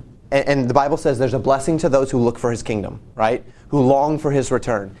 and the Bible says there's a blessing to those who look for His kingdom," right? Who long for His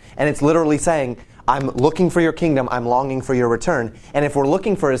return. And it's literally saying, I'm looking for your kingdom, I'm longing for your return. And if we're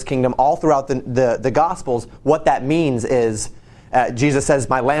looking for His kingdom all throughout the Gospels, what that means is, Jesus says,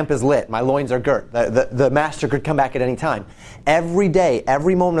 "My lamp is lit, my loins are girt." The Master could come back at any time. Every day,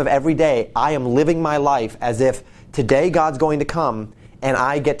 every moment of every day, I am living my life as if today God's going to come and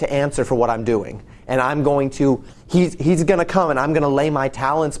I get to answer for what I'm doing. And I'm going to, He's going to come and I'm going to lay my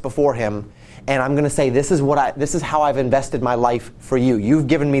talents before Him. And I'm going to say, this is how I've invested my life for you. You've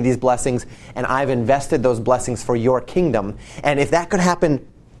given me these blessings, and I've invested those blessings for your kingdom. And if that could happen,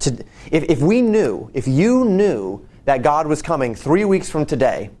 if you knew that God was coming 3 weeks from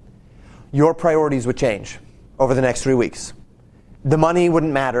today, your priorities would change over the next 3 weeks. The money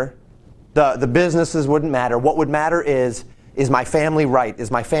wouldn't matter. The businesses wouldn't matter. What would matter is my family right?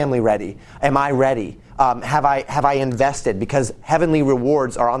 Is my family ready? Am I ready? Have I invested? Because heavenly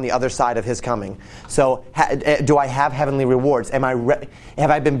rewards are on the other side of His coming. So do I have heavenly rewards? Am I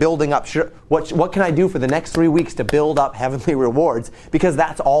have I been building up? What can I do for the next 3 weeks to build up heavenly rewards? Because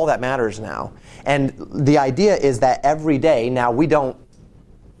that's all that matters now. And the idea is that every day, now we don't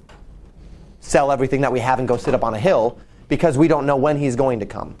sell everything that we have and go sit up on a hill, because we don't know when He's going to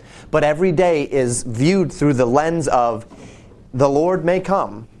come. But every day is viewed through the lens of the Lord may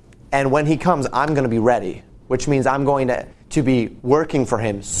come, and when He comes, I'm going to be ready, which means I'm going to be working for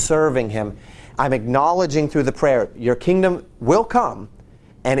Him, serving Him. I'm acknowledging through the prayer, your kingdom will come,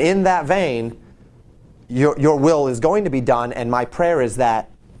 and in that vein, your will is going to be done, and my prayer is that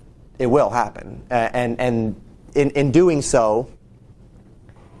it will happen. And in doing so,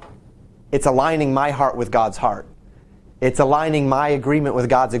 it's aligning my heart with God's heart. It's aligning my agreement with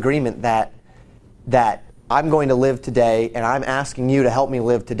God's agreement that I'm going to live today, and I'm asking you to help me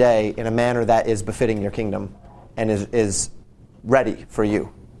live today in a manner that is befitting your kingdom and is ready for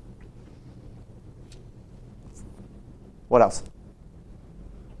you. What else?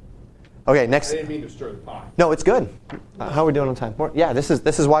 Okay, next. I didn't mean to stir the pot. No, it's good. How are we doing on time? Yeah, this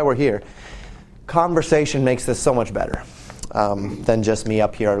is why we're here. Conversation makes this so much better than just me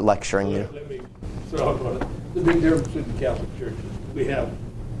up here lecturing you. Let me throw out one. The big difference between the Catholic Church is we have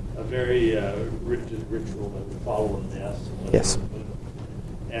a very rigid ritual that we follow in Mass. Yes.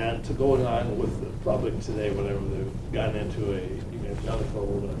 And to go on with the public today, whatever, they've gotten into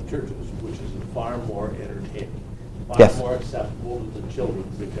evangelical churches, which is far more entertaining, far Yes. more acceptable to the children,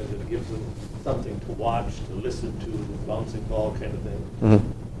 because it gives them something to watch, to listen to, the bouncing ball kind of thing,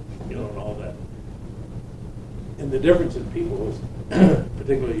 Mm-hmm. and all that. And the difference in people is,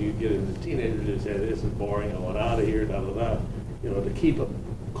 particularly you get into teenagers who say, this is boring, I want out of here, da-da-da. To keep them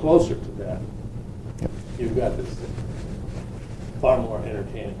closer to that, you've got this far more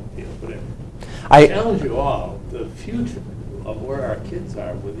entertaining feel. But I challenge you all, the future of where our kids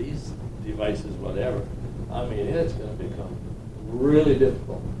are with these devices, whatever, I mean, it's going to become really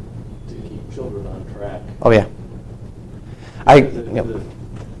difficult to keep children on track. Oh, yeah.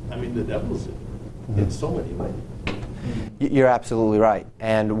 The devil's in so many ways. You're absolutely right.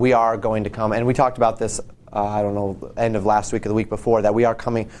 And we are going to come, and we talked about this, end of last week or the week before, that we are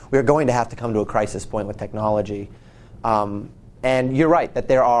going to have to come to a crisis point with technology. And you're right,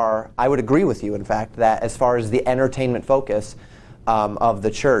 that I would agree with you, in fact, that as far as the entertainment focus of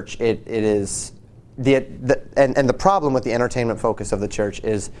the church, it is, and the problem with the entertainment focus of the church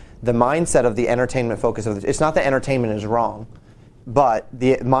is the mindset of the entertainment focus of it's not that entertainment is wrong, but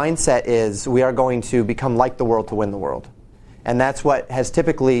the mindset is we are going to become like the world to win the world. And that's what has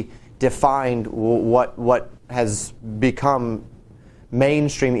typically defined what has become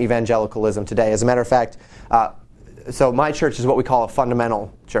mainstream evangelicalism today. As a matter of fact, so my church is what we call a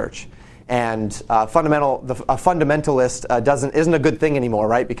fundamental church. And a fundamentalist isn't a good thing anymore,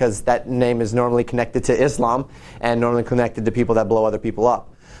 right? Because that name is normally connected to Islam and normally connected to people that blow other people up.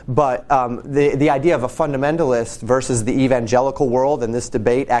 But the idea of a fundamentalist versus the evangelical world, and this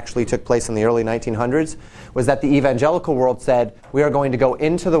debate actually took place in the early 1900s, was that the evangelical world said, we are going to go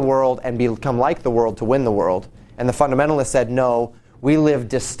into the world and become like the world to win the world. And the fundamentalists said, no, we live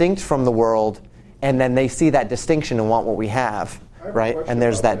distinct from the world, and then they see that distinction and want what we have, right? And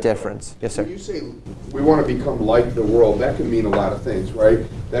there's that difference. Yes, sir. When you say we want to become like the world, that could mean a lot of things, right?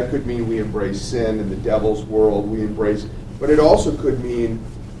 That could mean we embrace sin and the devil's world, but it also could mean,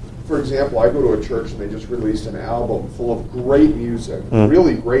 for example, I go to a church and they just released an album full of great music,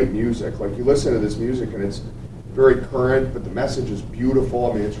 really great music. Like you listen to this music and it's very current, but the message is beautiful.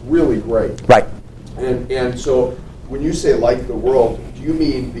 I mean, it's really great. Right. And so when you say like the world, do you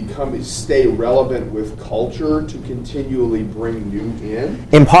mean stay relevant with culture to continually bring new in?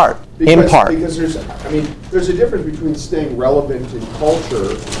 In part. Because there's a difference between staying relevant in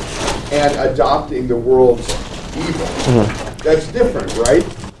culture and adopting the world's evil. That's different, right?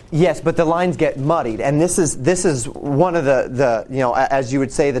 Yes, but the lines get muddied, and this is one of the as you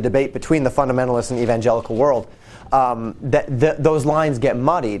would say, the debate between the fundamentalist and evangelical world. Those lines get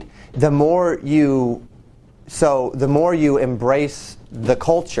muddied. The more you embrace the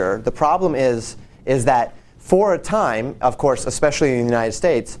culture, the problem is that for a time, of course, especially in the United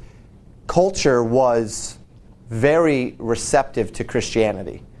States, culture was very receptive to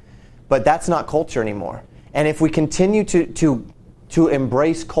Christianity, but that's not culture anymore. And if we continue to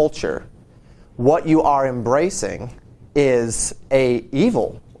embrace culture, what you are embracing is a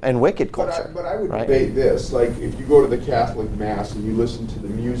evil and wicked culture. But I would debate this. Like, if you go to the Catholic Mass and you listen to the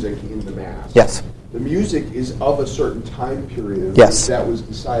music in the Mass, yes, the music is of a certain time period yes, that was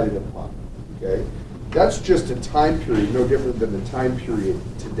decided upon. okay? That's just a time period, no different than the time period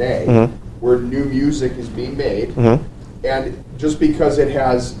today, where new music is being made, and just because it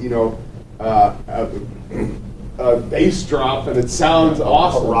has, a bass drop and it sounds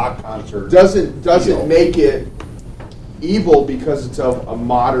awesome, A rock concert doesn't make it evil because it's of a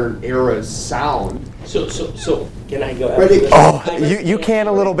modern era sound. So can I go But after it- this? You can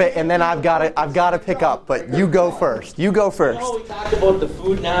a little bit, and then I've got to pick up. But you go first. You go first. We talked about the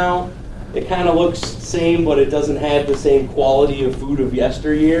food now. It kind of looks the same, but it doesn't have the same quality of food of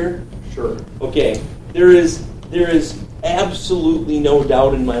yesteryear. Sure. Okay, there is absolutely no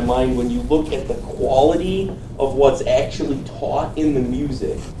doubt in my mind when you look at the quality of what's actually taught in the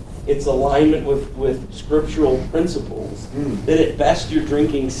music, its alignment with scriptural principles, that at best you're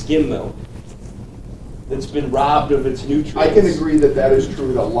drinking skim milk that's been robbed of its nutrients. I can agree that is true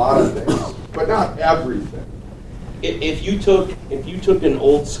with a lot of things, but not everything. If you took an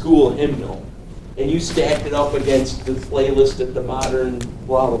old school hymnal and you stacked it up against the playlist of the modern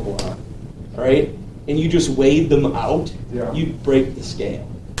blah blah blah, all right, and you just weighed them out, Yeah. you'd break the scale.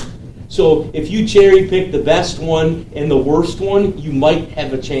 So if you cherry pick the best one and the worst one, you might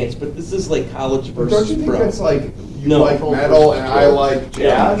have a chance. But this is like college Don't versus you think pro. that's like you No. like metal and I like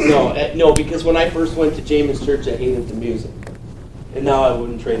Yeah, jazz? no, because when I first went to Jamin's church, I hated the music, and now I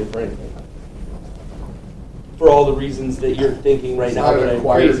wouldn't trade it for anything. For all the reasons that you're thinking right It's now, not that an I'm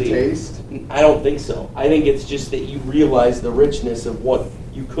acquired crazy. taste. I don't think so. I think it's just that you realize the richness of what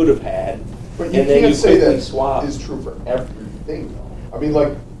you could have had, But and you then can't you say quickly that swap. is true for everything, though. I mean, like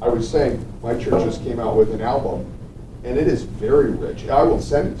I was saying, my church just came out with an album, and it is very rich. I will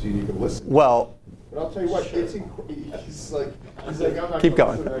send it to you. You can listen. Well, But I'll tell you what, it's he's like, I'm not Keep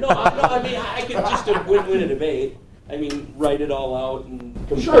gonna going. listen to No, that. I mean, I could just win a debate. I mean, write it all out and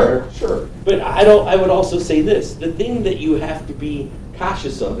compare. Sure. But I would also say this: the thing that you have to be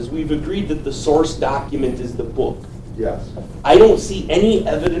cautious of is we've agreed that the source document is the book. Yes. I don't see any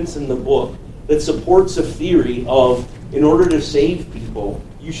evidence in the book that supports a theory of, in order to save people,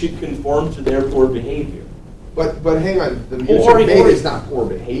 you should conform to their poor behavior. But hang on, the music Or- made or- is not poor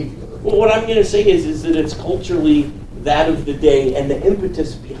behavior. Well, what I'm going to say is that it's culturally that of the day, and the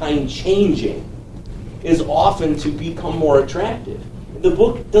impetus behind changing is often to become more attractive. The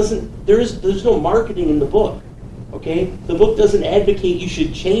book doesn't. There's no marketing in the book. Okay, the book doesn't advocate you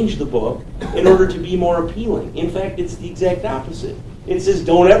should change the book in order to be more appealing. In fact, it's the exact opposite. It says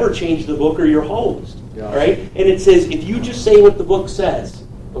don't ever change the book or you're hosed. Yeah. All right, and it says if you just say what the book says,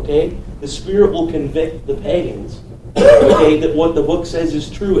 okay, the Spirit will convict the pagans. Okay, that what the book says is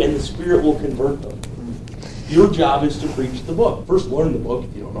true, and the Spirit will convert them. Your job is to preach the book. First, learn the book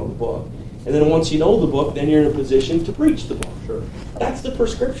if you don't know the book. And then once you know the book, then you're in a position to preach the book. Sure. That's the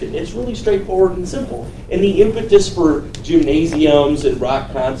prescription. It's really straightforward and simple. And the impetus for gymnasiums and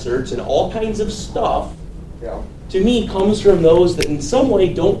rock concerts and all kinds of stuff, Yeah. to me, comes from those that in some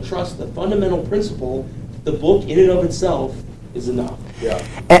way don't trust the fundamental principle that the book in and of itself is enough. Yeah.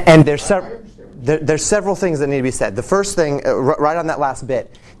 and there's I several. understand. There's several things that need to be said. The first thing, right on that last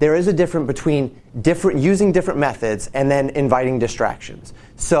bit, there is a difference between using different methods and then inviting distractions.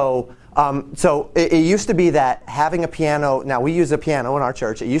 So it used to be that having a piano. Now we use a piano in our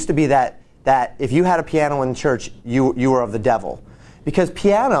church. It used to be that if you had a piano in church, you were of the devil, because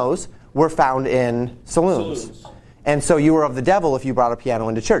pianos were found in saloons. And so you were of the devil if you brought a piano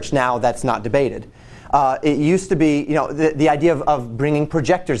into church. Now that's not debated. It used to be, the idea of bringing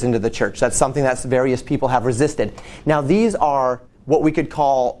projectors into the church. That's something that various people have resisted. Now these are what we could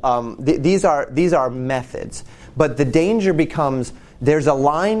call, these are methods. But the danger becomes there's a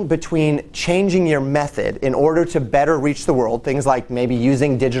line between changing your method in order to better reach the world, things like maybe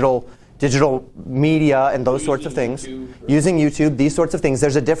using digital media and those sorts of things, using YouTube, these sorts of things.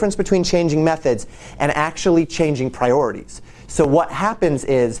 There's a difference between changing methods and actually changing priorities. So what happens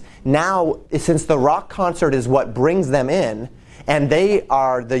is now, since the rock concert is what brings them in, and they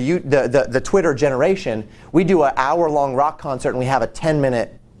are the Twitter generation, we do an hour-long rock concert and we have a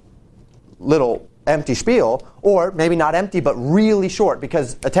 10-minute little empty spiel, or maybe not empty, but really short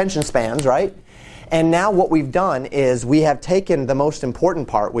because attention spans, right? And now what we've done is we have taken the most important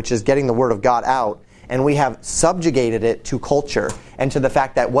part, which is getting the Word of God out, and we have subjugated it to culture and to the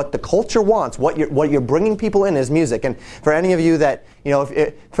fact that what the culture wants, what you're bringing people in is music. And for any of you that,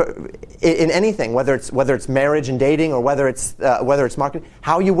 in anything, whether it's marriage and dating or whether it's marketing,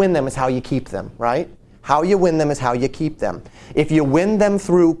 how you win them is how you keep them, right? How you win them is how you keep them. If you win them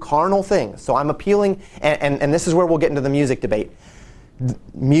through carnal things, so I'm appealing, and this is where we'll get into the music debate.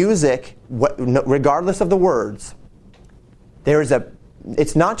 Music, regardless of the words,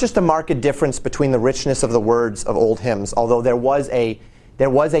 it's not just a marked difference between the richness of the words of old hymns, although there was a there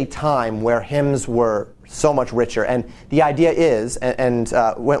was a time where hymns were so much richer. And the idea is,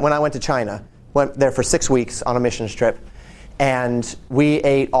 when I went to China, went there for 6 weeks on a missions trip, and we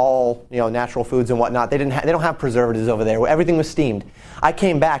ate all natural foods and whatnot. They don't have preservatives over there. Everything was steamed. I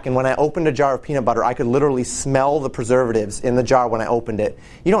came back, and when I opened a jar of peanut butter, I could literally smell the preservatives in the jar when I opened it.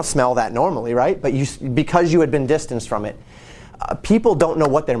 You don't smell that normally, right? But because you had been distanced from it, people don't know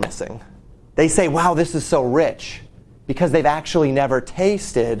what they're missing. They say, wow, this is so rich, because they've actually never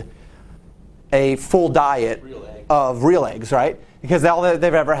tasted a full diet of real eggs, right? Because all that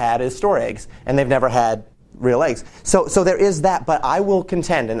they've ever had is store eggs, and they've never had real eggs. So there is that, but I will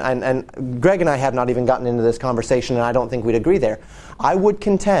contend, and Greg and I have not even gotten into this conversation, and I don't think we'd agree there. I would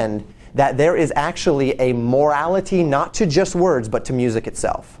contend that there is actually a morality not to just words, but to music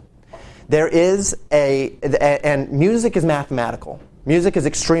itself. There is and music is mathematical. Music is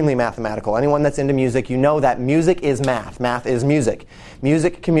extremely mathematical. Anyone that's into music, you know that music is math. Math is music.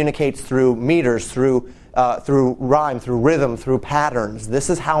 Music communicates through meters, through rhyme, through rhythm, through patterns. This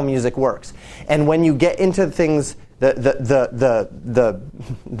is how music works. And when you get into things, the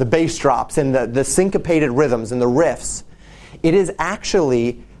bass drops and the syncopated rhythms and the riffs, it is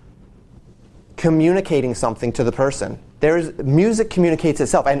actually communicating something to the person. Music communicates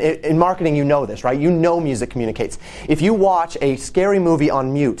itself. And in marketing, you know this, right? You know music communicates. If you watch a scary movie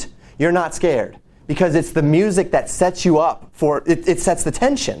on mute, you're not scared, because it's the music that sets you up for it. It sets the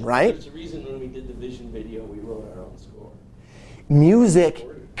tension, right? There's a reason when we did the Vision video, we wrote our own score. Music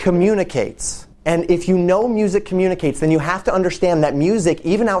communicates. And if you know music communicates, then you have to understand that music,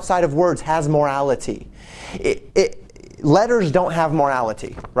 even outside of words, has morality. Letters don't have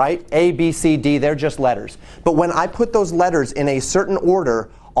morality, right? A, B, C, D, they're just letters. But when I put those letters in a certain order,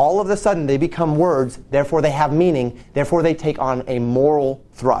 all of a sudden they become words, therefore they have meaning, therefore they take on a moral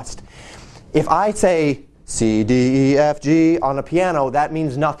thrust. If I say C, D, E, F, G on a piano, that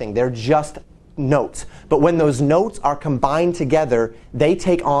means nothing. They're just notes. But when those notes are combined together, they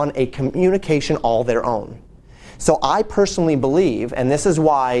take on a communication all their own. So I personally believe, and this is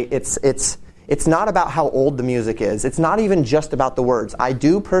why it's not about how old the music is. It's not even just about the words. I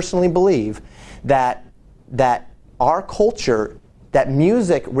do personally believe that our culture, that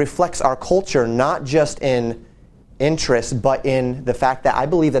music reflects our culture not just in interest, but in the fact that I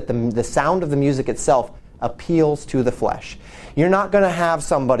believe that the sound of the music itself appeals to the flesh. You're not going to have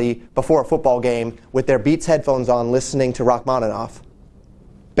somebody before a football game with their Beats headphones on listening to Rachmaninoff,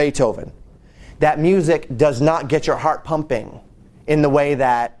 Beethoven. That music does not get your heart pumping in the way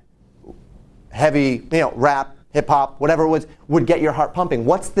that heavy, rap, hip-hop, whatever it was, would get your heart pumping.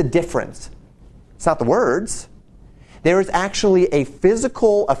 What's the difference? It's not the words. There is actually a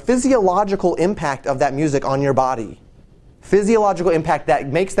physiological impact of that music on your body. Physiological impact that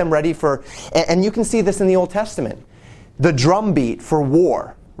makes them ready for, and you can see this in the Old Testament. The drum beat for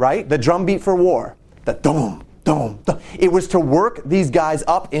war, right? The drum beat for war. The dum, dum, dum. It was to work these guys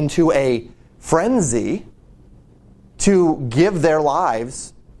up into a frenzy to give their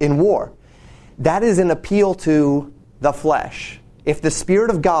lives in war. That is an appeal to the flesh. If the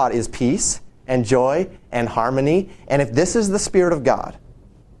Spirit of God is peace and joy and harmony, and if this is the Spirit of God,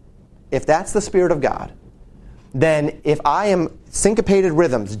 if that's the Spirit of God, then if I am syncopated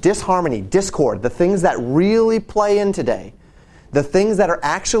rhythms, disharmony, discord, the things that really play in today, the things that are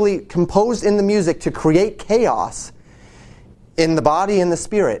actually composed in the music to create chaos in the body and the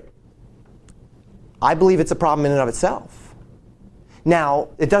spirit, I believe it's a problem in and of itself. Now,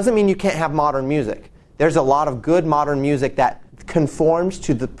 it doesn't mean you can't have modern music. There's a lot of good modern music that conforms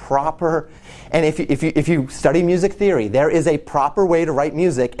to the proper, and if you study music theory, there is a proper way to write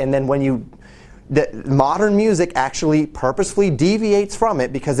music, and then the modern music actually purposefully deviates from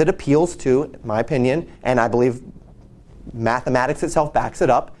it because it appeals to, in my opinion, and I believe mathematics itself backs it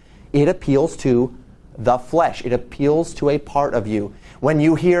up, it appeals to the flesh. It appeals to a part of you. When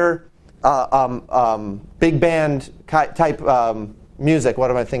you hear big band type music, what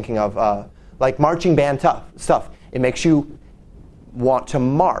am I thinking of? Like marching band stuff. It makes you want to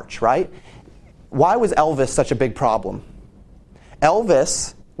march, right? Why was Elvis such a big problem?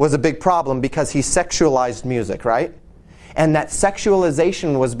 Elvis was a big problem because he sexualized music, right? And that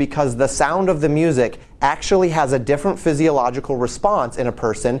sexualization was because the sound of the music actually has a different physiological response in a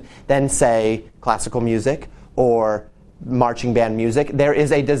person than, say, classical music or marching band music. There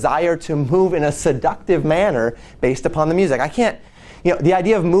is a desire to move in a seductive manner based upon the music. I can't, the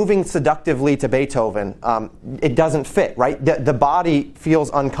idea of moving seductively to Beethoven, it doesn't fit, right? The body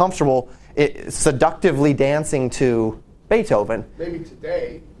feels uncomfortable seductively dancing to Beethoven. Maybe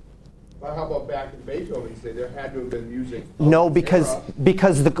today. But how about back in Beethoven's day? There had to have been music. No, because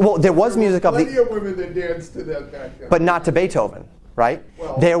there was music of plenty of women that danced to that back then. But not to Beethoven. right?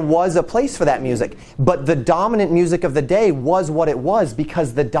 Well- There was a place for that music. But the dominant music of the day was what it was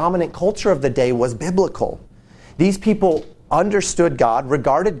because the dominant culture of the day was biblical. These people understood God,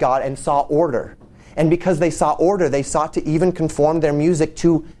 regarded God, and saw order. And because they saw order, they sought to even conform their music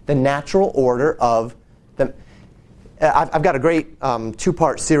to the natural order of them. I've got a great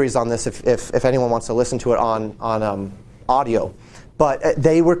two-part series on this if anyone wants to listen to it on audio. But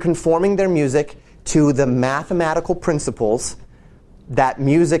they were conforming their music to the mathematical principles that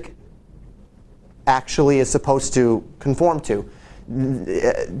music actually is supposed to conform to.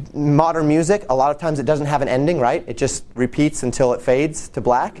 Modern music, a lot of times it doesn't have an ending, right? It just repeats until it fades to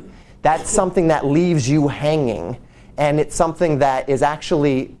black. That's something that leaves you hanging. And it's something that is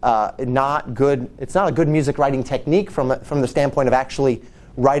actually not good. It's not a good music writing technique from the standpoint of actually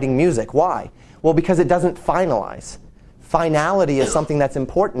writing music. Why? Well, because it doesn't finalize. Finality is something that's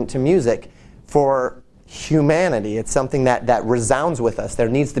important to music for humanity. It's something that resounds with us. There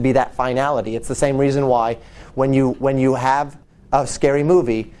needs to be that finality. It's the same reason why when you have a scary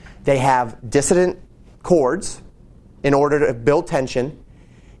movie, they have dissonant chords in order to build tension,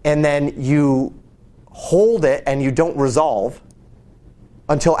 and then you hold it and you don't resolve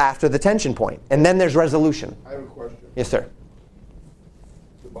until after the tension point. And then there's resolution. I have a question. Yes, sir.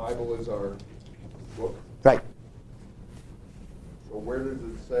 The Bible is our book. Right. So where does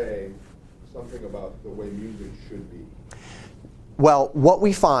it say something about the way music should be? Well, what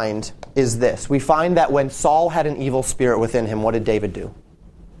we find is this. We find that when Saul had an evil spirit within him, what did David do?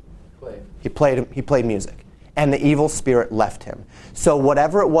 He played music. And the evil spirit left him. So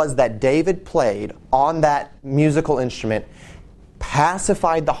whatever it was that David played on that musical instrument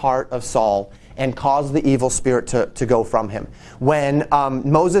pacified the heart of Saul and caused the evil spirit to go from him. When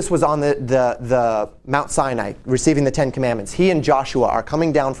Moses was on the Mount Sinai receiving the Ten Commandments, he and Joshua are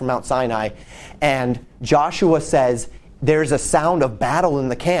coming down from Mount Sinai, and Joshua says, there's a sound of battle in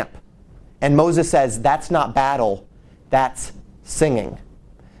the camp. And Moses says, that's not battle, that's singing.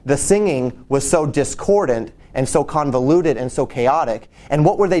 The singing was so discordant and so convoluted and so chaotic. And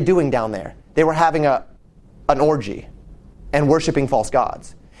what were they doing down there? They were having an orgy and worshiping false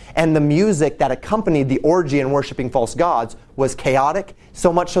gods. And the music that accompanied the orgy and worshiping false gods was chaotic,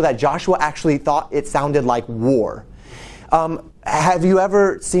 so much so that Joshua actually thought it sounded like war. Have you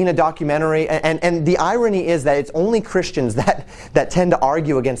ever seen a documentary? And the irony is that it's only Christians that tend to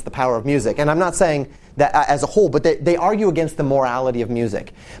argue against the power of music. And I'm not saying that as a whole, but they argue against the morality of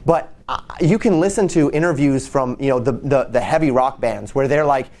music. But you can listen to interviews from the heavy rock bands where they're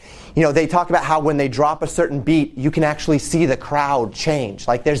like, they talk about how when they drop a certain beat, you can actually see the crowd change.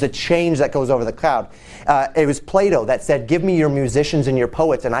 Like there's a change that goes over the crowd. It was Plato that said, give me your musicians and your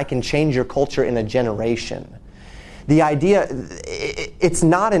poets and I can change your culture in a generation. The idea, it's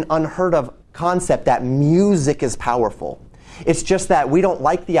not an unheard of concept that music is powerful. It's just that we don't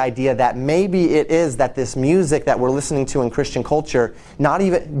like the idea that maybe it is that this music that we're listening to in Christian culture, not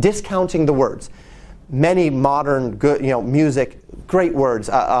even discounting the words. Many modern good, music, great words,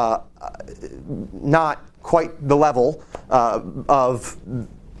 not quite the level of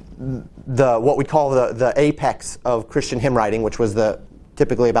what we call the apex of Christian hymn writing, which was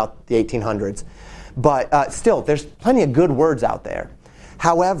typically about the 1800s. But still, there's plenty of good words out there.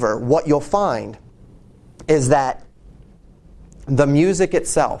 However, what you'll find is that the music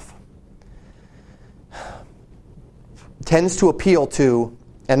itself tends to appeal to,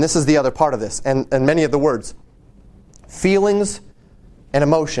 and this is the other part of this, and many of the words, feelings and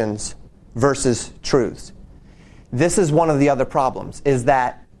emotions versus truths. This is one of the other problems, is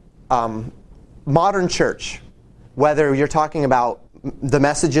that modern church, whether you're talking about the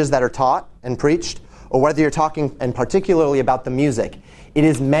messages that are taught and preached, or whether you're talking, and particularly about the music, it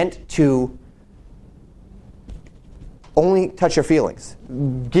is meant to only touch your feelings,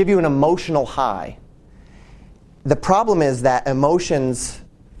 give you an emotional high. The problem is that emotions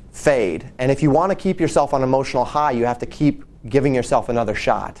fade, and if you want to keep yourself on emotional high, you have to keep giving yourself another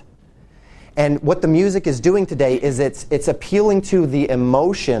shot. And what the music is doing today is it's appealing to the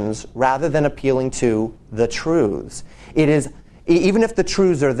emotions rather than appealing to the truths. It is, even if the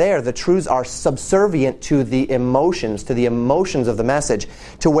truths are there, the truths are subservient to the emotions of the message,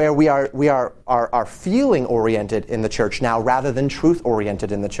 to where we are feeling oriented in the church now rather than truth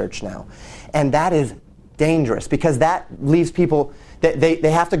oriented in the church now. And that is dangerous because that leaves people,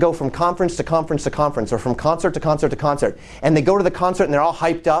 they have to go from conference to conference to conference, or from concert to concert to concert. And they go to the concert and they're all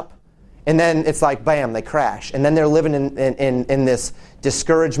hyped up, and then it's like, bam, they crash. And then they're living in this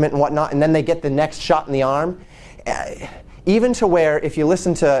discouragement and whatnot, and then they get the next shot in the arm. Even to where, if you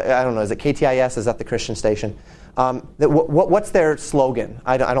listen to, I don't know, is it KTIS? Is that the Christian station? What's their slogan?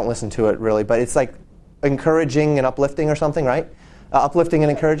 I don't listen to it really, but it's like encouraging and uplifting or something, right? Uplifting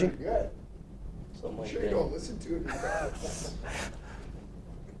and encouraging? Good. Something like Sure you that. don't listen to it.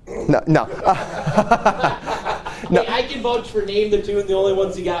 No. Hey, I can vouch for Name the Tune. The only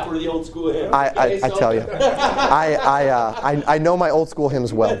ones he got were the old school hymns. I tell you, I know my old school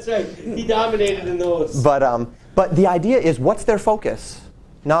hymns well. That's right. He dominated in those. But the idea is, what's their focus?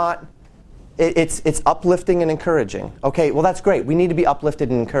 Not it's uplifting and encouraging. Okay, well that's great. We need to be uplifted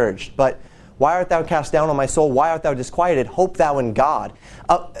and encouraged. But why art thou cast down, O my soul? Why art thou disquieted? Hope thou in God.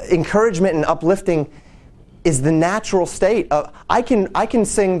 Encouragement and uplifting is the natural state of. I can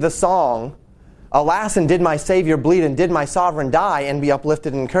sing the song, alas, and did my Savior bleed, and did my sovereign die, and be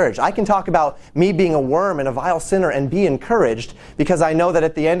uplifted and encouraged. I can talk about me being a worm and a vile sinner and be encouraged, because I know that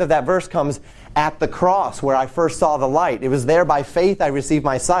at the end of that verse comes, at the cross where I first saw the light. It was there by faith I received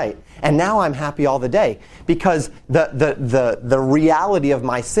my sight. And now I'm happy all the day, because the reality of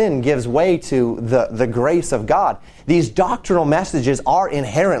my sin gives way to the grace of God. These doctrinal messages are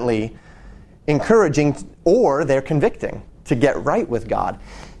inherently encouraging, or they're convicting to get right with God.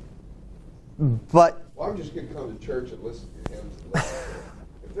 But Well, I'm just going to come to church and listen to hymns.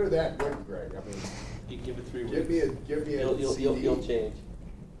 If they're that good, Greg, I mean, You give it 3 weeks. give me a CD. You'll change.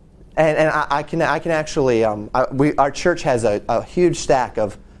 and I can actually our church has a huge stack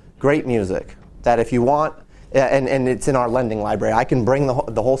of great music that if you want, and it's in our lending library. I can bring the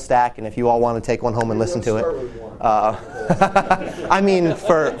whole stack, and if you all want to take one home and listen to it. I mean,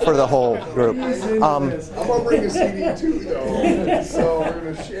 for the whole group. I'm going to bring a CD too, though, so we're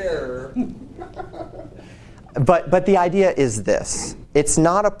going to share. But the idea is this. It's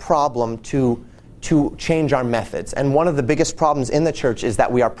not a problem to change our methods. And one of the biggest problems in the church is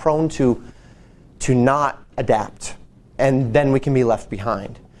that we are prone to not adapt. And then we can be left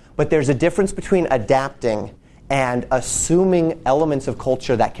behind. But there's a difference between adapting and assuming elements of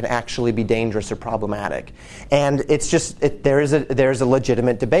culture that can actually be dangerous or problematic. And it's just, there is a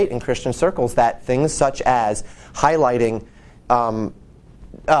legitimate debate in Christian circles that things such as highlighting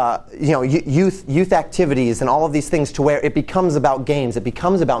youth activities and all of these things to where it becomes about games, it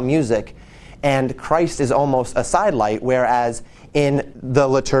becomes about music, and Christ is almost a sidelight, whereas in the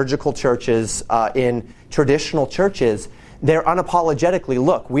liturgical churches, in traditional churches, they're unapologetically,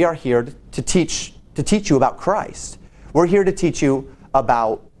 look, we are here to teach you about Christ. We're here to teach you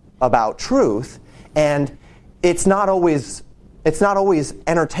about truth, and it's not always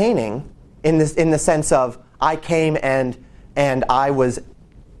entertaining in the sense of I came and I was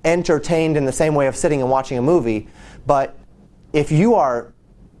entertained in the same way of sitting and watching a movie. But if you are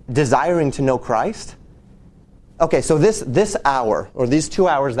desiring to know Christ, okay, so this hour or these 2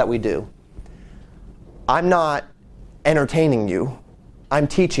 hours that we do, I'm not entertaining you, I'm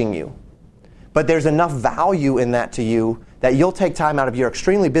teaching you. But there's enough value in that to you that you'll take time out of your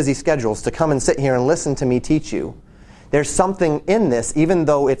extremely busy schedules to come and sit here and listen to me teach you. There's something in this, even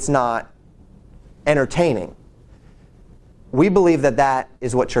though it's not entertaining. We believe that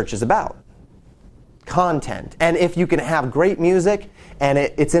is what church is about. Content. And if you can have great music and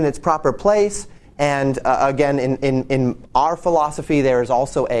it's in its proper place, and again, in our philosophy, there is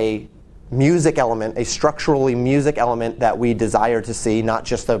also a music element, a structurally music element that we desire to see, not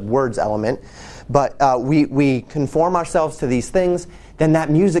just a words element. But we conform ourselves to these things, then that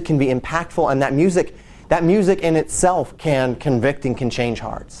music can be impactful, and that music in itself can convict and can change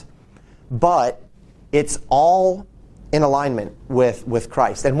hearts. But it's all in alignment with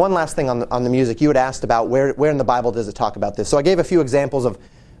Christ. And one last thing on the music. You had asked about where in the Bible does it talk about this. So I gave a few examples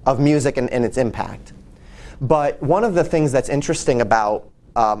of music and its impact. But one of the things that's interesting about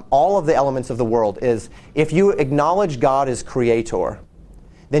all of the elements of the world is if you acknowledge God as creator,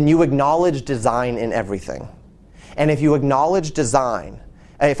 then you acknowledge design in everything. And if you acknowledge design,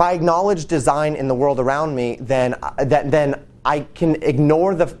 if I acknowledge design in the world around me, then I can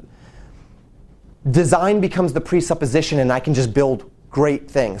ignore the design becomes the presupposition, and I can just build great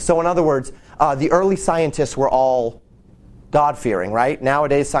things. So in other words, the early scientists were all God-fearing, right?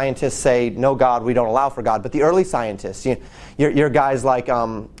 Nowadays, scientists say, no God, we don't allow for God. But the early scientists, your guys like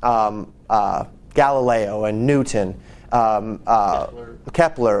Galileo and Newton,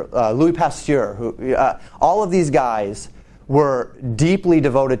 Kepler, Louis Pasteur, all of these guys were deeply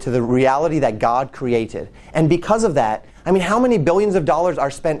devoted to the reality that God created. And because of that, I mean, how many billions of dollars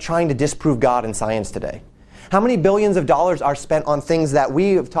are spent trying to disprove God in science today? How many billions of dollars are spent on things that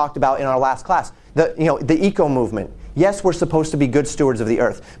we have talked about in our last class? The eco movement. Yes, we're supposed to be good stewards of the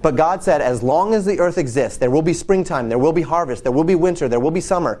earth. But God said, as long as the earth exists, there will be springtime, there will be harvest, there will be winter, there will be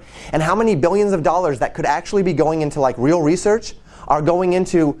summer. And how many billions of dollars that could actually be going into like real research are going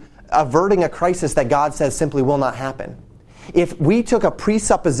into averting a crisis that God says simply will not happen. If we took a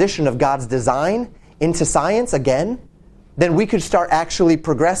presupposition of God's design into science again, then we could start actually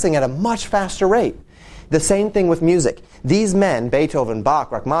progressing at a much faster rate. The same thing with music. These men, Beethoven,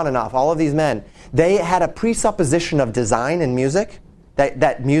 Bach, Rachmaninoff, all of these men, they had a presupposition of design in music,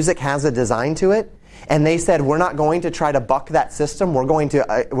 that music has a design to it, and they said, we're not going to try to buck that system, we're going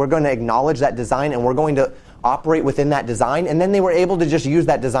to acknowledge that design, and we're going to operate within that design, and then they were able to just use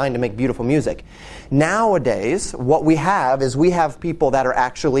that design to make beautiful music. Nowadays, what we have is we have people that are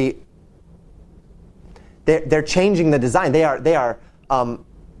actually, they're changing the design. They are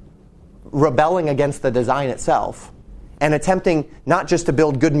rebelling against the design itself and attempting not just to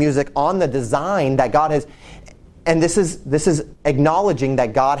build good music on the design that God has, and this is acknowledging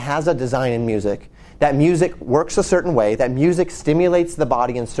that God has a design in music, that music works a certain way, that music stimulates the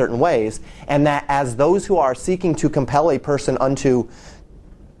body in certain ways, and that as those who are seeking to compel a person unto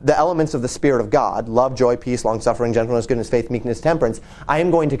the elements of the Spirit of God, love, joy, peace, long-suffering, gentleness, goodness, faith, meekness, temperance, I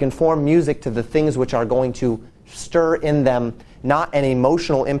am going to conform music to the things which are going to stir in them not an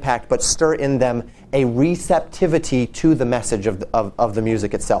emotional impact, but stir in them a receptivity to the message of the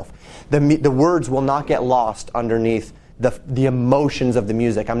music itself. The words will not get lost underneath the emotions of the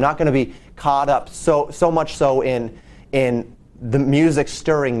music. I'm not going to be caught up so much so in the music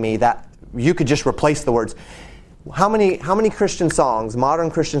stirring me that you could just replace the words. How many Christian songs, modern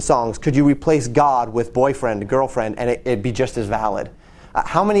Christian songs, could you replace God with boyfriend, girlfriend, and it'd be just as valid?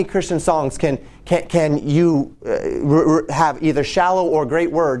 How many Christian songs can you have either shallow or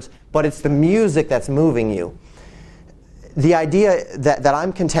great words, but it's the music that's moving you? The idea that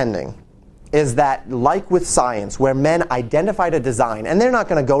I'm contending is that, like with science, where men identified a design, and they're not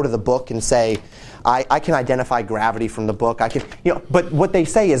going to go to the book and say, I can identify gravity from the book. But what they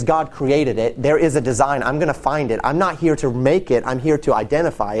say is God created it. There is a design. I'm going to find it. I'm not here to make it. I'm here to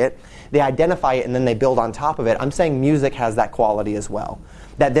identify it. They identify it and then they build on top of it. I'm saying music has that quality as well.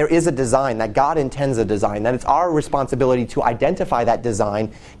 That there is a design, that God intends a design, that it's our responsibility to identify that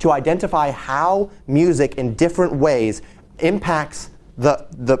design, to identify how music in different ways impacts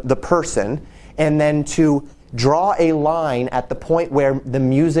the person, and then to draw a line at the point where the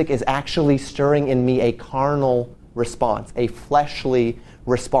music is actually stirring in me a carnal response, a fleshly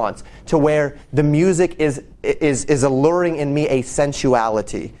response, to where the music is alluring in me a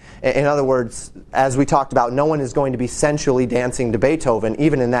sensuality. In other words, as we talked about, no one is going to be sensually dancing to Beethoven.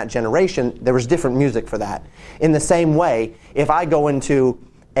 Even in that generation, there was different music for that. In the same way, if I go into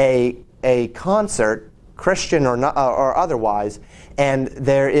a concert, Christian or otherwise, and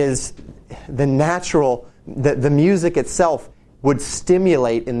there is the natural, the music itself would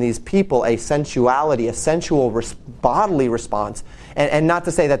stimulate in these people a sensuality, a sensual bodily response, and not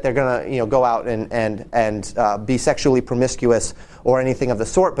to say that they're going to go out and be sexually promiscuous or anything of the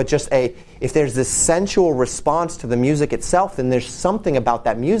sort, but just if there's this sensual response to the music itself, then there's something about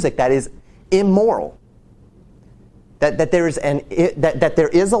that music that is immoral. That there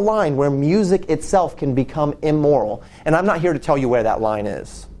is a line where music itself can become immoral, and I'm not here to tell you where that line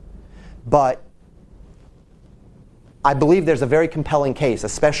is, but I believe there's a very compelling case,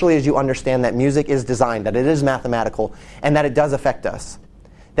 especially as you understand that music is designed, that it is mathematical, and that it does affect us.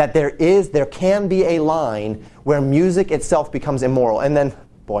 That there can be a line where music itself becomes immoral. And then,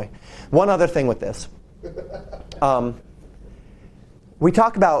 one other thing with this. We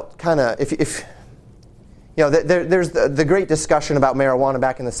talk about kind of, if there's the great discussion about marijuana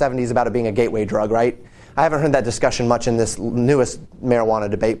back in the 70s about it being a gateway drug, right? I haven't heard that discussion much in this newest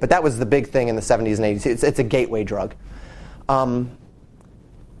marijuana debate, but that was the big thing in the 70s and 80s. It's a gateway drug.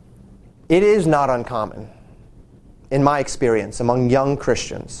 It is not uncommon, in my experience, among young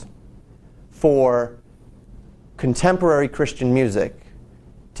Christians, for contemporary Christian music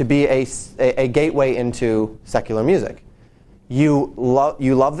to be a gateway into secular music. You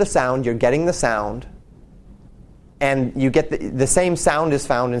love the sound, you're getting the sound, and you get the same sound is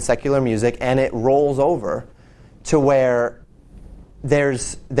found in secular music, and it rolls over to where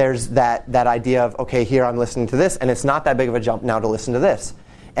there's that idea of, okay, here I'm listening to this, and it's not that big of a jump now to listen to this.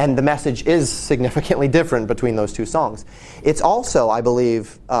 And the message is significantly different between those two songs. It's also, I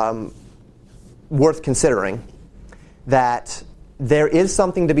believe, worth considering that there is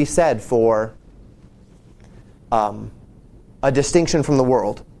something to be said for a distinction from the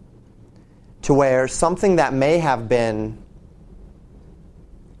world, to where something that may have been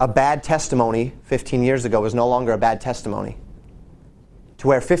a bad testimony 15 years ago is no longer a bad testimony. To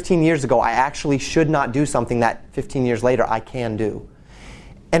where 15 years ago I actually should not do something that 15 years later I can do.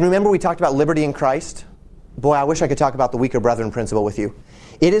 And remember we talked about liberty in Christ? Boy, I wish I could talk about the weaker brethren principle with you.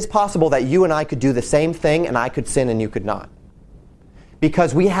 It is possible that you and I could do the same thing and I could sin and you could not.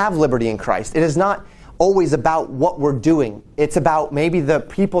 Because we have liberty in Christ. It is not always about what we're doing. It's about maybe the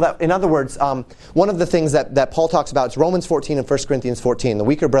people that, in other words, one of the things that Paul talks about is Romans 14 and 1 Corinthians 14, the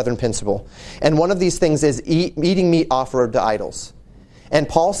weaker brethren principle. And one of these things is eating meat offered to idols. And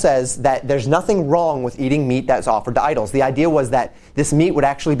Paul says that there's nothing wrong with eating meat that's offered to idols. The idea was that this meat would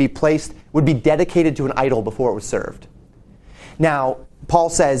actually be dedicated to an idol before it was served. Now, Paul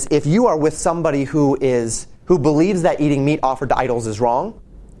says if you are with somebody who believes that eating meat offered to idols is wrong,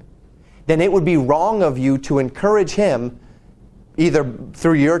 then it would be wrong of you to encourage him, either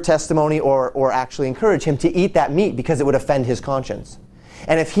through your testimony or actually encourage him to eat that meat because it would offend his conscience.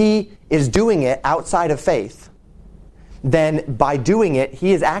 And if he is doing it outside of faith, then by doing it,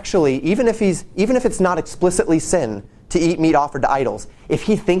 he is actually, even if it's not explicitly sin to eat meat offered to idols, if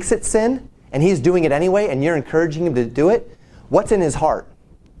he thinks it's sin and he's doing it anyway and you're encouraging him to do it, what's in his heart?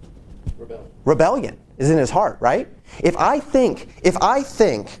 Rebellion is in his heart, right? If I think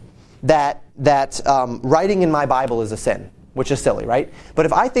that writing in my Bible is a sin, which is silly, right? But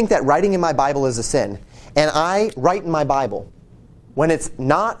if I think that writing in my Bible is a sin, and I write in my Bible when it's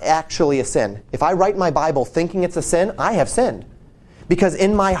not actually a sin, if I write in my Bible thinking it's a sin, I have sinned. Because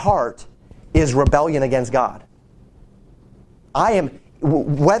in my heart is rebellion against God. I am,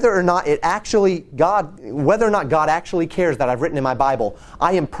 whether or not God actually cares that I've written in my Bible,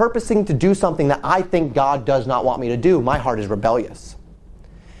 I am purposing to do something that I think God does not want me to do. My heart is rebellious.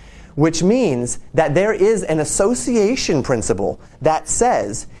 Which means that there is an association principle that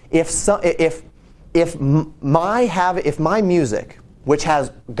says if my music, which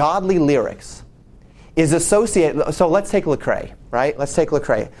has godly lyrics, is associated. So let's take Lecrae, right? Let's take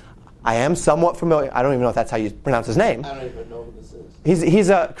Lecrae. I am somewhat familiar. I don't even know if that's how you pronounce his name. I don't even know who this is. He's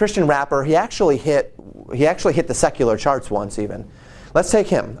a Christian rapper. He actually hit the secular charts once even. Let's take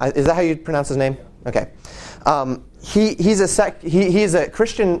him. Is that how you pronounce his name? Okay. He's a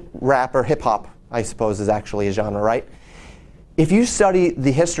Christian rapper. Hip hop, I suppose, is actually a genre, right? If you study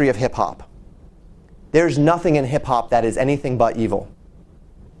the history of hip hop, there's nothing in hip hop that is anything but evil.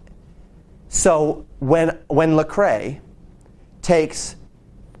 So when Lecrae takes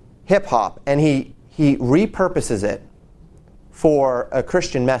hip hop and he repurposes it for a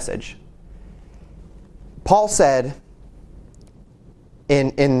Christian message, Paul said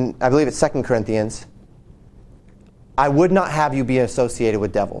in I believe it's 2 Corinthians, I would not have you be associated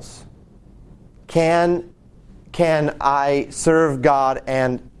with devils. Can I serve God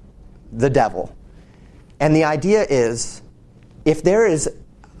and the devil? And the idea is, if there is,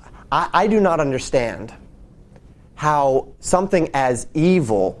 I do not understand how something as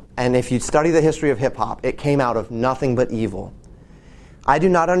evil, and if you study the history of hip-hop, it came out of nothing but evil. I do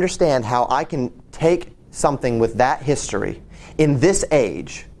not understand how I can take something with that history in this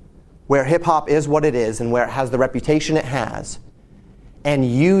age, where hip-hop is what it is and where it has the reputation it has, and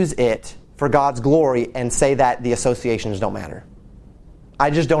use it for God's glory and say that the associations don't matter. I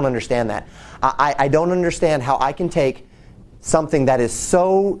just don't understand that. I don't understand how I can take something that is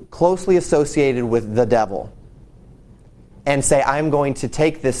so closely associated with the devil and say I'm going to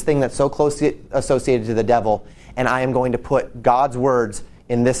take this thing that's so closely associated to the devil and I am going to put God's words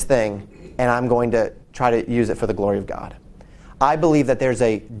in this thing and I'm going to try to use it for the glory of God. I believe that there's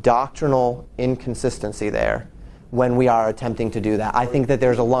a doctrinal inconsistency there when we are attempting to do that. I think that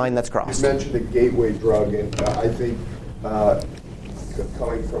there's a line that's crossed. You mentioned a gateway drug, and I think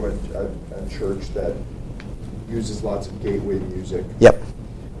coming from a church that uses lots of gateway music. Yep.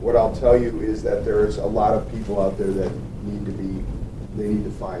 What I'll tell you is that there's a lot of people out there that need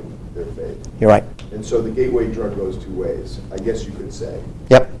to find their faith. You're right. And so the gateway drug goes two ways, I guess you could say.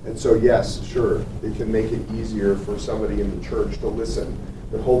 Yep. And so yes, sure, it can make it easier for somebody in the church to listen,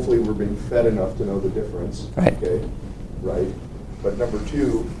 but hopefully we're being fed enough to know the difference. Right. Okay. Right. But number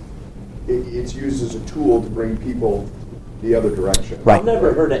two, it's used as a tool to bring people the other direction. Right. I've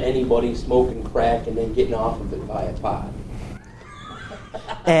never heard of anybody smoking crack and then getting off of it by a pot.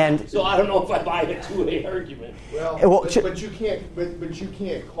 And so I don't know if I buy a two-way argument. Well, but you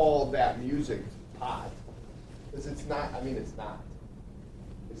can't call that music pot, because it's not. I mean, it's not.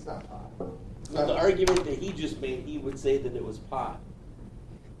 It's not pot. It's So not the argument that he just made, he would say that it was pot.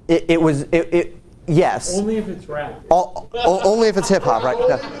 Yes. Only if it's rap. Only if it's hip hop, right?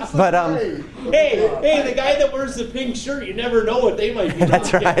 But Hey, the guy that wears the pink shirt, you never know what they might be.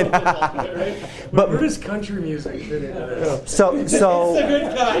 That's right. But where does country music fit into this? So It's a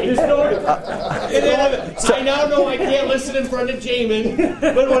good guy. I now know I can't listen in front of Jamin,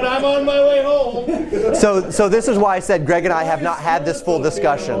 but when I'm on my way home. So this is why I said Greg and I have not had this full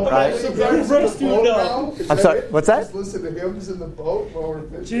discussion, right? I'm sorry. What's that? Just listen to hymns in the boat while we're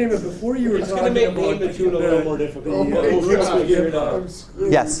fishing. Jamin, before you were It's talking going to make about name the tune a little more difficult. the Oh, roots God. of hip-hop,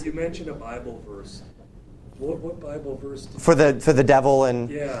 Yes. you mentioned a Bible verse. What Bible verse? For the devil, and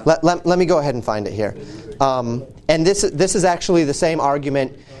Yeah. let me go ahead and find it here. And this is actually the same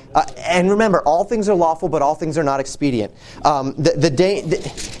argument. And remember, all things are lawful, but all things are not expedient. I'm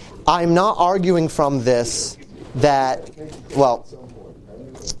not arguing from this that, well,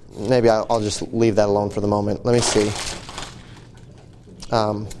 maybe I'll just leave that alone for the moment. Let me see.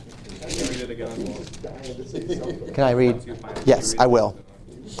 Can I read? Yes, I will.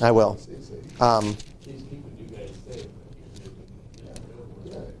 I will.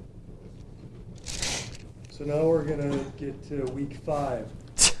 So now we're gonna get to week 5.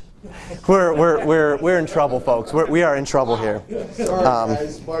 We're in trouble, folks. We are in trouble here. Sorry,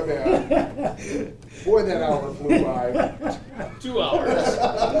 guys, my bad. Boy, that hour flew by. 2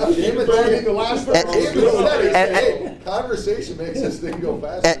 hours. David said the last hey, conversation makes this thing go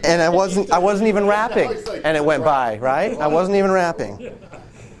faster. And I wasn't even rapping, and it went by, right? I wasn't even rapping.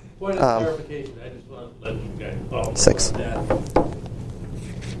 Point of clarification, I just want to let you guys know 6. that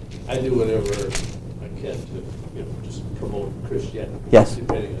I do whatever I can to, just promote Christianity. Yes.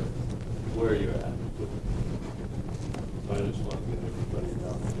 Depending on where you're at. So I just want to get everybody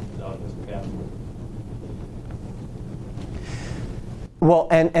down this path. Well,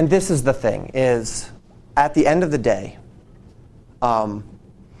 and this is the thing, is at the end of the day,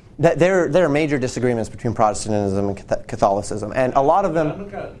 that there are major disagreements between Protestantism and Catholicism, and a lot of them. I'm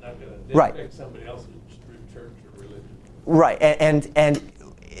not going to Right. affect somebody else's church or religion. Right, and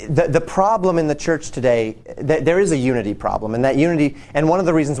the problem in the church today, there is a unity problem, and that unity, and one of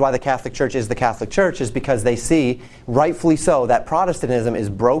the reasons why the Catholic Church is the Catholic Church is because they see, rightfully so, that Protestantism is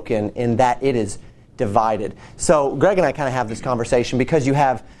broken in that it is divided. So Greg and I kind of have this conversation because you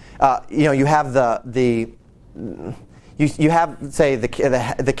have, you have you have, say, the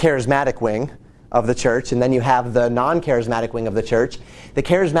charismatic wing of the church, and then you have the non-charismatic wing of the church. The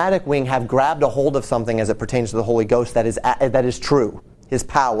charismatic wing have grabbed a hold of something as it pertains to the Holy Ghost that is true, His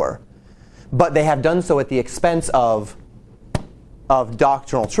power, but they have done so at the expense of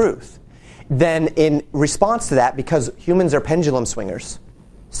doctrinal truth. Then in response to that, because humans are pendulum swingers,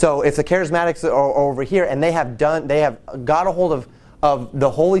 so if the charismatics are over here and they have got a hold of the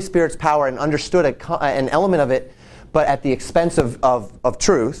Holy Spirit's power and understood an element of it, but at the expense of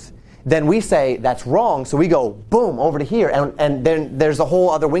truth, then we say that's wrong, so we go, boom, over to here. And then there's a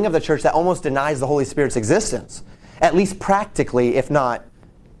whole other wing of the church that almost denies the Holy Spirit's existence, at least practically, if not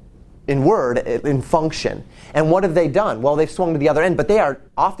in word, in function. And what have they done? Well, they've swung to the other end, but they are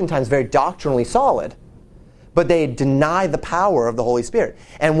oftentimes very doctrinally solid. But they deny the power of the Holy Spirit.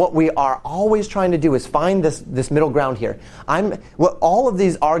 And what we are always trying to do is find this middle ground here. All of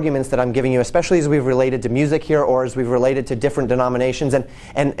these arguments that I'm giving you, especially as we've related to music here or as we've related to different denominations, and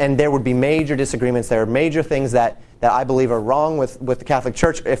there would be major disagreements. There are major things that I believe are wrong with the Catholic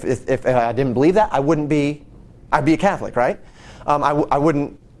Church. If I didn't believe that, I'd be a Catholic, right? I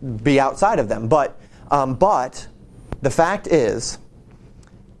wouldn't be outside of them. But the fact is,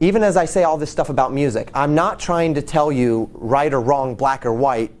 even as I say all this stuff about music, I'm not trying to tell you right or wrong, black or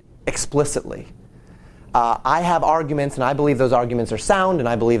white, explicitly. I have arguments, and I believe those arguments are sound, and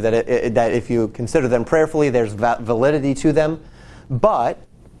I believe that that if you consider them prayerfully, there's validity to them. But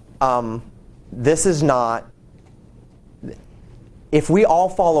this is not... If we all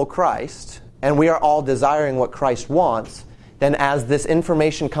follow Christ, and we are all desiring what Christ wants, then as this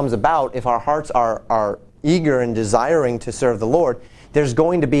information comes about, if our hearts are eager and desiring to serve the Lord, there's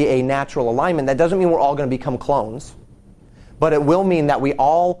going to be a natural alignment. That doesn't mean we're all going to become clones, but it will mean that we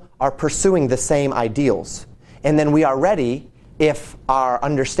all are pursuing the same ideals. And then we are ready if our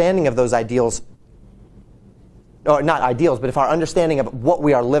understanding of those ideals, or not ideals, but if our understanding of what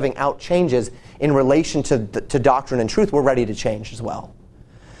we are living out changes in relation to doctrine and truth, we're ready to change as well.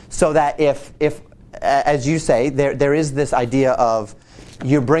 So that if as you say, there is this idea of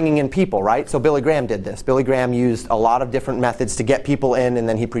you're bringing in people, right? So Billy Graham did this. Billy Graham used a lot of different methods to get people in, and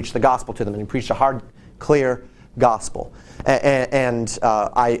then he preached the gospel to them, and he preached a hard, clear gospel. And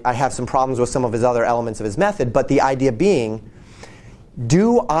I have some problems with some of his other elements of his method, but the idea being,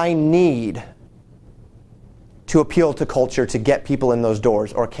 do I need to appeal to culture to get people in those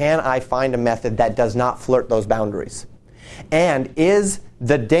doors, or can I find a method that does not flirt those boundaries? And is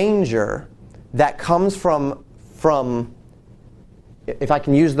the danger that comes from if I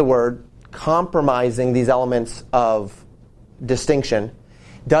can use the word, compromising these elements of distinction,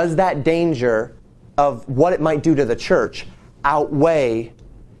 does that danger of what it might do to the church outweigh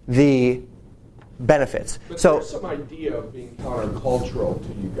the benefits? But there's some idea of being countercultural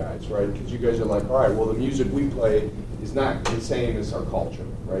to you guys, right? Because you guys are like, all right, well, the music we play is not the same as our culture,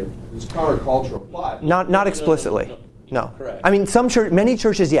 right? It's countercultural, but... Not explicitly. No. Correct. I mean, many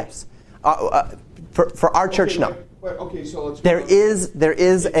churches, yes. For our church, no. Okay, so let's. There is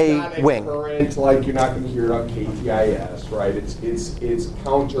It's a not wing. Current, like you're not going to hear it on KTIS, right? It's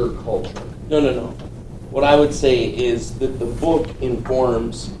counterculture. No. What I would say is that the book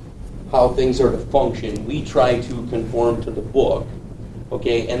informs how things are to function. We try to conform to the book,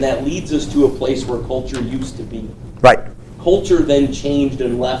 okay? And that leads us to a place where culture used to be. Right. Culture then changed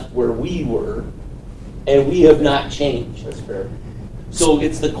and left where we were, and we have not changed. That's fair. So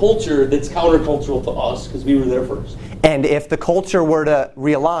it's the culture that's countercultural to us because we were there first. And if the culture were to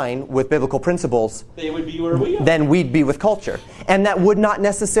realign with biblical principles, They would be where we are. then we'd be with culture. And that would not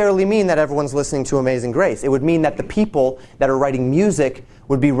necessarily mean that everyone's listening to Amazing Grace. It would mean that the people that are writing music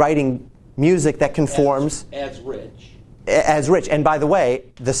would be writing music that conforms as rich. as rich. And by the way,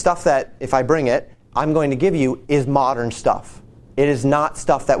 the stuff that, if I bring it, I'm going to give you is modern stuff. It is not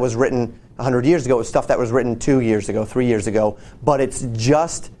stuff that was written 100 years ago. It was stuff that was written 2 years ago, 3 years ago. But it's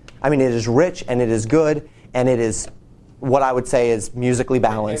just, it is rich and it is good and it is what I would say is musically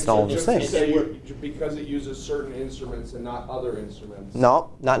balanced, all of those things. Because it uses certain instruments and not other instruments. No,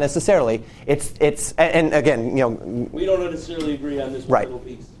 not necessarily. It's and again, We don't necessarily agree on this Right. little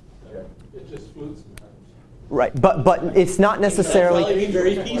piece. It just flutes sometimes. right, but it's not necessarily. Probably be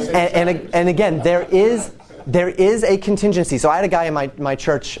very peaceful. And again, there is a contingency. So I had a guy in my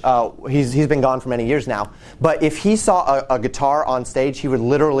church. He's been gone for many years now. But if he saw a guitar on stage, he would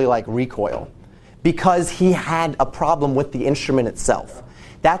literally recoil, because he had a problem with the instrument itself.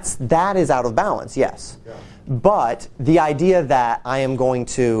 That is out of balance. Yes, but the idea that I am going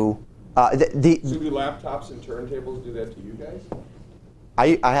to So do laptops and turntables do that to you guys?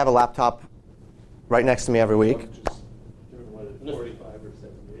 I have a laptop right next to me every week. What is it, 45 or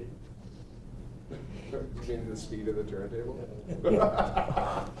 78? You mean the speed of the turntable?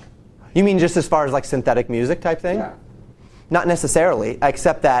 You mean just as far as synthetic music type thing? Yeah. Not necessarily,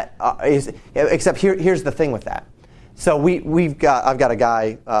 except that here's the thing with that. So I've got a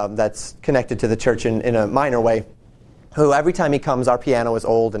guy that's connected to the church in a minor way, who every time he comes, our piano is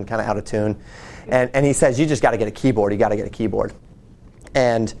old and kind of out of tune, and he says, "You just got to get a keyboard. You got to get a keyboard,"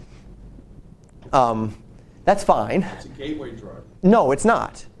 and that's fine. It's a gateway drug. No, it's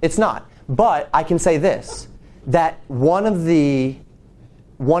not. It's not. But I can say this: that one of the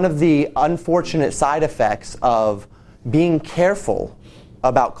unfortunate side effects of being careful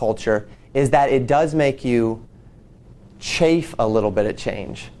about culture is that it does make you chafe a little bit at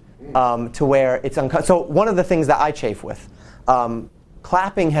change, to where it's so one of the things that I chafe with,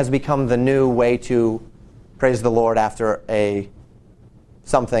 clapping has become the new way to praise the Lord after a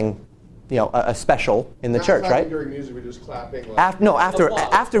special in the church, right? During music, we're just clapping.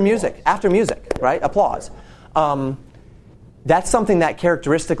 After music, right? Applause. That's something that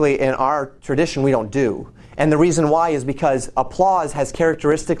characteristically in our tradition we don't do. And the reason why is because applause has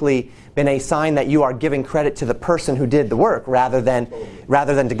characteristically been a sign that you are giving credit to the person who did the work rather than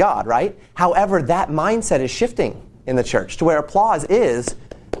to God, right? However, that mindset is shifting in the church to where applause is,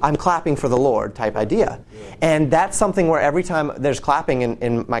 I'm clapping for the Lord type idea. And that's something where every time there's clapping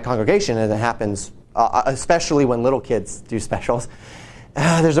in my congregation, and it happens especially when little kids do specials,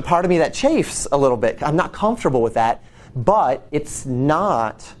 there's a part of me that chafes a little bit. I'm not comfortable with that, but it's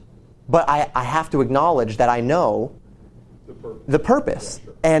not... But I have to acknowledge that I know the purpose.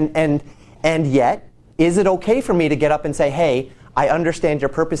 And yet, is it okay for me to get up and say, hey, I understand your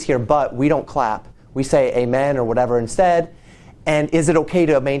purpose here, but we don't clap. We say amen or whatever instead. And is it okay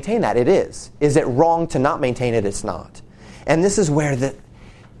to maintain that? It is. Is it wrong to not maintain it? It's not. And this is where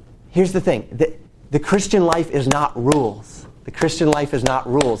here's the thing. The Christian life is not rules. The Christian life is not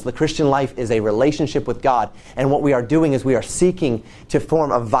rules. The Christian life is a relationship with God. And what we are doing is we are seeking to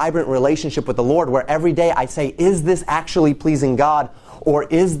form a vibrant relationship with the Lord, where every day I say, is this actually pleasing God? Or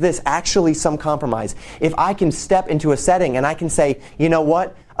is this actually some compromise? If I can step into a setting and I can say, you know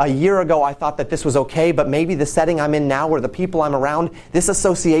what? A year ago I thought that this was okay, but maybe the setting I'm in now or the people I'm around, this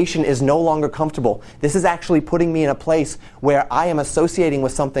association is no longer comfortable. This is actually putting me in a place where I am associating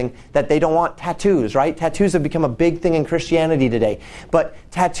with something that they don't want. Tattoos, right? Tattoos have become a big thing in Christianity today. But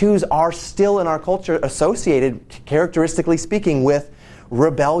tattoos are still in our culture associated, characteristically speaking, with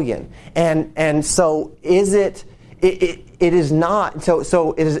rebellion. And so is it is not.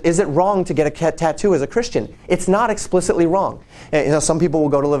 So is it wrong to get a tattoo as a Christian? It's not explicitly wrong. Some people will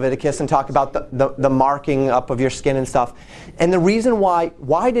go to Leviticus and talk about the marking up of your skin and stuff. And the reason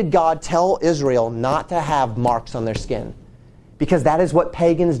why did God tell Israel not to have marks on their skin? Because that is what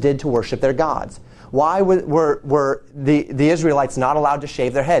pagans did to worship their gods. Why were the Israelites not allowed to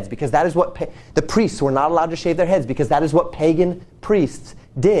shave their heads? Because that is what the priests were not allowed to shave their heads, because that is what pagan priests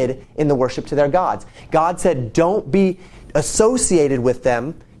did in the worship to their gods. God said, don't be associated with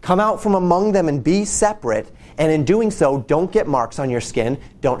them. Come out from among them and be separate. And in doing so, don't get marks on your skin.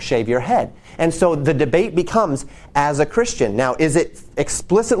 Don't shave your head. And so the debate becomes, as a Christian, now, is it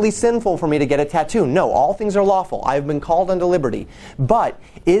explicitly sinful for me to get a tattoo? No, all things are lawful. I've been called unto liberty. But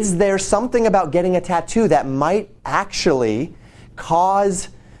is there something about getting a tattoo that might actually cause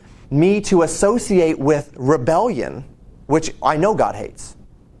me to associate with rebellion, which I know God hates?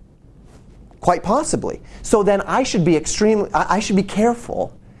 Quite possibly. So then I should be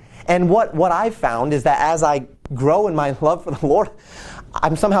careful. And what I've found is that as I grow in my love for the Lord,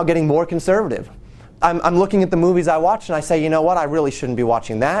 I'm somehow getting more conservative. I'm looking at the movies I watch and I say, you know what, I really shouldn't be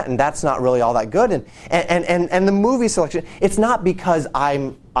watching that, and that's not really all that good. And the movie selection, it's not because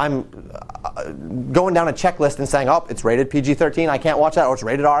I'm going down a checklist and saying, oh, it's rated PG-13, I can't watch that, or it's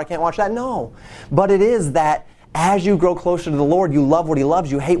rated R, I can't watch that. No. But it is that as you grow closer to the Lord, you love what He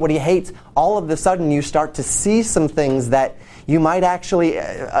loves, you hate what He hates, all of a sudden you start to see some things that you might actually,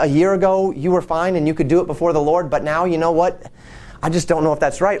 a year ago, you were fine and you could do it before the Lord, but now, you know what? I just don't know if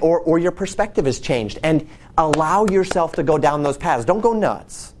that's right. Or your perspective has changed. And allow yourself to go down those paths. Don't go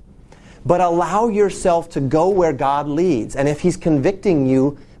nuts. But allow yourself to go where God leads. And if He's convicting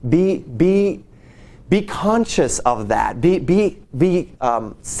you, be conscious of that. Be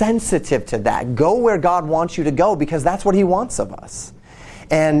sensitive to that. Go where God wants you to go, because that's what He wants of us.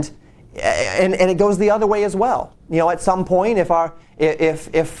 And it goes the other way as well. You know, at some point,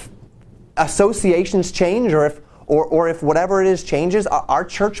 if associations change, or if whatever it is changes, our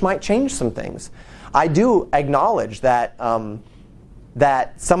church might change some things. I do acknowledge that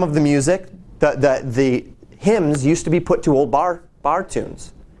that some of the music, the hymns, used to be put to old bar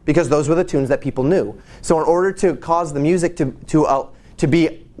tunes, because those were the tunes that people knew. So in order to cause the music to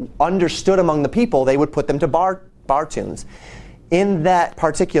be understood among the people, they would put them to bar tunes. In that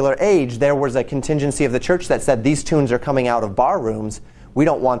particular age, there was a contingency of the church that said, these tunes are coming out of bar rooms. We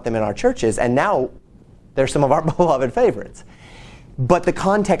don't want them in our churches. And now they're some of our beloved favorites. But the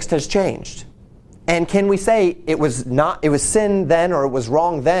context has changed. And can we say it was sin then, or it was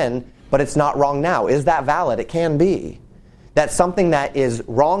wrong then, but it's not wrong now? Is that valid? It can be. That something that is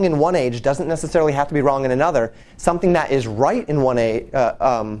wrong in one age doesn't necessarily have to be wrong in another. Something that is right in one age,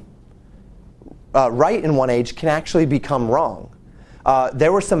 can actually become wrong.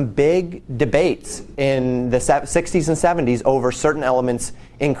 There were some big debates in the 60s and 70s over certain elements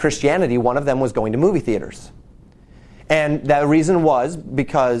in Christianity. One of them was going to movie theaters. And the reason was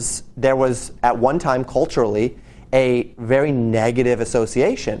because there was, at one time, culturally, a very negative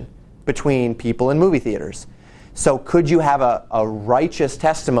association between people in movie theaters. So could you have a righteous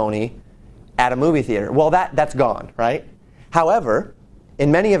testimony at a movie theater? Well, that's gone, right? However,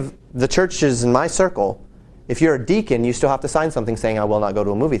 in many of the churches in my circle, if you're a deacon, you still have to sign something saying, I will not go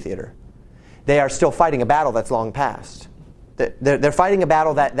to a movie theater. They are still fighting a battle that's long past. They're fighting a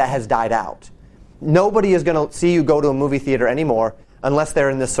battle that has died out. Nobody is going to see you go to a movie theater anymore unless they're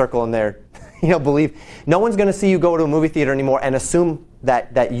in this circle and they're, believe. No one's going to see you go to a movie theater anymore and assume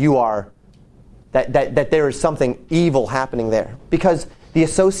that you are, that there is something evil happening there. Because the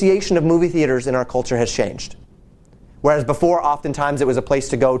association of movie theaters in our culture has changed. Whereas before, oftentimes it was a place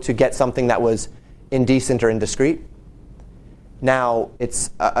to go to get something that was indecent or indiscreet. Now it's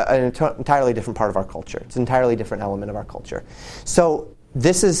an entirely different part of our culture. It's an entirely different element of our culture. So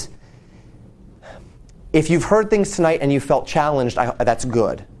this is, if you've heard things tonight and you felt challenged, that's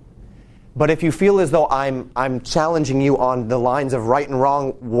good. But if you feel as though I'm challenging you on the lines of right and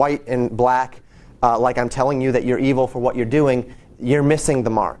wrong, white and black, like I'm telling you that you're evil for what you're doing, you're missing the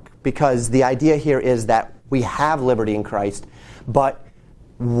mark. Because the idea here is that we have liberty in Christ, but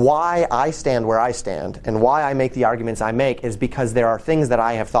why I stand where I stand and why I make the arguments I make is because there are things that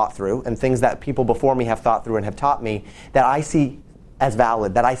I have thought through and things that people before me have thought through and have taught me that I see as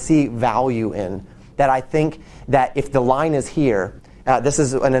valid, that I see value in, that I think that if the line is here, this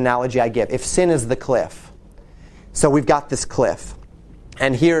is an analogy I give. If sin is the cliff, so we've got this cliff,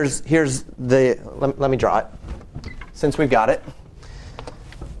 and here's the, let me draw it, since we've got it.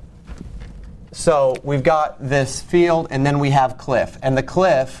 So we've got this field, and then we have cliff. And the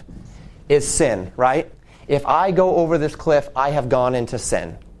cliff is sin, right? If I go over this cliff, I have gone into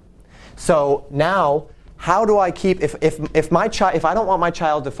sin. So now, how do I keep, if I don't want my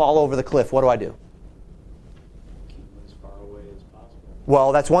child to fall over the cliff, what do I do? Keep them as far away as possible.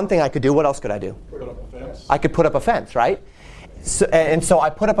 Well, that's one thing I could do. What else could I do? Put up a fence. I could put up a fence, right? So I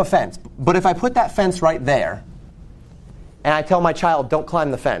put up a fence. But if I put that fence right there, and I tell my child, don't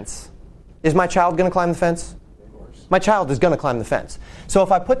climb the fence, is my child going to climb the fence? Of course. My child is going to climb the fence. So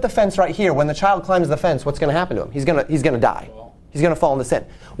if I put the fence right here, when the child climbs the fence, what's going to happen to him? He's going to die. He's going to fall into sin.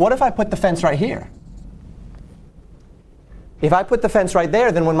 What if I put the fence right here? If I put the fence right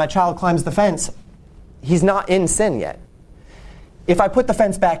there, then when my child climbs the fence, he's not in sin yet. If I put the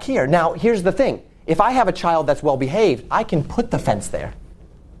fence back here, now here's the thing. If I have a child that's well behaved, I can put the fence there.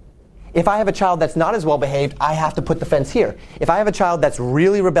 If I have a child that's not as well behaved, I have to put the fence here. If I have a child that's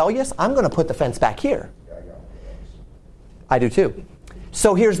really rebellious, I'm going to put the fence back here. I do too.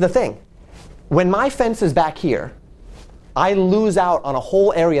 So here's the thing. When my fence is back here, I lose out on a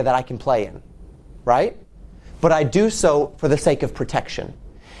whole area that I can play in, right? But I do so for the sake of protection.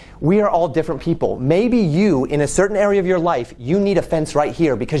 We are all different people. Maybe you, in a certain area of your life, you need a fence right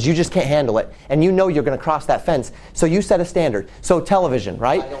here because you just can't handle it. And you know you're going to cross that fence. So you set a standard. So television,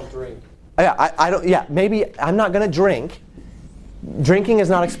 right? I don't drink. Yeah, I don't. Yeah, maybe I'm not going to drink. Drinking is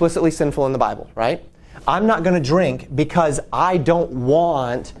not explicitly sinful in the Bible, right? I'm not going to drink because I don't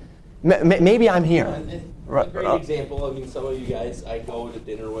want... Maybe I'm here. A great example, I mean, some of you guys I go to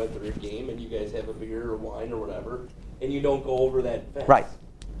dinner with or a game and you guys have a beer or wine or whatever, and you don't go over that fence. Right.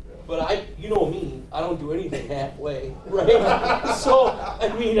 But you know me, I don't do anything halfway, right? So, I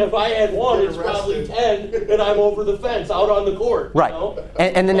mean, if I had one, it's probably 10, and I'm over the fence, out on the court. Right. You know?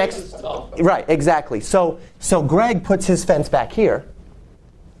 And the next... Right, exactly. So Greg puts his fence back here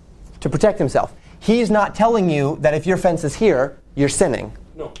to protect himself. He's not telling you that if your fence is here, you're sinning.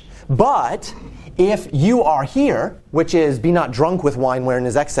 No. But if you are here, which is be not drunk with wine wherein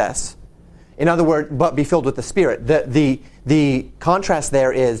is excess, in other words, but be filled with the Spirit. The contrast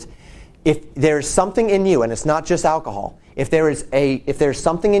there is if there's something in you, and it's not just alcohol, if there's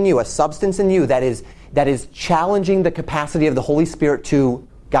something in you, a substance in you that is challenging the capacity of the Holy Spirit to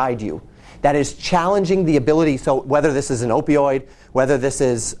guide you, that is challenging the ability, so whether this is an opioid, whether this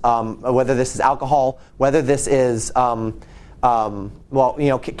is alcohol, whether this is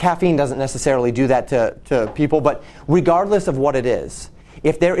caffeine doesn't necessarily do that to people, but regardless of what it is,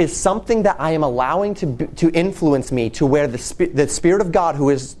 if there is something that I am allowing to influence me to where the Spirit of God, who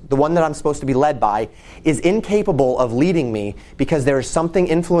is the one that I'm supposed to be led by, is incapable of leading me because there is something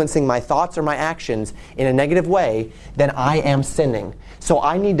influencing my thoughts or my actions in a negative way, then I am sinning. So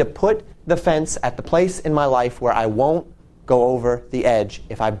I need to put the fence at the place in my life where I won't go over the edge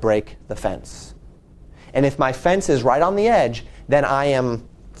if I break the fence. And if my fence is right on the edge, then I am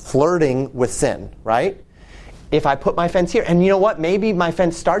flirting with sin, right? If I put my fence here, and you know what? Maybe my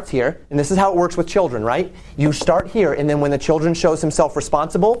fence starts here, and this is how it works with children, right? You start here, and then when the children shows himself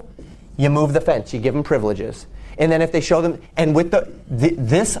responsible, you move the fence, you give them privileges. And then if they show them, and with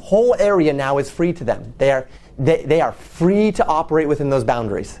this whole area now is free to them. They are free to operate within those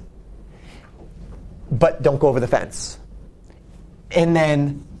boundaries. But don't go over the fence. And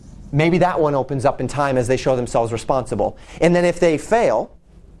then maybe that one opens up in time as they show themselves responsible. And then if they fail,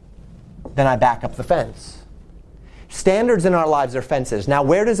 then I back up the fence. Standards in our lives are fences. Now,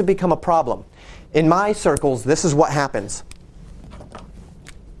 where does it become a problem? In my circles, this is what happens.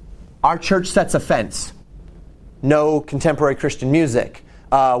 Our church sets a fence. No contemporary Christian music.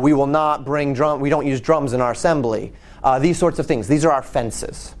 We will not bring we don't use drums in our assembly. These sorts of things. These are our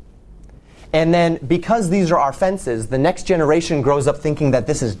fences. And then, because these are our fences, the next generation grows up thinking that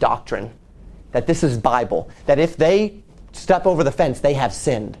this is doctrine, that this is Bible, that if they step over the fence, they have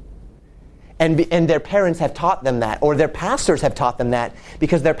sinned. And their parents have taught them that, or their pastors have taught them that,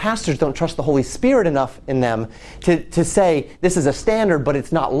 because their pastors don't trust the Holy Spirit enough in them to say, this is a standard, but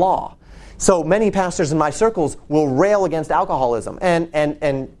it's not law. So many pastors in my circles will rail against alcoholism,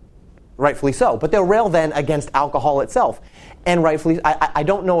 and rightfully so. But they'll rail then against alcohol itself. And rightfully, I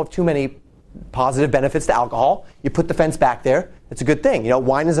don't know of too many positive benefits to alcohol. You put the fence back there. It's a good thing. You know,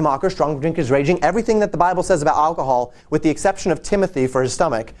 wine is a mocker, strong drink is raging. Everything that the Bible says about alcohol, with the exception of Timothy for his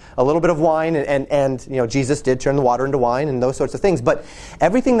stomach, a little bit of wine, and you know, Jesus did turn the water into wine and those sorts of things. But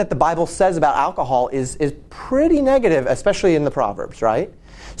everything that the Bible says about alcohol is pretty negative, especially in the Proverbs, right?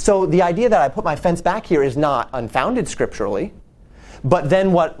 So the idea that I put my fence back here is not unfounded scripturally. But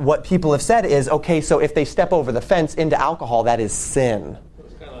then what people have said is, okay, so if they step over the fence into alcohol, that is sin.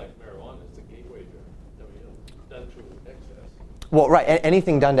 Well, right.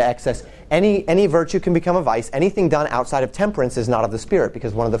 Anything done to excess, any virtue can become a vice. Anything done outside of temperance is not of the Spirit,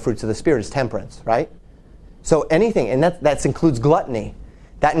 because one of the fruits of the Spirit is temperance, right? So anything, and that includes gluttony.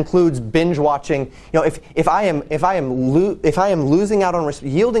 That includes binge watching. You know, if I am losing out on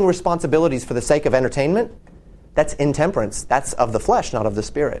yielding responsibilities for the sake of entertainment, that's intemperance. That's of the flesh, not of the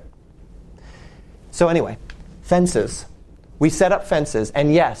Spirit. So anyway, fences. We set up fences,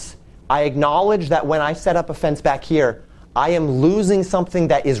 and yes, I acknowledge that when I set up a fence back here, I am losing something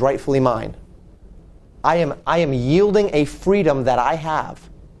that is rightfully mine. I am yielding a freedom that I have.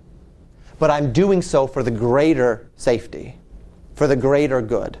 But I'm doing so for the greater safety, for the greater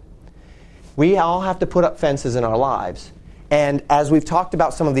good. We all have to put up fences in our lives. And as we've talked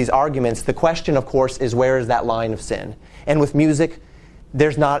about some of these arguments, the question, of course, is where is that line of sin? And with music,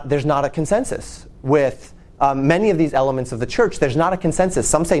 there's not a consensus. With many of these elements of the church, there's not a consensus.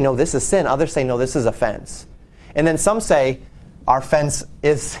 Some say, no, this is sin. Others say, no, this is offense. And then some say, our offense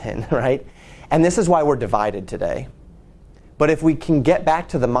is sin, right? And this is why we're divided today. But if we can get back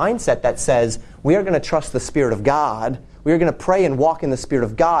to the mindset that says, we are going to trust the Spirit of God, we are going to pray and walk in the Spirit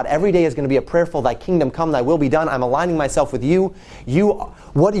of God. Every day is going to be a prayerful, thy kingdom come, thy will be done. I'm aligning myself with you.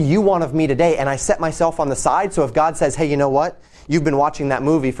 What do you want of me today? And I set myself on the side. So if God says, hey, you know what? You've been watching that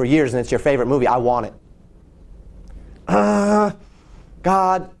movie for years and it's your favorite movie. I want it.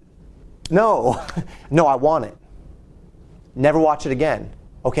 God, no. No, I want it. Never watch it again.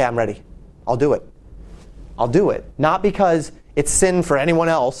 Okay, I'm ready. I'll do it. I'll do it. Not because it's sin for anyone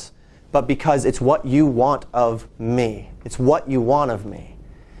else, but because it's what you want of me. It's what you want of me.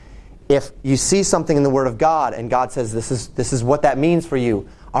 If you see something in the Word of God and God says this is what that means for you,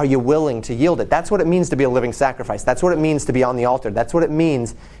 are you willing to yield it? That's what it means to be a living sacrifice. That's what it means to be on the altar. That's what it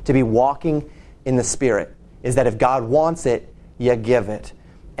means to be walking in the Spirit, is that if God wants it, you give it.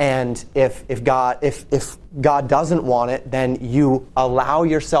 And if God doesn't want it, then you allow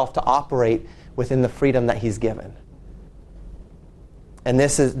yourself to operate within the freedom that He's given. And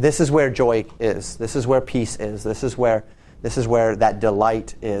this is where joy is. This is where peace is. This is where that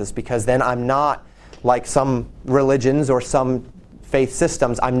delight is. Because then I'm not like some religions or some faith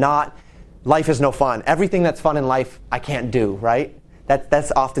systems. Life is no fun. Everything that's fun in life, I can't do, right?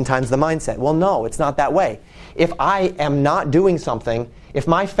 That's oftentimes the mindset. Well, no, it's not that way. If I am not doing something, if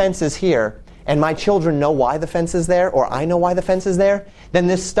my fence is here and my children know why the fence is there, or I know why the fence is there, then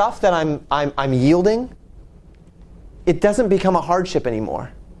this stuff that I'm yielding, it doesn't become a hardship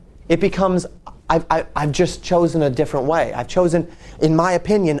anymore. It becomes, I've just chosen a different way. I've chosen, in my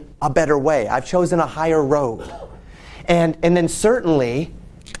opinion, a better way. I've chosen a higher road. And then certainly,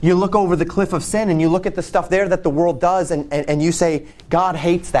 you look over the cliff of sin and you look at the stuff there that the world does and you say, God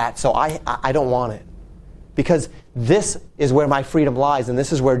hates that, so I don't want it. Because this is where my freedom lies, and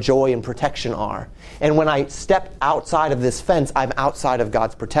this is where joy and protection are. And when I step outside of this fence, I'm outside of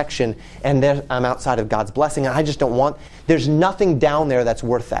God's protection, and I'm outside of God's blessing, and I just don't want... There's nothing down there that's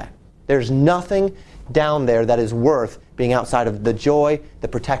worth that. There's nothing down there that is worth being outside of the joy, the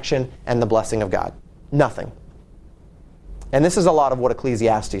protection, and the blessing of God. Nothing. And this is a lot of what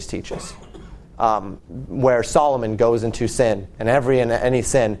Ecclesiastes teaches, where Solomon goes into sin, and any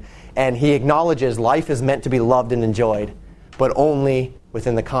sin, and he acknowledges life is meant to be loved and enjoyed, but only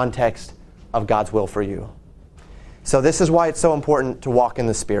within the context of God's will for you. So this is why it's so important to walk in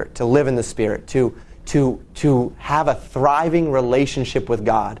the Spirit, to live in the Spirit, to have a thriving relationship with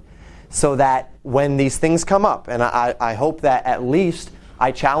God, so that when these things come up, and I hope that at least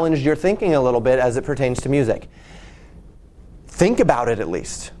I challenged your thinking a little bit as it pertains to music. Think about it at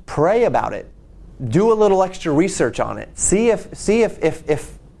least. Pray about it. Do a little extra research on it. See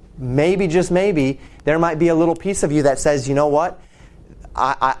if maybe, just maybe, there might be a little piece of you that says, you know what,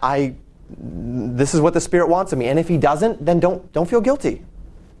 this is what the Spirit wants of me. And if He doesn't, then don't feel guilty.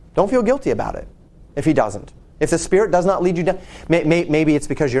 Don't feel guilty about it if He doesn't. If the Spirit does not lead you down, maybe it's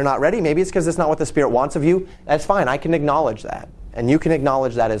because you're not ready. Maybe it's because it's not what the Spirit wants of you. That's fine. I can acknowledge that. And you can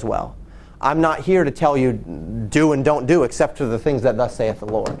acknowledge that as well. I'm not here to tell you do and don't do except to the things that thus saith the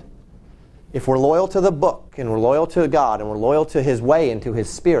Lord. If we're loyal to the book, and we're loyal to God, and we're loyal to His way and to His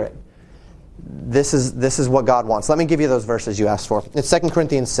Spirit, this is what God wants. Let me give you those verses you asked for. It's 2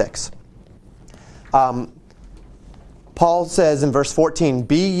 Corinthians 6. Paul says in verse 14,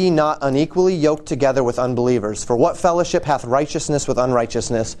 Be ye not unequally yoked together with unbelievers. For what fellowship hath righteousness with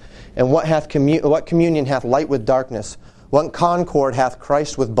unrighteousness? And what communion hath light with darkness? What concord hath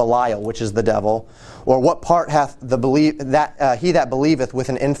Christ with Belial, which is the devil? Or what part hath he that believeth with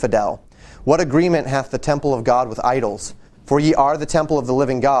an infidel? What agreement hath the temple of God with idols? For ye are the temple of the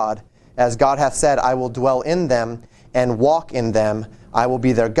living God. As God hath said, I will dwell in them and walk in them. I will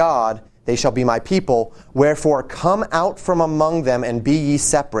be their God. They shall be my people. Wherefore come out from among them and be ye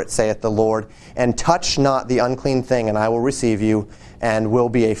separate, saith the Lord, and touch not the unclean thing, and I will receive you, and will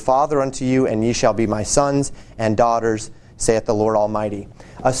be a father unto you, and ye shall be my sons and daughters, saith the Lord Almighty.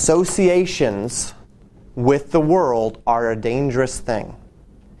 Associations with the world are a dangerous thing.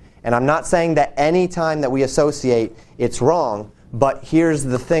 And I'm not saying that any time that we associate, it's wrong, but here's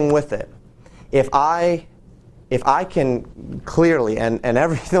the thing with it. If I can clearly, and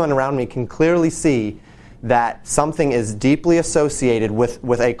everyone around me can clearly see that something is deeply associated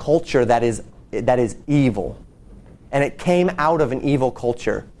with a culture that is evil, and it came out of an evil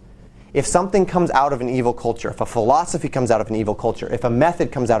culture. If something comes out of an evil culture, if a philosophy comes out of an evil culture, if a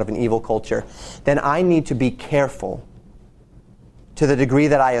method comes out of an evil culture, then I need to be careful to the degree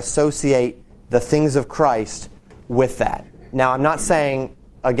that I associate the things of Christ with that. Now, I'm not saying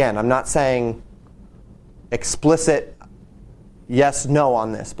explicit yes, no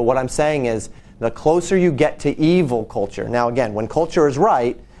on this, but what I'm saying is the closer you get to evil culture. Now, again, when culture is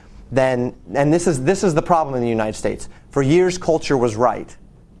right, then, and this is the problem in the United States. For years, culture was right,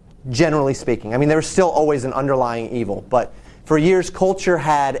 generally speaking. I mean, there was still always an underlying evil, but for years, culture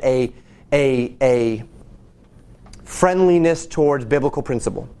had a friendliness towards biblical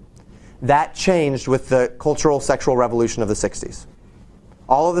principle. That changed with the cultural sexual revolution of the 60s.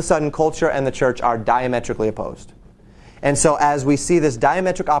 All of a sudden, culture and the church are diametrically opposed. And so as we see this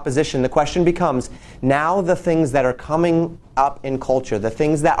diametric opposition, the question becomes, now the things that are coming up in culture, the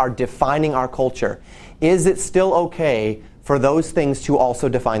things that are defining our culture, is it still okay for those things to also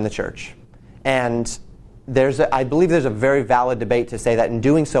define the church? And I believe there's a very valid debate to say that in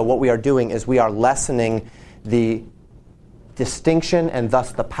doing so, what we are doing is we are lessening the distinction and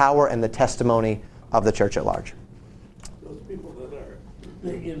thus the power and the testimony of the church at large. Those people that are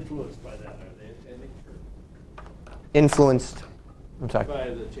influenced by that, are they attending church? Influenced, I'm sorry. By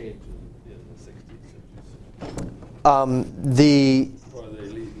the change in the 60s, 70s. Or they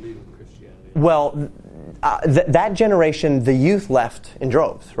leave Christianity. Well, that generation, the youth left in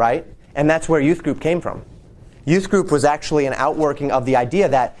droves, right? And that's where youth group came from. Youth group was actually an outworking of the idea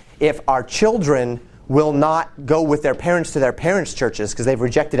that if our children will not go with their parents to their parents' churches because they've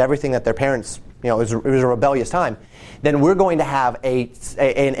rejected everything that their parents, it was a rebellious time, then we're going to have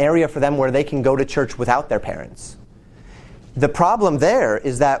an area for them where they can go to church without their parents. The problem there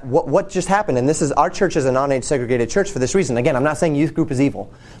is that what just happened, and this is, our church is a non-age segregated church for this reason. Again, I'm not saying youth group is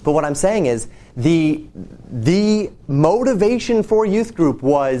evil, but what I'm saying is the motivation for youth group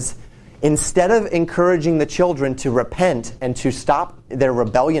was, instead of encouraging the children to repent and to stop their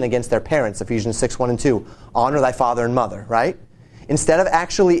rebellion against their parents, Ephesians 6:1-2, honor thy father and mother, right? Instead of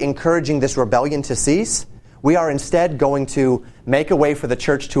actually encouraging this rebellion to cease, we are instead going to make a way for the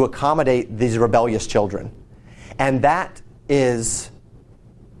church to accommodate these rebellious children. And that is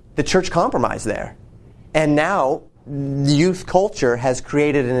the church compromise there. And now youth culture has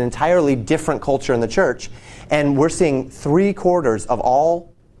created an entirely different culture in the church, and we're seeing 3/4 of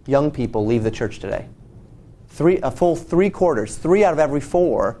all young people leave the church today. A full 3/4, 3 out of every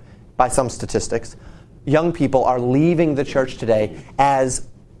 4, by some statistics, young people are leaving the church today as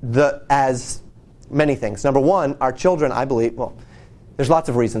many things. Number one, our children, I believe, well, there's lots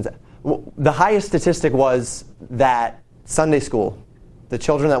of reasons. The highest statistic was that Sunday school, the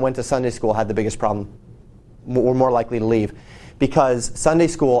children that went to Sunday school had the biggest problem, were more likely to leave, because Sunday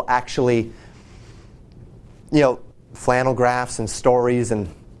school actually, flannel graphs and stories and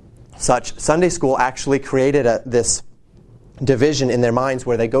such, Sunday school actually created this division in their minds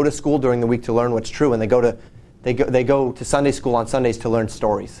where they go to school during the week to learn what's true, and they go to Sunday school on Sundays to learn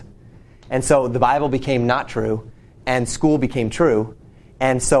stories. And so the Bible became not true, and school became true.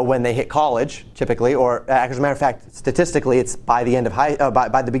 And so when they hit college, typically, or as a matter of fact, statistically, it's by the end of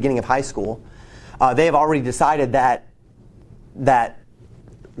by the beginning of high school, they have already decided that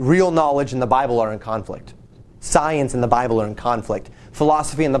real knowledge and the Bible are in conflict. Science and the Bible are in conflict.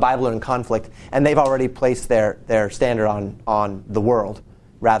 Philosophy and the Bible are in conflict, and they've already placed their standard on the world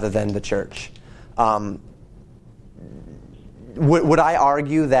rather than the church. Would I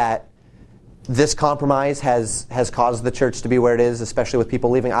argue that this compromise has caused the church to be where it is, especially with people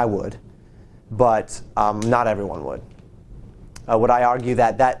leaving? I would, but not everyone would. Would I argue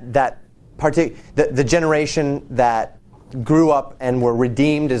that the generation that grew up and were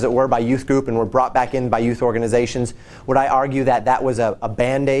redeemed, as it were, by youth group and were brought back in by youth organizations, would I argue that was a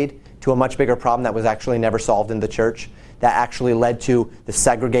Band-Aid to a much bigger problem that was actually never solved in the church, that actually led to the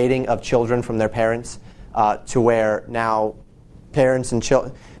segregating of children from their parents, to where now parents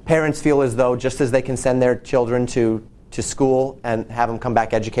feel as though just as they can send their children to school and have them come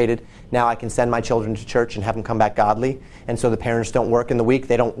back educated, now I can send my children to church and have them come back godly. And so the parents don't work in the week.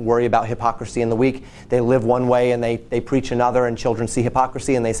 They don't worry about hypocrisy in the week. They live one way and they preach another, and children see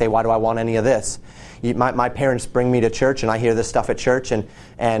hypocrisy and they say, why do I want any of this? My parents bring me to church and I hear this stuff at church,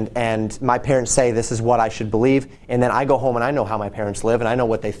 and my parents say this is what I should believe, and then I go home and I know how my parents live, and I know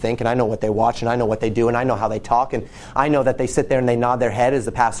what they think, and I know what they watch, and I know what they do, and I know how they talk, and I know that they sit there and they nod their head as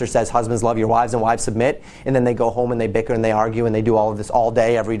the pastor says, husbands love your wives and wives submit, and then they go home and they bicker and they argue and they do all of this all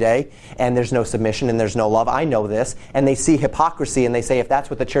day, every day, and there's no submission and there's no love. I know this, and they see hypocrisy and they say, if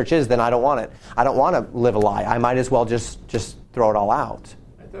that's what the church is, then I don't want it. I don't want to live a lie. I might as well just throw it all out.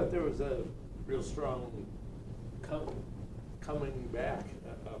 I thought there was a real strong coming back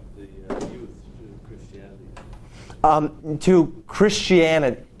of the youth to Christianity. To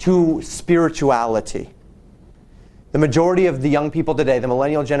Christianity, to spirituality. The majority of the young people today, the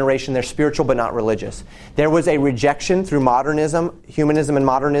millennial generation, they're spiritual but not religious. There was a rejection through modernism, humanism and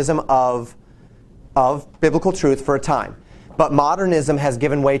modernism of biblical truth for a time. But modernism has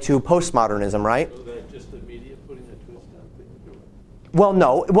given way to postmodernism, right? So that just the media putting a twist on things? Well,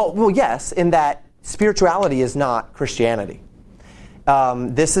 no. Well, yes, in that spirituality is not Christianity.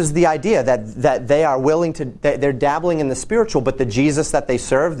 This is the idea that they are willing to, they're dabbling in the spiritual, but the Jesus that they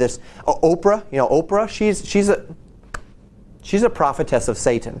serve, this Oprah, Oprah, she's a prophetess of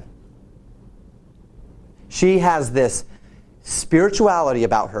Satan. She has this spirituality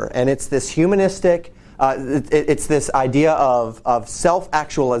about her, and it's this humanistic, it's this idea of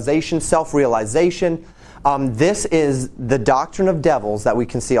self-actualization, self-realization. This is the doctrine of devils that we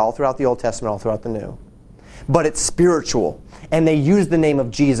can see all throughout the Old Testament, all throughout the New. But it's spiritual, and they use the name of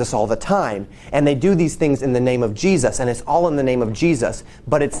Jesus all the time, and they do these things in the name of Jesus, and it's all in the name of Jesus,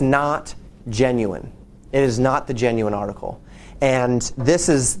 but it's not genuine. It is not the genuine article. And this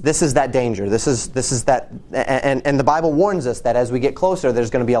is that danger. This is that, and the Bible warns us that as we get closer,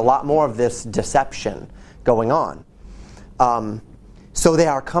 there's going to be a lot more of this deception going on. So they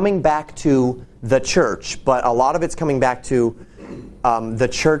are coming back to the church, but a lot of it's coming back to the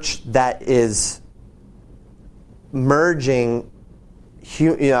church that is merging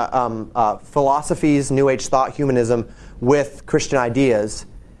philosophies, New Age thought, humanism, with Christian ideas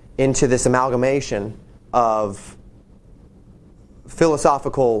into this amalgamation of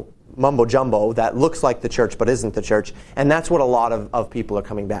philosophical mumbo-jumbo that looks like the church but isn't the church. And that's what a lot of people are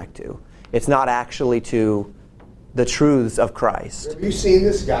coming back to. It's not actually to the truths of Christ. Have you seen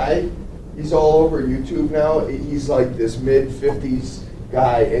this guy? He's all over YouTube now. He's like this mid-50s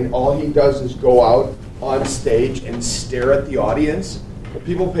guy, and all he does is go out on stage and stare at the audience. And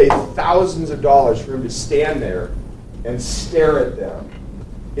people pay thousands of dollars for him to stand there and stare at them.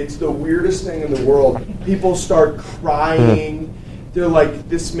 It's the weirdest thing in the world. People start crying. They're like,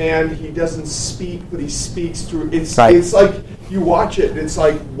 this man, he doesn't speak, but he speaks through. It's like you watch it, and it's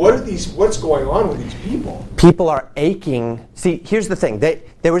like, what's going on with these people? People are aching. See, here's the thing.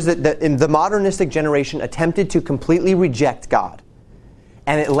 There was the modernistic generation attempted to completely reject God,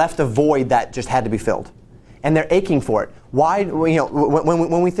 and it left a void that just had to be filled, and they're aching for it. Why?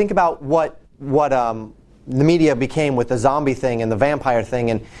 When we think about what the media became with the zombie thing and the vampire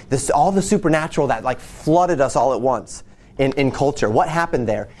thing and all the supernatural that like flooded us all at once. In culture. What happened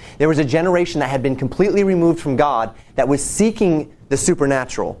there? There was a generation that had been completely removed from God that was seeking the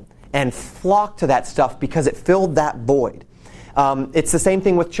supernatural and flocked to that stuff because it filled that void. It's the same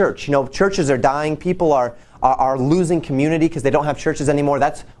thing with church. Churches are dying. People are losing community because they don't have churches anymore.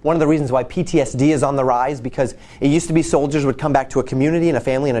 That's one of the reasons why PTSD is on the rise, because it used to be soldiers would come back to a community and a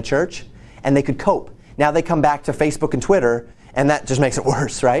family and a church and they could cope. Now they come back to Facebook and Twitter, and that just makes it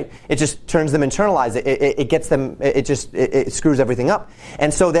worse, right? It just turns them internalized. It gets them, it screws everything up.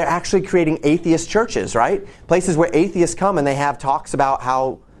 And so they're actually creating atheist churches, right? Places where atheists come and they have talks about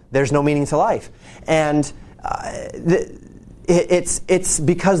how there's no meaning to life. And it's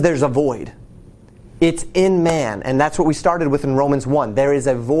because there's a void. It's in man, and that's what we started with in Romans 1. There is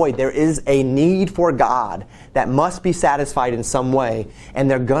a void. There is a need for God that must be satisfied in some way,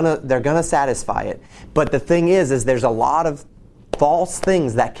 and they're gonna satisfy it. But the thing is there's a lot of false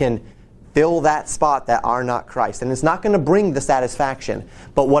things that can fill that spot that are not Christ. And it's not going to bring the satisfaction,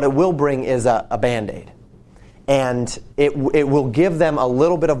 but what it will bring is a Band-Aid. And it will give them a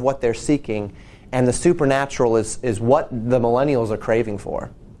little bit of what they're seeking, and the supernatural is what the millennials are craving for.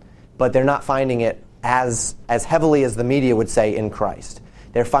 But they're not finding it as heavily as the media would say in Christ.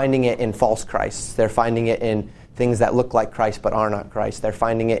 They're finding it in false Christs. They're finding it in things that look like Christ but are not Christ. They're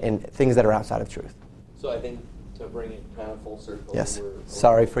finding it in things that are outside of truth. So I think to bring it kind of full circle. Yes.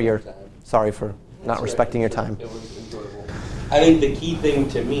 Sorry for not respecting your time. It was enjoyable. I think the key thing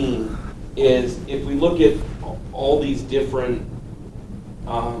to me is if we look at all these different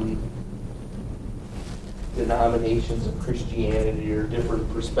denominations of Christianity or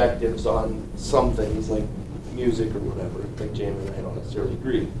different perspectives on some things like music or whatever, like Jamie and I don't necessarily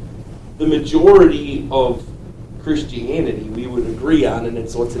agree. The majority of Christianity we would agree on, and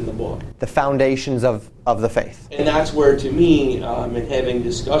it's what's in the book. The foundations of the faith. And that's where, to me, in having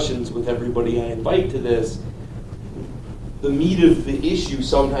discussions with everybody I invite to this, the meat of the issue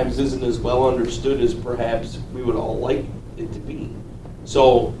sometimes isn't as well understood as perhaps we would all like it to be.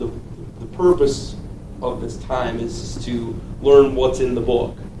 So the purpose of this time is to learn what's in the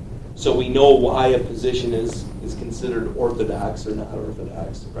book, so we know why a position is considered orthodox or not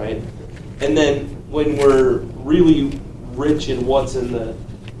orthodox, right? And then when we're really rich in what's in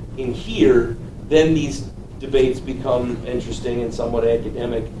here, then these debates become interesting and somewhat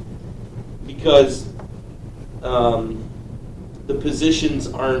academic, because the positions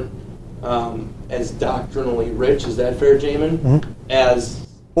aren't as doctrinally rich. Is that fair, Jamin? Mm-hmm. As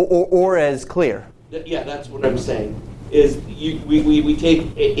or as clear. Yeah, that's what I'm saying. Is we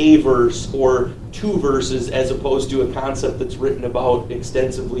take a verse or two verses as opposed to a concept that's written about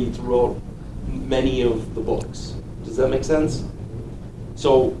extensively throughout many of the books. Does that make sense?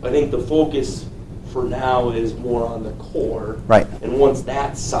 So I think the focus for now is more on the core. Right. And once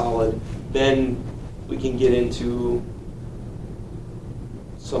that's solid, then we can get into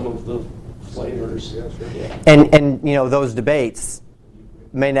some of the flavors. Yeah, sure. Yeah. And those debates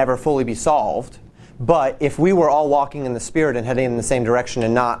may never fully be solved, but if we were all walking in the Spirit and heading in the same direction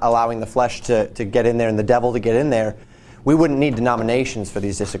and not allowing the flesh to get in there and the devil to get in there, we wouldn't need denominations for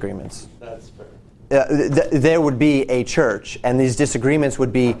these disagreements. That's fair. There would be a church, and these disagreements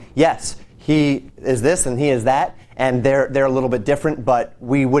would be, yes, he is this and he is that, and they're a little bit different, but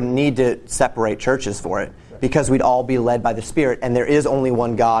we wouldn't need to separate churches for it because we'd all be led by the Spirit, and there is only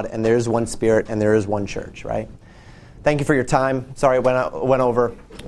one God, and there is one Spirit, and there is one church, right? Thank you for your time. Sorry I went over.